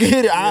never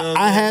forget it.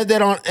 I had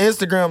that on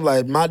Instagram,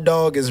 like, my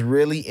dog is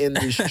really in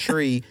this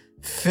tree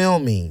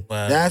filming.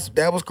 Wow.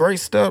 That was great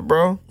stuff,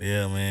 bro.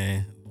 Yeah,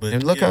 man. But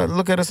and look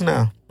at us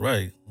now.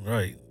 Right.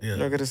 Yeah.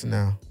 Look at us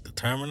now.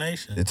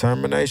 Determination.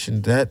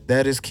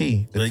 That is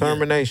key.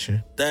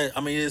 Determination.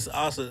 It's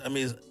also.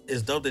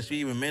 It's dope that you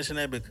even mention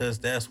that because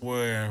that's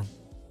where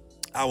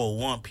I would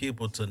want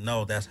people to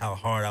know that's how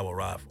hard I would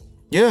ride for.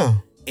 Yeah.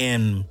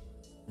 In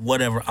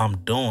whatever I'm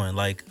doing,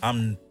 like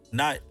I'm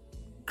not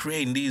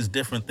creating these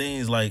different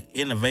things, like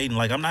innovating.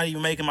 Like I'm not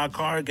even making my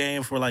card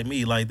game for like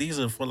me. Like these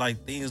are for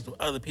like things for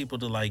other people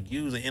to like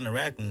use and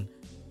interact and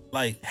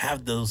like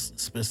have those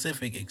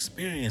specific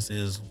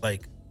experiences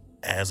like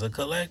as a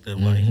collective.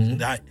 Like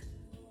not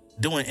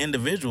doing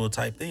individual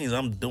type things.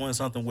 I'm doing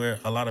something where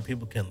a lot of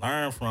people can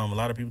learn from, a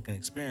lot of people can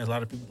experience, a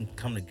lot of people can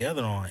come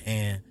together on,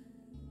 and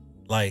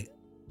like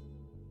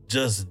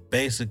just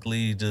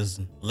basically just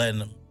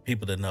letting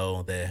people to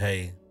know that,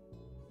 hey,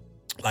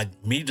 like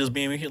me just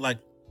being here, like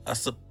I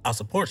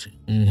support you.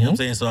 You know what I'm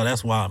saying? So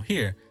that's why I'm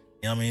here.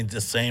 You know what I mean? The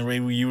same way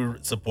you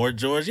support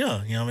George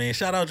Young. You know what I mean?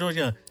 Shout out George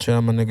Young. Shout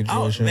out my nigga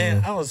George Young.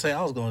 Man, I was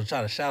going to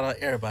try to shout out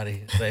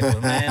everybody today,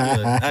 but man,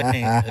 look, I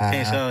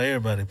can't shout out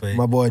everybody. But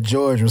my boy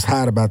George was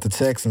hot about the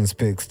Texans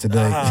picks today.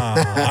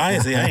 I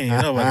ain't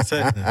even know about the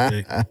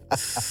Texans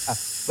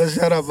picks. Let's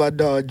shout out my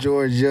dog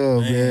George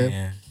Young,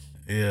 man.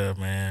 Yeah,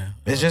 man.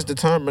 It's just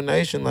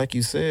determination, like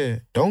you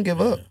said. Don't give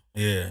up.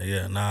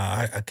 Yeah.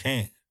 Nah, I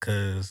can't,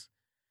 because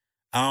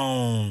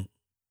I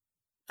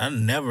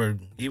never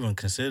even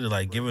considered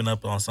like giving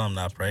up on something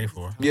I pray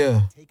for.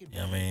 Yeah. You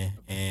know what I mean?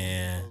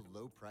 And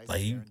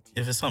like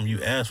if it's something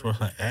you ask for,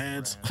 like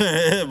ads. But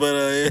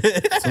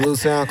salute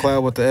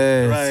SoundCloud with the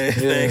ads. Right.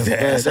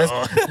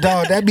 Yeah,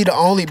 dog, that'd be the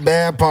only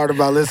bad part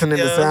about listening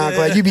to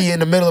SoundCloud. Man. You be in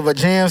the middle of a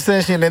jam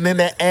session and then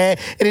that ad,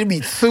 and it'd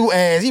be 2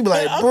 ads. You be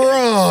like,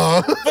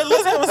 bro. But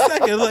let's have a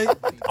second, like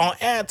on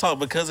ad talk,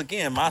 because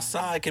again, my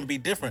side can be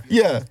different.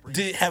 Yeah.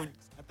 Have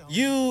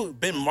you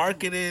been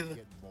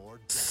marketed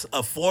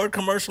a Ford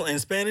commercial in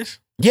Spanish?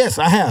 Yes,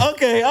 I have.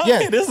 Okay,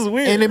 yes. This is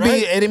weird. And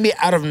it'd be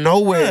out of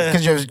nowhere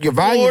because your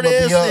volume would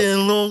be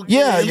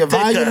up. Your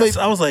volume.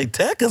 I was like,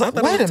 Texas? I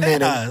thought wait it was a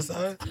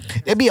minute.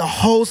 It'd be a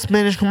whole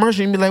Spanish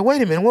commercial. You'd be like,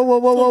 wait a minute,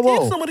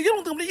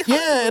 whoa.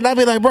 Yeah, and I'd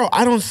be like, bro,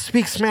 I don't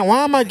speak Spanish.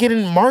 Why am I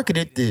getting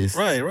marketed this?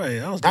 Right.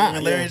 I was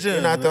doing Larry Jones.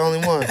 You're not the only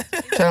one.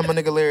 Shout out my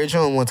nigga Larry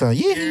Jones one time.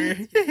 Yeah,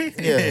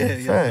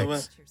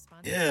 facts.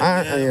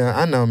 Yeah,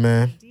 I know,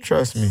 man.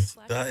 Trust me.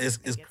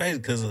 It's crazy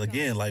because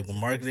again, like with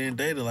marketing and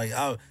data, like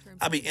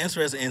I'd be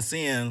interested in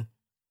seeing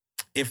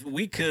if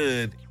we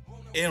could,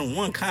 in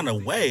one kind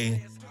of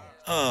way,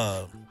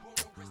 I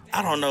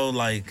don't know,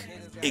 like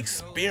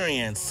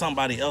experience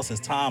somebody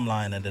else's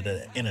timeline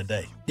in a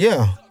day.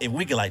 Yeah. If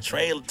we could like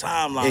trade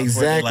timelines,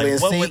 exactly,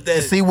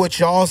 and see what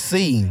y'all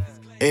see.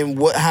 And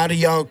how do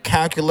y'all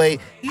calculate?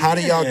 How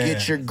do y'all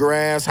get your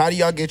graphs? How do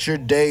y'all get your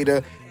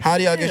data? How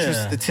do y'all get your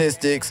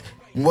statistics?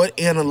 What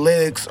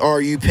analytics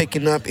are you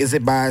picking up? Is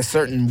it by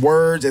certain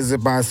words? Is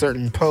it by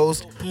certain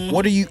posts?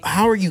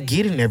 How are you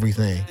getting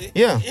everything?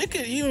 It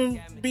could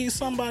even be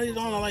somebody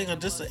on like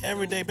just an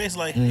everyday basis.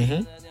 Like,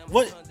 hey,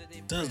 what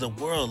does the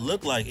world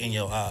look like in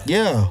your eyes?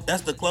 Yeah.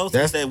 That's the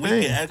closest that we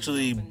can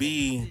actually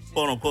be,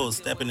 quote unquote,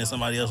 stepping in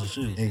somebody else's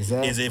shoes.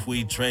 Exactly. Is if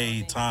we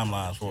trade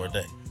timelines for a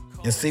day.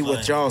 And see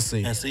what y'all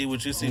see. And see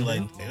what you see.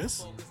 Like,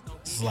 this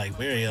is like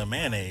very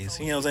mayonnaise.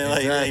 You know what I'm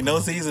saying? Like, ain't no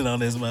season on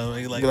this,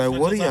 motherfucker. Like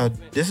what are y'all?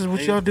 This is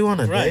what y'all do on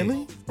a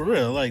daily? For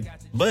real. Like,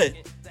 but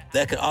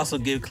that could also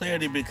give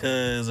clarity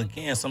because,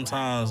 again,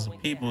 sometimes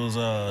people's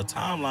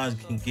timelines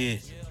can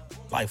get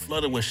like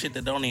flooded with shit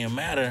that don't even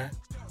matter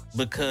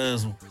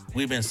because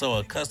we've been so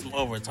accustomed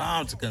over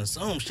time to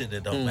consume shit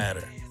that don't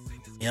matter.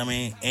 You know what I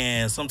mean?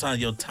 And sometimes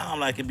your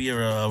timeline can be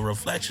a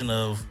reflection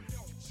of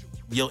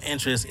your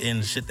interest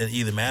in shit that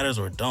either matters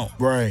or don't.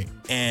 Right.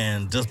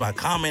 And just by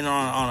commenting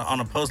on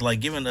a post, like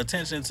giving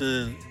attention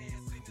to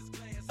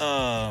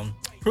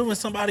proving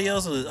somebody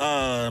else's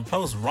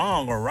post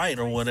wrong or right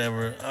or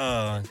whatever,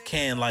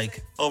 can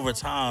like over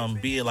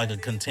time be like a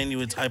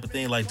continuous type of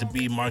thing, like to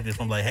be marketed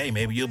from like, hey,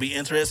 maybe you'll be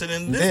interested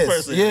in this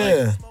person.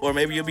 Yeah. Like, or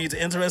maybe you'll be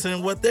interested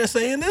in what they're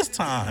saying this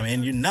time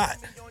and you're not.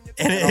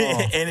 And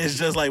and it's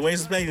just like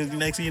waste of space.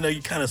 Next thing you know,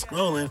 you kind of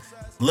scrolling,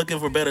 looking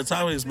for better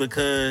topics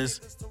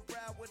because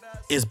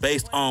it's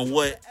based on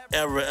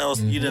whatever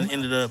else you done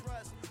ended up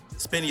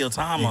spending your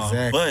time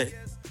on. But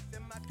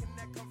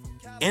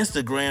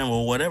Instagram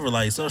or whatever,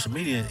 like social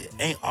media,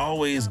 ain't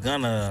always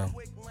gonna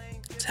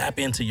tap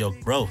into your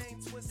growth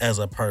as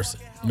a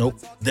person.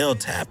 Nope. They'll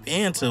tap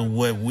into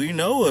what we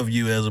know of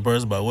you as a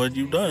person by what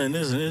you've done and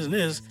this and this and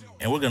this,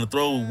 and we're gonna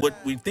throw what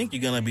we think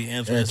you're gonna be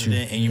interested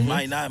in, and you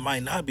might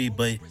not be,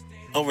 but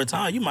over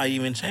time you might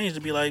even change to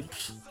be like,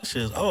 this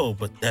shit is old,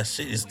 but that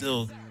shit is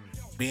still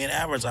being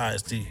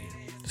advertised to you.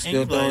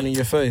 Still thrown in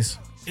your face.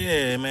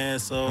 Yeah, man.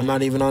 So I'm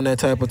not even on that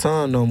type of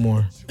time no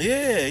more.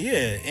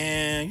 Yeah.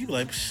 And you be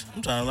like,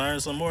 I'm trying to learn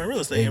some more real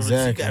estate.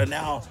 Exactly. You gotta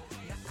now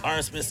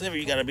learn specific.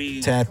 You gotta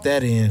be tap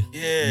that in.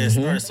 Yeah,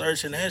 start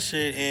searching that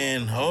shit,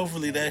 and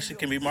hopefully that shit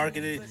can be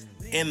marketed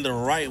in the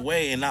right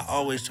way and not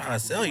always trying to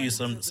sell you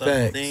some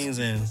things.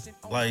 And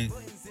like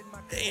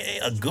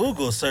a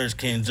Google search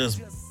can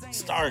just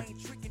start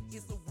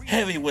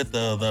heavy with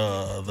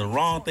the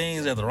wrong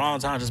things at the wrong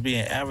time, just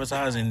being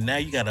advertised, and now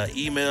you got an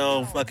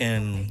email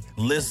fucking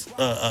list,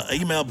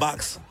 email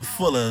box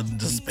full of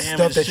just spam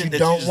stuff that shit you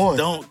don't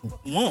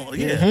want.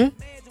 Yeah.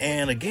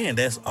 And again,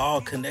 that's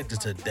all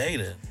connected to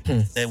data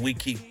that we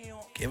keep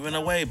giving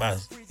away by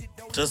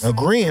just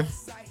agreeing,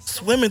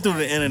 swimming through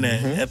the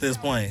internet at this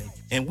point.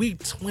 And we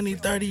 20,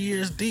 30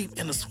 years deep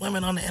into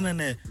swimming on the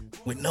internet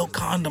with no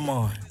condom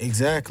on.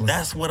 Exactly.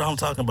 That's what I'm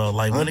talking about.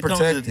 Like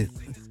unprotected. When it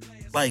comes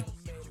to, like,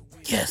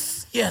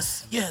 yes.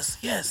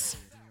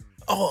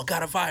 Oh, I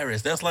got a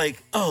virus. That's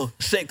like, oh,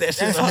 shake that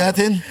shit off.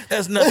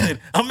 That's nothing.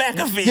 A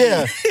McAfee.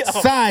 Yeah.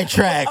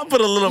 Sidetrack. I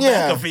put a little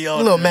McAfee on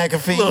it. A little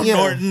McAfee. A little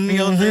Norton, you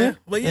know what I'm saying?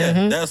 But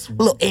yeah, that's a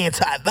little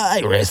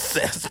antivirus.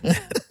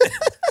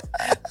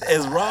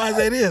 As raw as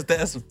it is,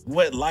 that's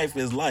what life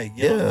is like.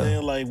 You know what I'm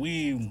saying? Like,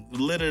 we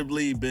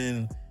literally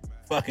been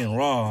fucking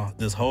raw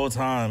this whole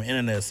time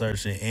internet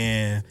searching,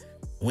 and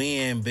we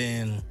ain't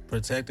been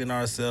protecting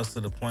ourselves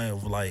to the point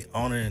of like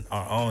owning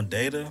our own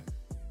data,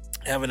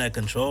 having that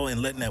control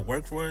and letting that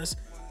work for us.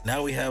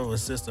 Now we have a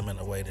system and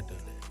a way to do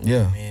that.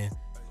 Yeah. Man.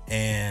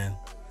 And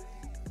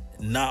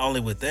not only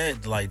with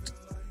that, like,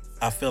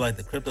 I feel like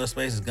the crypto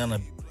space is gonna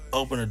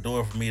open the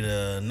door for me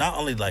to not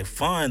only like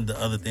fund the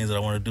other things that I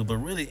want to do, but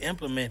really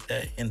implement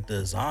that in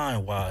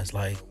design wise,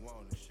 like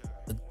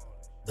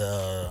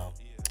the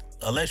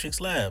electric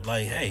slab.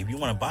 Like, hey, if you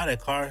want to buy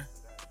that car,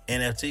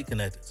 NFT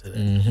connected to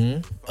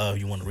that.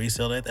 You want to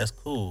resell that, that's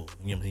cool.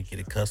 You get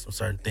it custom,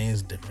 certain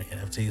things, different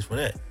NFTs for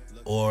that.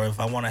 Or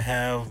if I want to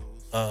have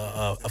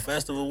a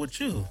festival with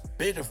you,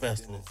 bigger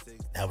festival,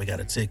 now we got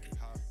a ticket.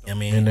 You know what I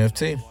mean?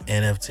 NFT.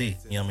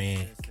 You know what I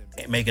mean?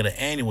 Make it an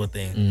annual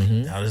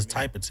thing. Now this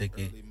type of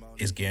ticket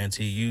is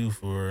guaranteed you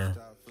for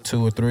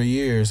 2 or 3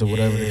 years or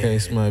whatever the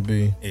case might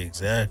be.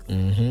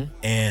 Exactly.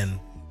 And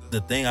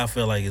the thing I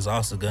feel like is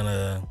also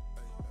gonna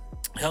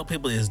help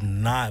people is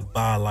not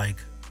by like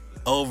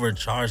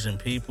overcharging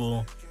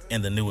people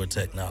in the newer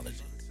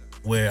technology,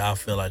 where I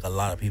feel like a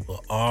lot of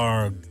people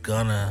are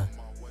gonna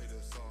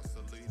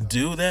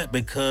do that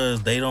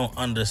because they don't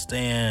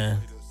understand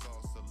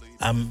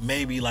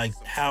maybe like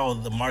how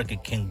the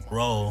market can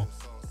grow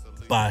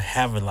by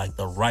having like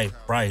the right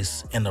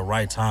price and the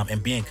right time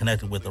and being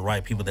connected with the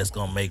right people that's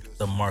gonna make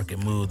the market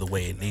move the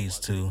way it needs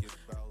to.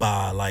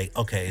 By like,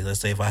 okay, let's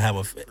say if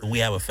we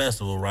have a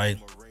festival, right?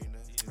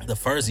 The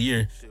first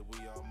year,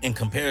 in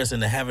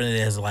comparison to having it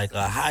as like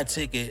a high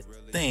ticket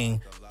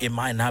thing, it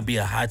might not be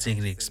a high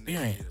ticket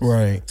experience.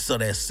 Right. So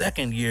that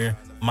second year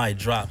might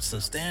drop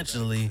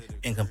substantially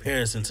in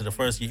comparison to the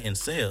first year in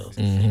sales.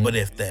 But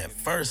if that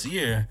first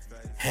year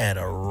had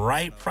a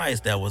right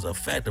price that was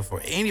effective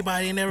for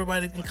anybody and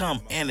everybody can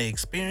come, and the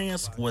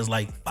experience was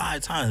like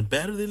 5 times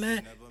better than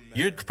that,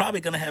 you're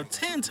probably gonna have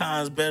 10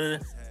 times better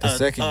The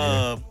second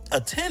year.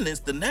 Attendance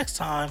the next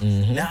time.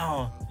 Mhm.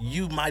 Now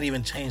you might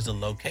even change the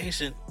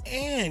location,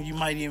 and you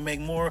might even make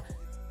more.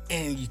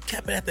 And you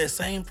kept it at that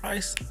same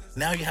price.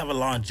 Now you have a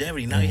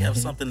longevity. Now you have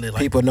something that like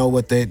People know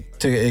what to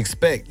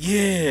expect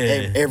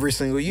yeah. every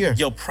single year.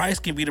 Your price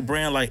can be the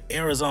brand like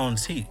Arizona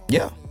tea.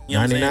 Yeah. You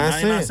know what I'm saying? 99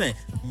 99 cents.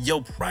 cents.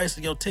 Your price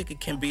of your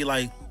ticket can be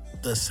like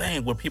the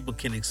same, where people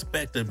can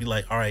expect to be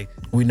like, all right,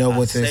 We know I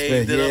what to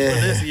saved expect. it up for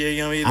Yeah. this year. You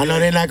know what I mean? I know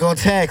they're not gonna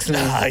tax me.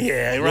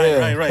 Yeah,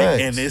 right.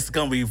 facts. And it's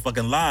gonna be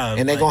fucking live.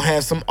 And they're like, gonna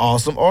have some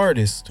awesome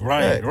artists.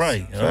 right.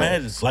 Facts.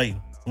 Imagine, like,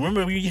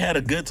 remember when you had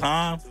a good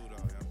time?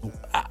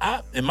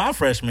 I in my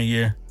freshman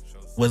year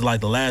was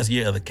like the last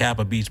year of the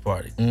Kappa Beach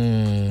Party.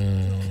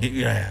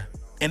 Yeah,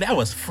 and that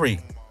was free.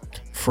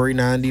 Free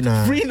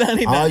 99. Free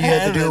 99. All you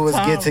had to do was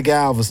time. get to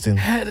Galveston.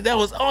 That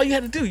was all you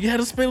had to do. You had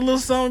to spend a little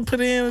something, put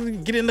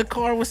in, get in the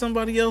car with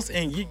somebody else,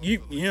 and you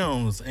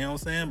know what I'm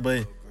saying?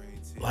 But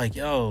like,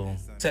 yo,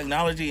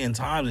 technology and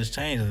times is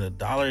changing. The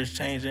dollar is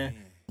changing.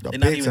 They're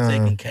not Big even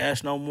time. taking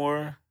cash no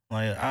more.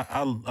 Like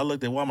I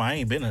looked at Walmart. I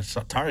ain't been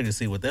to Target to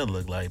see what that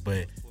look like,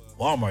 but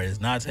Walmart is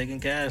not taking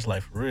cash,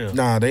 like for real.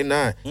 Nah, they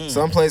not.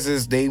 Some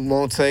places they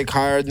won't take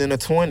higher than a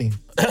 20.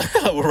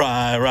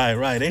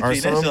 right. They Or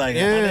treat that some- shit like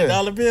yeah.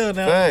 $100 bill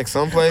now. Facts.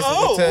 Some places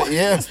will take,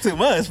 yeah. that's too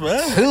much,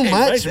 man. Too Hey,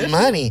 much break that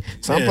money.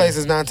 Some Yeah.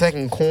 places not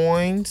taking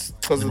coins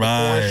because of the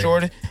Right. coin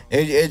shortage.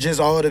 It just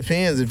all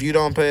depends. If you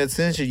don't pay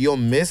attention, you'll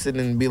miss it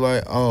and be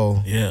like,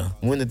 oh, shit. Yeah,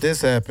 when did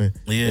this happen?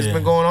 Yeah. It's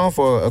been going on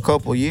for a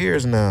couple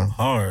years now.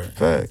 hard.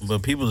 Facts.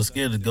 But people are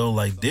scared to go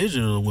like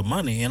digital with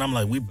money, and I'm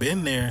like, we've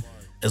been there.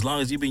 As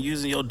long as you've been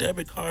using your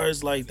debit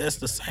cards, like that's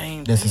the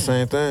same. That's the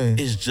thing. same thing.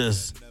 It's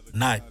just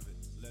not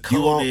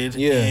You won't- coded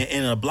yeah.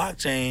 in a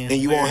blockchain, And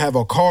you where- won't have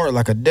a card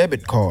like a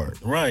debit card.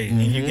 right,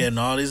 and you're getting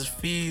all these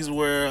fees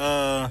where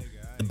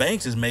the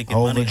banks is making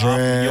money off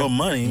Overdraft. of your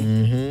money.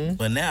 Mm-hmm.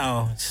 But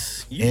now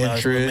you might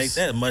as well make Interest.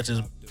 that much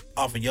as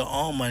off of your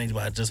own money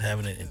by just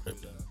having it in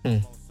crypto. You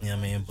know what I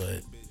mean?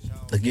 But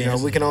again, You know,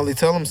 we it's- can only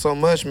tell them so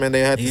much, man. They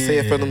have to see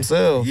it for yeah,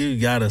 themselves. You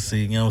gotta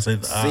see. You know what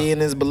I'm saying?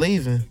 Seeing is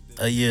believing.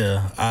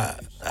 Yeah,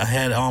 I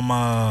had it on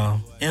my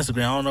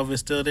Instagram. I don't know if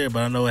it's still there,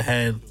 but I know it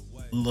had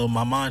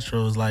my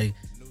mantra was like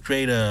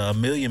create a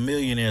million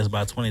millionaires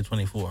by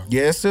 2024.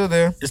 Yeah, it's still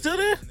there. It's still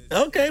there?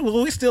 Okay,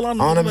 well we still on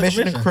the On a like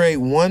mission to create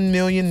 1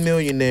 million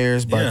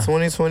millionaires by Yeah.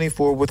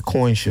 2024 with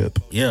CoinShip.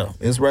 Yeah,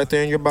 It's right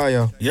there in your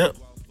bio. yep.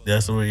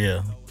 That's what.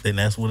 Yeah, then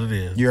that's what it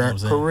is. You know Your what I'm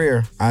saying?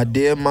 career,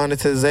 idea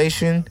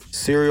monetization,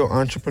 serial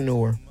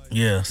entrepreneur.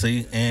 Yeah,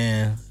 see,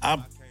 and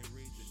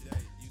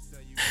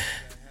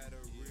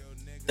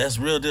that's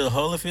real deal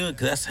Holyfield,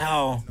 because that's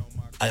how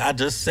I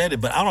just said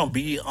it, but I don't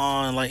be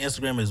on like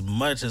Instagram as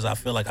much as I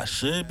feel like I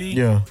should be.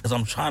 Yeah. Because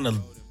I'm trying to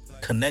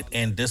connect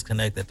and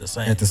disconnect at the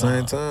same time. At the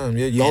same time,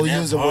 yeah, you And only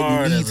that's use it when you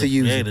hard need as to a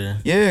use creator.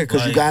 it. Yeah,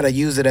 because you Like- gotta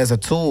use it as a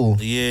tool.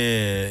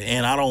 Yeah,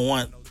 and I don't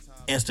want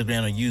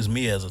Instagram to use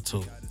me as a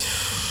tool.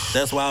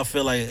 That's why I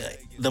feel like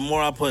the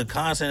more I put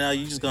content out,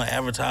 you just gonna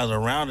advertise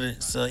around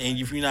it. So, and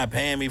if you're not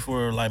paying me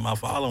for like my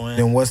following,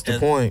 Then what's the as-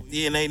 point?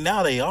 Yeah, and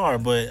now they are,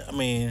 but I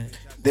mean,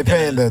 They're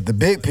paying the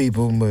big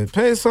people, but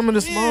pay some of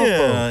the small yeah.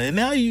 folks. And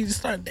now you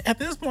start at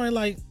this point,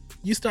 like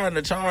you starting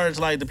to charge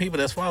like the people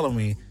that's following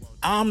me.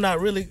 I'm not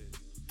really.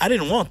 I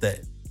didn't want that.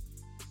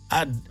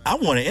 I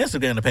wanted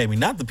Instagram to pay me,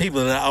 not the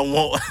people that I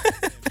want.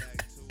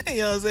 You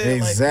know what I'm saying?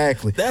 Like,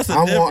 Exactly. that's the I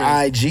want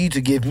difference. IG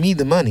to give me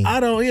the money. I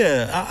don't.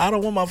 Yeah, I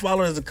don't want my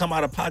followers to come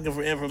out of pocket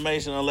for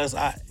information unless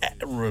I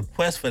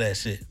request for that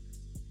shit.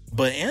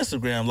 But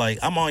Instagram, like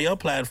I'm on your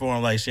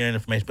platform, like sharing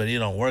information, but it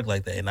don't work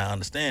like that, and I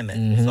understand that.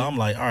 Mm-hmm. So I'm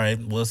like, all right,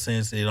 well,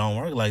 since it don't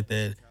work like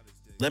that,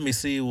 let me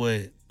see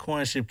what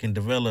CoinShip can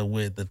develop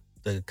with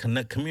the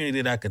connect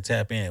community that I could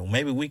tap in.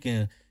 Maybe we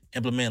can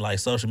implement like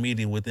social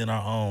media within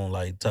our own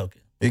like token.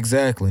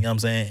 Exactly. You know what I'm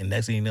saying? And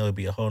next thing you know, it'd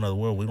be a whole nother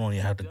world. We don't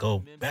even have to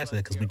go back to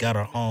that because we got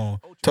our own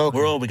Token.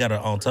 world. We got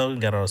our own token.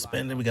 We got our own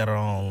spending. We got our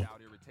own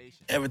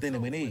everything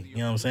that we need. You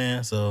know what I'm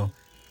saying? So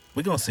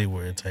we're going to see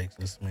where it takes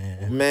us,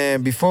 man.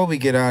 Man, before we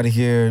get out of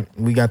here,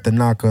 we got the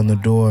knock on the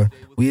door.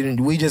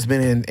 We just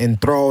been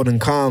enthralled in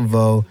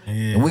convo,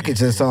 and we could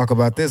just talk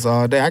about this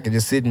all day. I could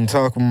just sit and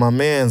talk with my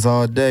mans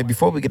all day.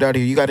 Before we get out of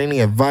here, you got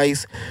any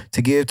advice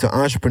to give to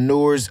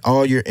entrepreneurs?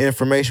 All your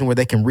information where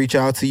they can reach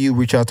out to you,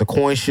 reach out to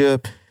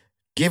CoinShip.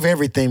 Give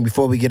everything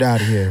before we get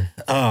out of here.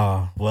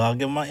 Well, I'll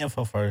give my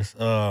info first.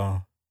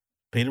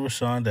 Peter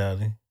Rashawn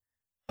Dowdy.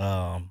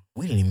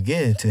 We didn't even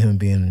get into him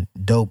being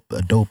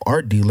a dope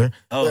art dealer.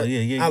 Oh, But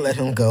yeah. I'll let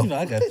him go. You know,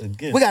 I got the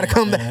gift. We got to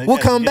come back. We'll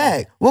come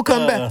back. We'll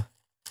come back.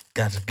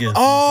 Got the gift.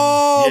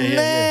 Oh, Yeah.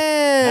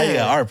 man. Now you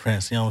got art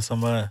prints, you know,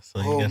 somebody. So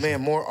you Oh, got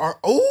man, more art.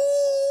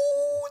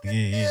 Oh,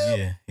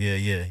 Yeah.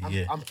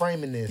 I'm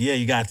framing this. Yeah,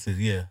 you got to.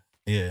 Yeah.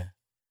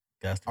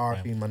 Got to.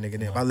 RP, my nigga.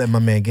 Nip. I let my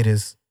man get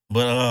his.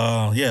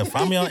 But yeah,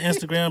 find me on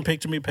Instagram,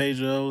 picture me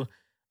Pedro,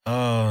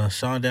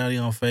 Sean Dowdy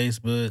on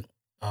Facebook,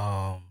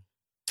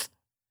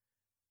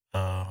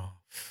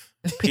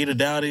 Peter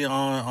Dowdy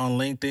on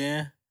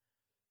LinkedIn.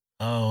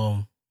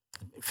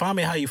 Find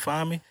me how you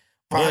find me.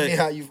 Find me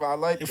how you find. I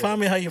like that. Find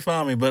me how you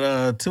find me.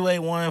 But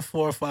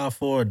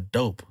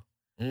 281-454-DOPE.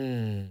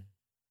 I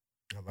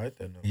like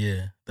that number.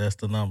 Yeah, that's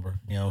the number.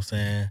 You know what I'm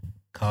saying?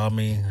 Call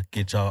me,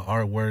 get y'all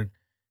artwork,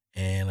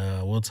 and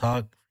we'll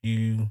talk. If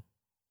you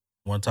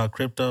want to talk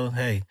crypto,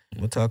 hey.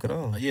 We'll talk it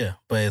all. Yeah.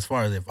 But as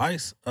far as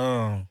advice,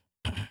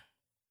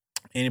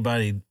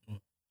 anybody,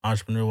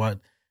 entrepreneur,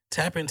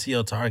 tap into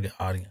your target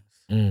audience.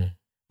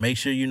 Make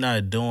sure you're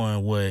not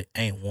doing what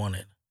ain't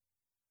wanted.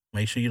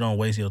 Make sure you don't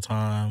waste your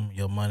time,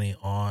 your money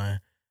on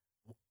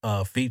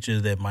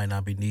features that might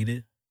not be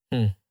needed.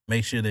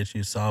 Make sure that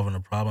you're solving a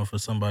problem for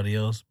somebody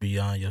else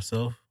beyond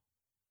yourself.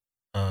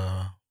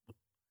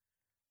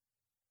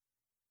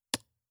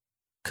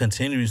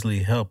 Continuously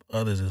help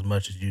others as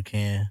much as you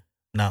can,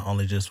 not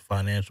only just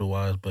financial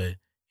wise, but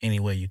any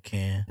way you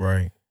can.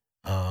 Right.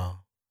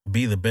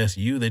 Be the best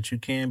you that you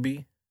can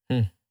be.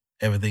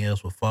 Everything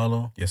else will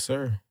follow. Yes,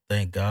 sir.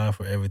 Thank God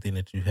for everything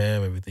that you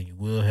have, everything you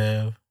will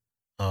have,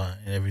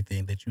 and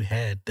everything that you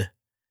had.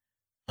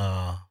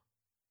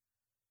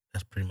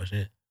 That's pretty much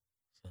it.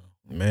 So.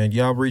 Man,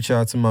 y'all reach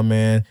out to my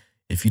man.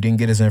 If you didn't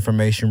get his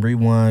information,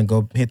 rewind.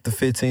 Go hit the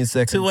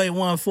 15-second.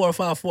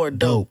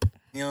 281-454-DOPE.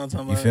 You know what I'm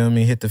talking about? You feel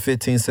me? Hit the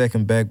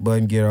 15-second back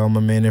button. Get all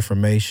my man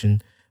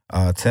information.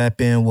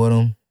 Tap in with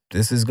him.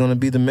 This is going to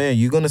be the man.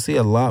 You're going to see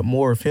a lot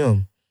more of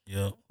him.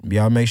 Yep.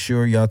 Y'all make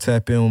sure y'all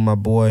tap in with my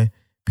boy,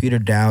 Peter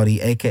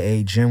Dowdy,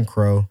 a.k.a. Jim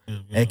Crow,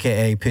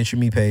 a.k.a. Picture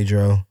Me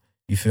Pedro.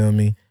 You feel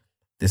me?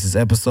 This is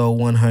episode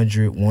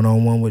 100,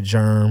 One-on-One with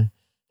Germ.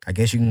 I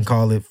guess you can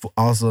call it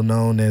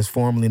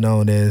formerly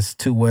known as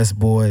Two West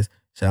Boys.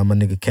 Shout out my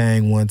nigga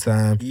Kang one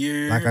time.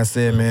 Yeah. Like I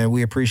said, man,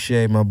 we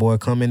appreciate my boy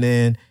coming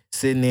in,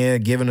 sitting there,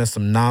 giving us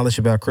some knowledge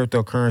about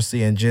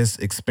cryptocurrency and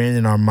just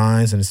expanding our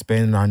minds and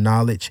expanding our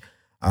knowledge.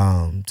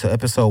 To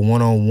episode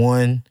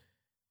 101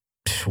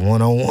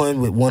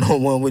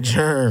 with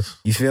Germ.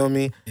 You feel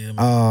me?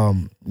 Yeah,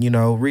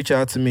 reach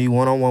out to me,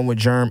 One-on-One with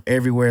Germ,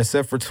 everywhere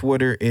except for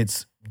Twitter.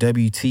 It's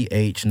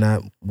WTH,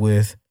 not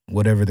with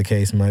whatever the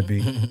case might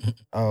be.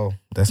 Oh,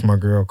 that's my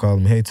girl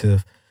calling me. Hey,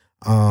 Tiff.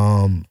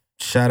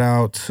 Shout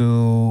out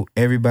to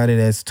everybody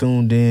that's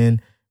tuned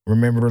in.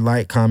 Remember to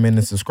like, comment,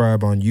 and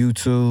subscribe on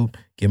YouTube.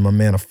 Give my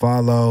man a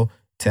follow.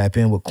 Tap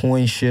in with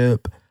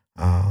Coinship.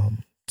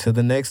 Till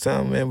the next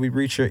time, man, we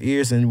reach your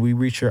ears and we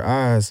reach your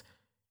eyes.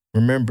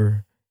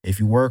 Remember, if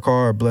you work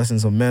hard,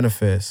 blessings will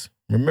manifest.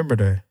 Remember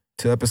that.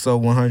 Till episode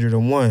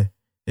 101,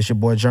 it's your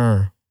boy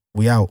Germ.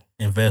 We out.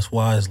 Invest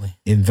wisely.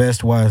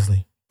 Invest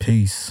wisely.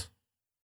 Peace.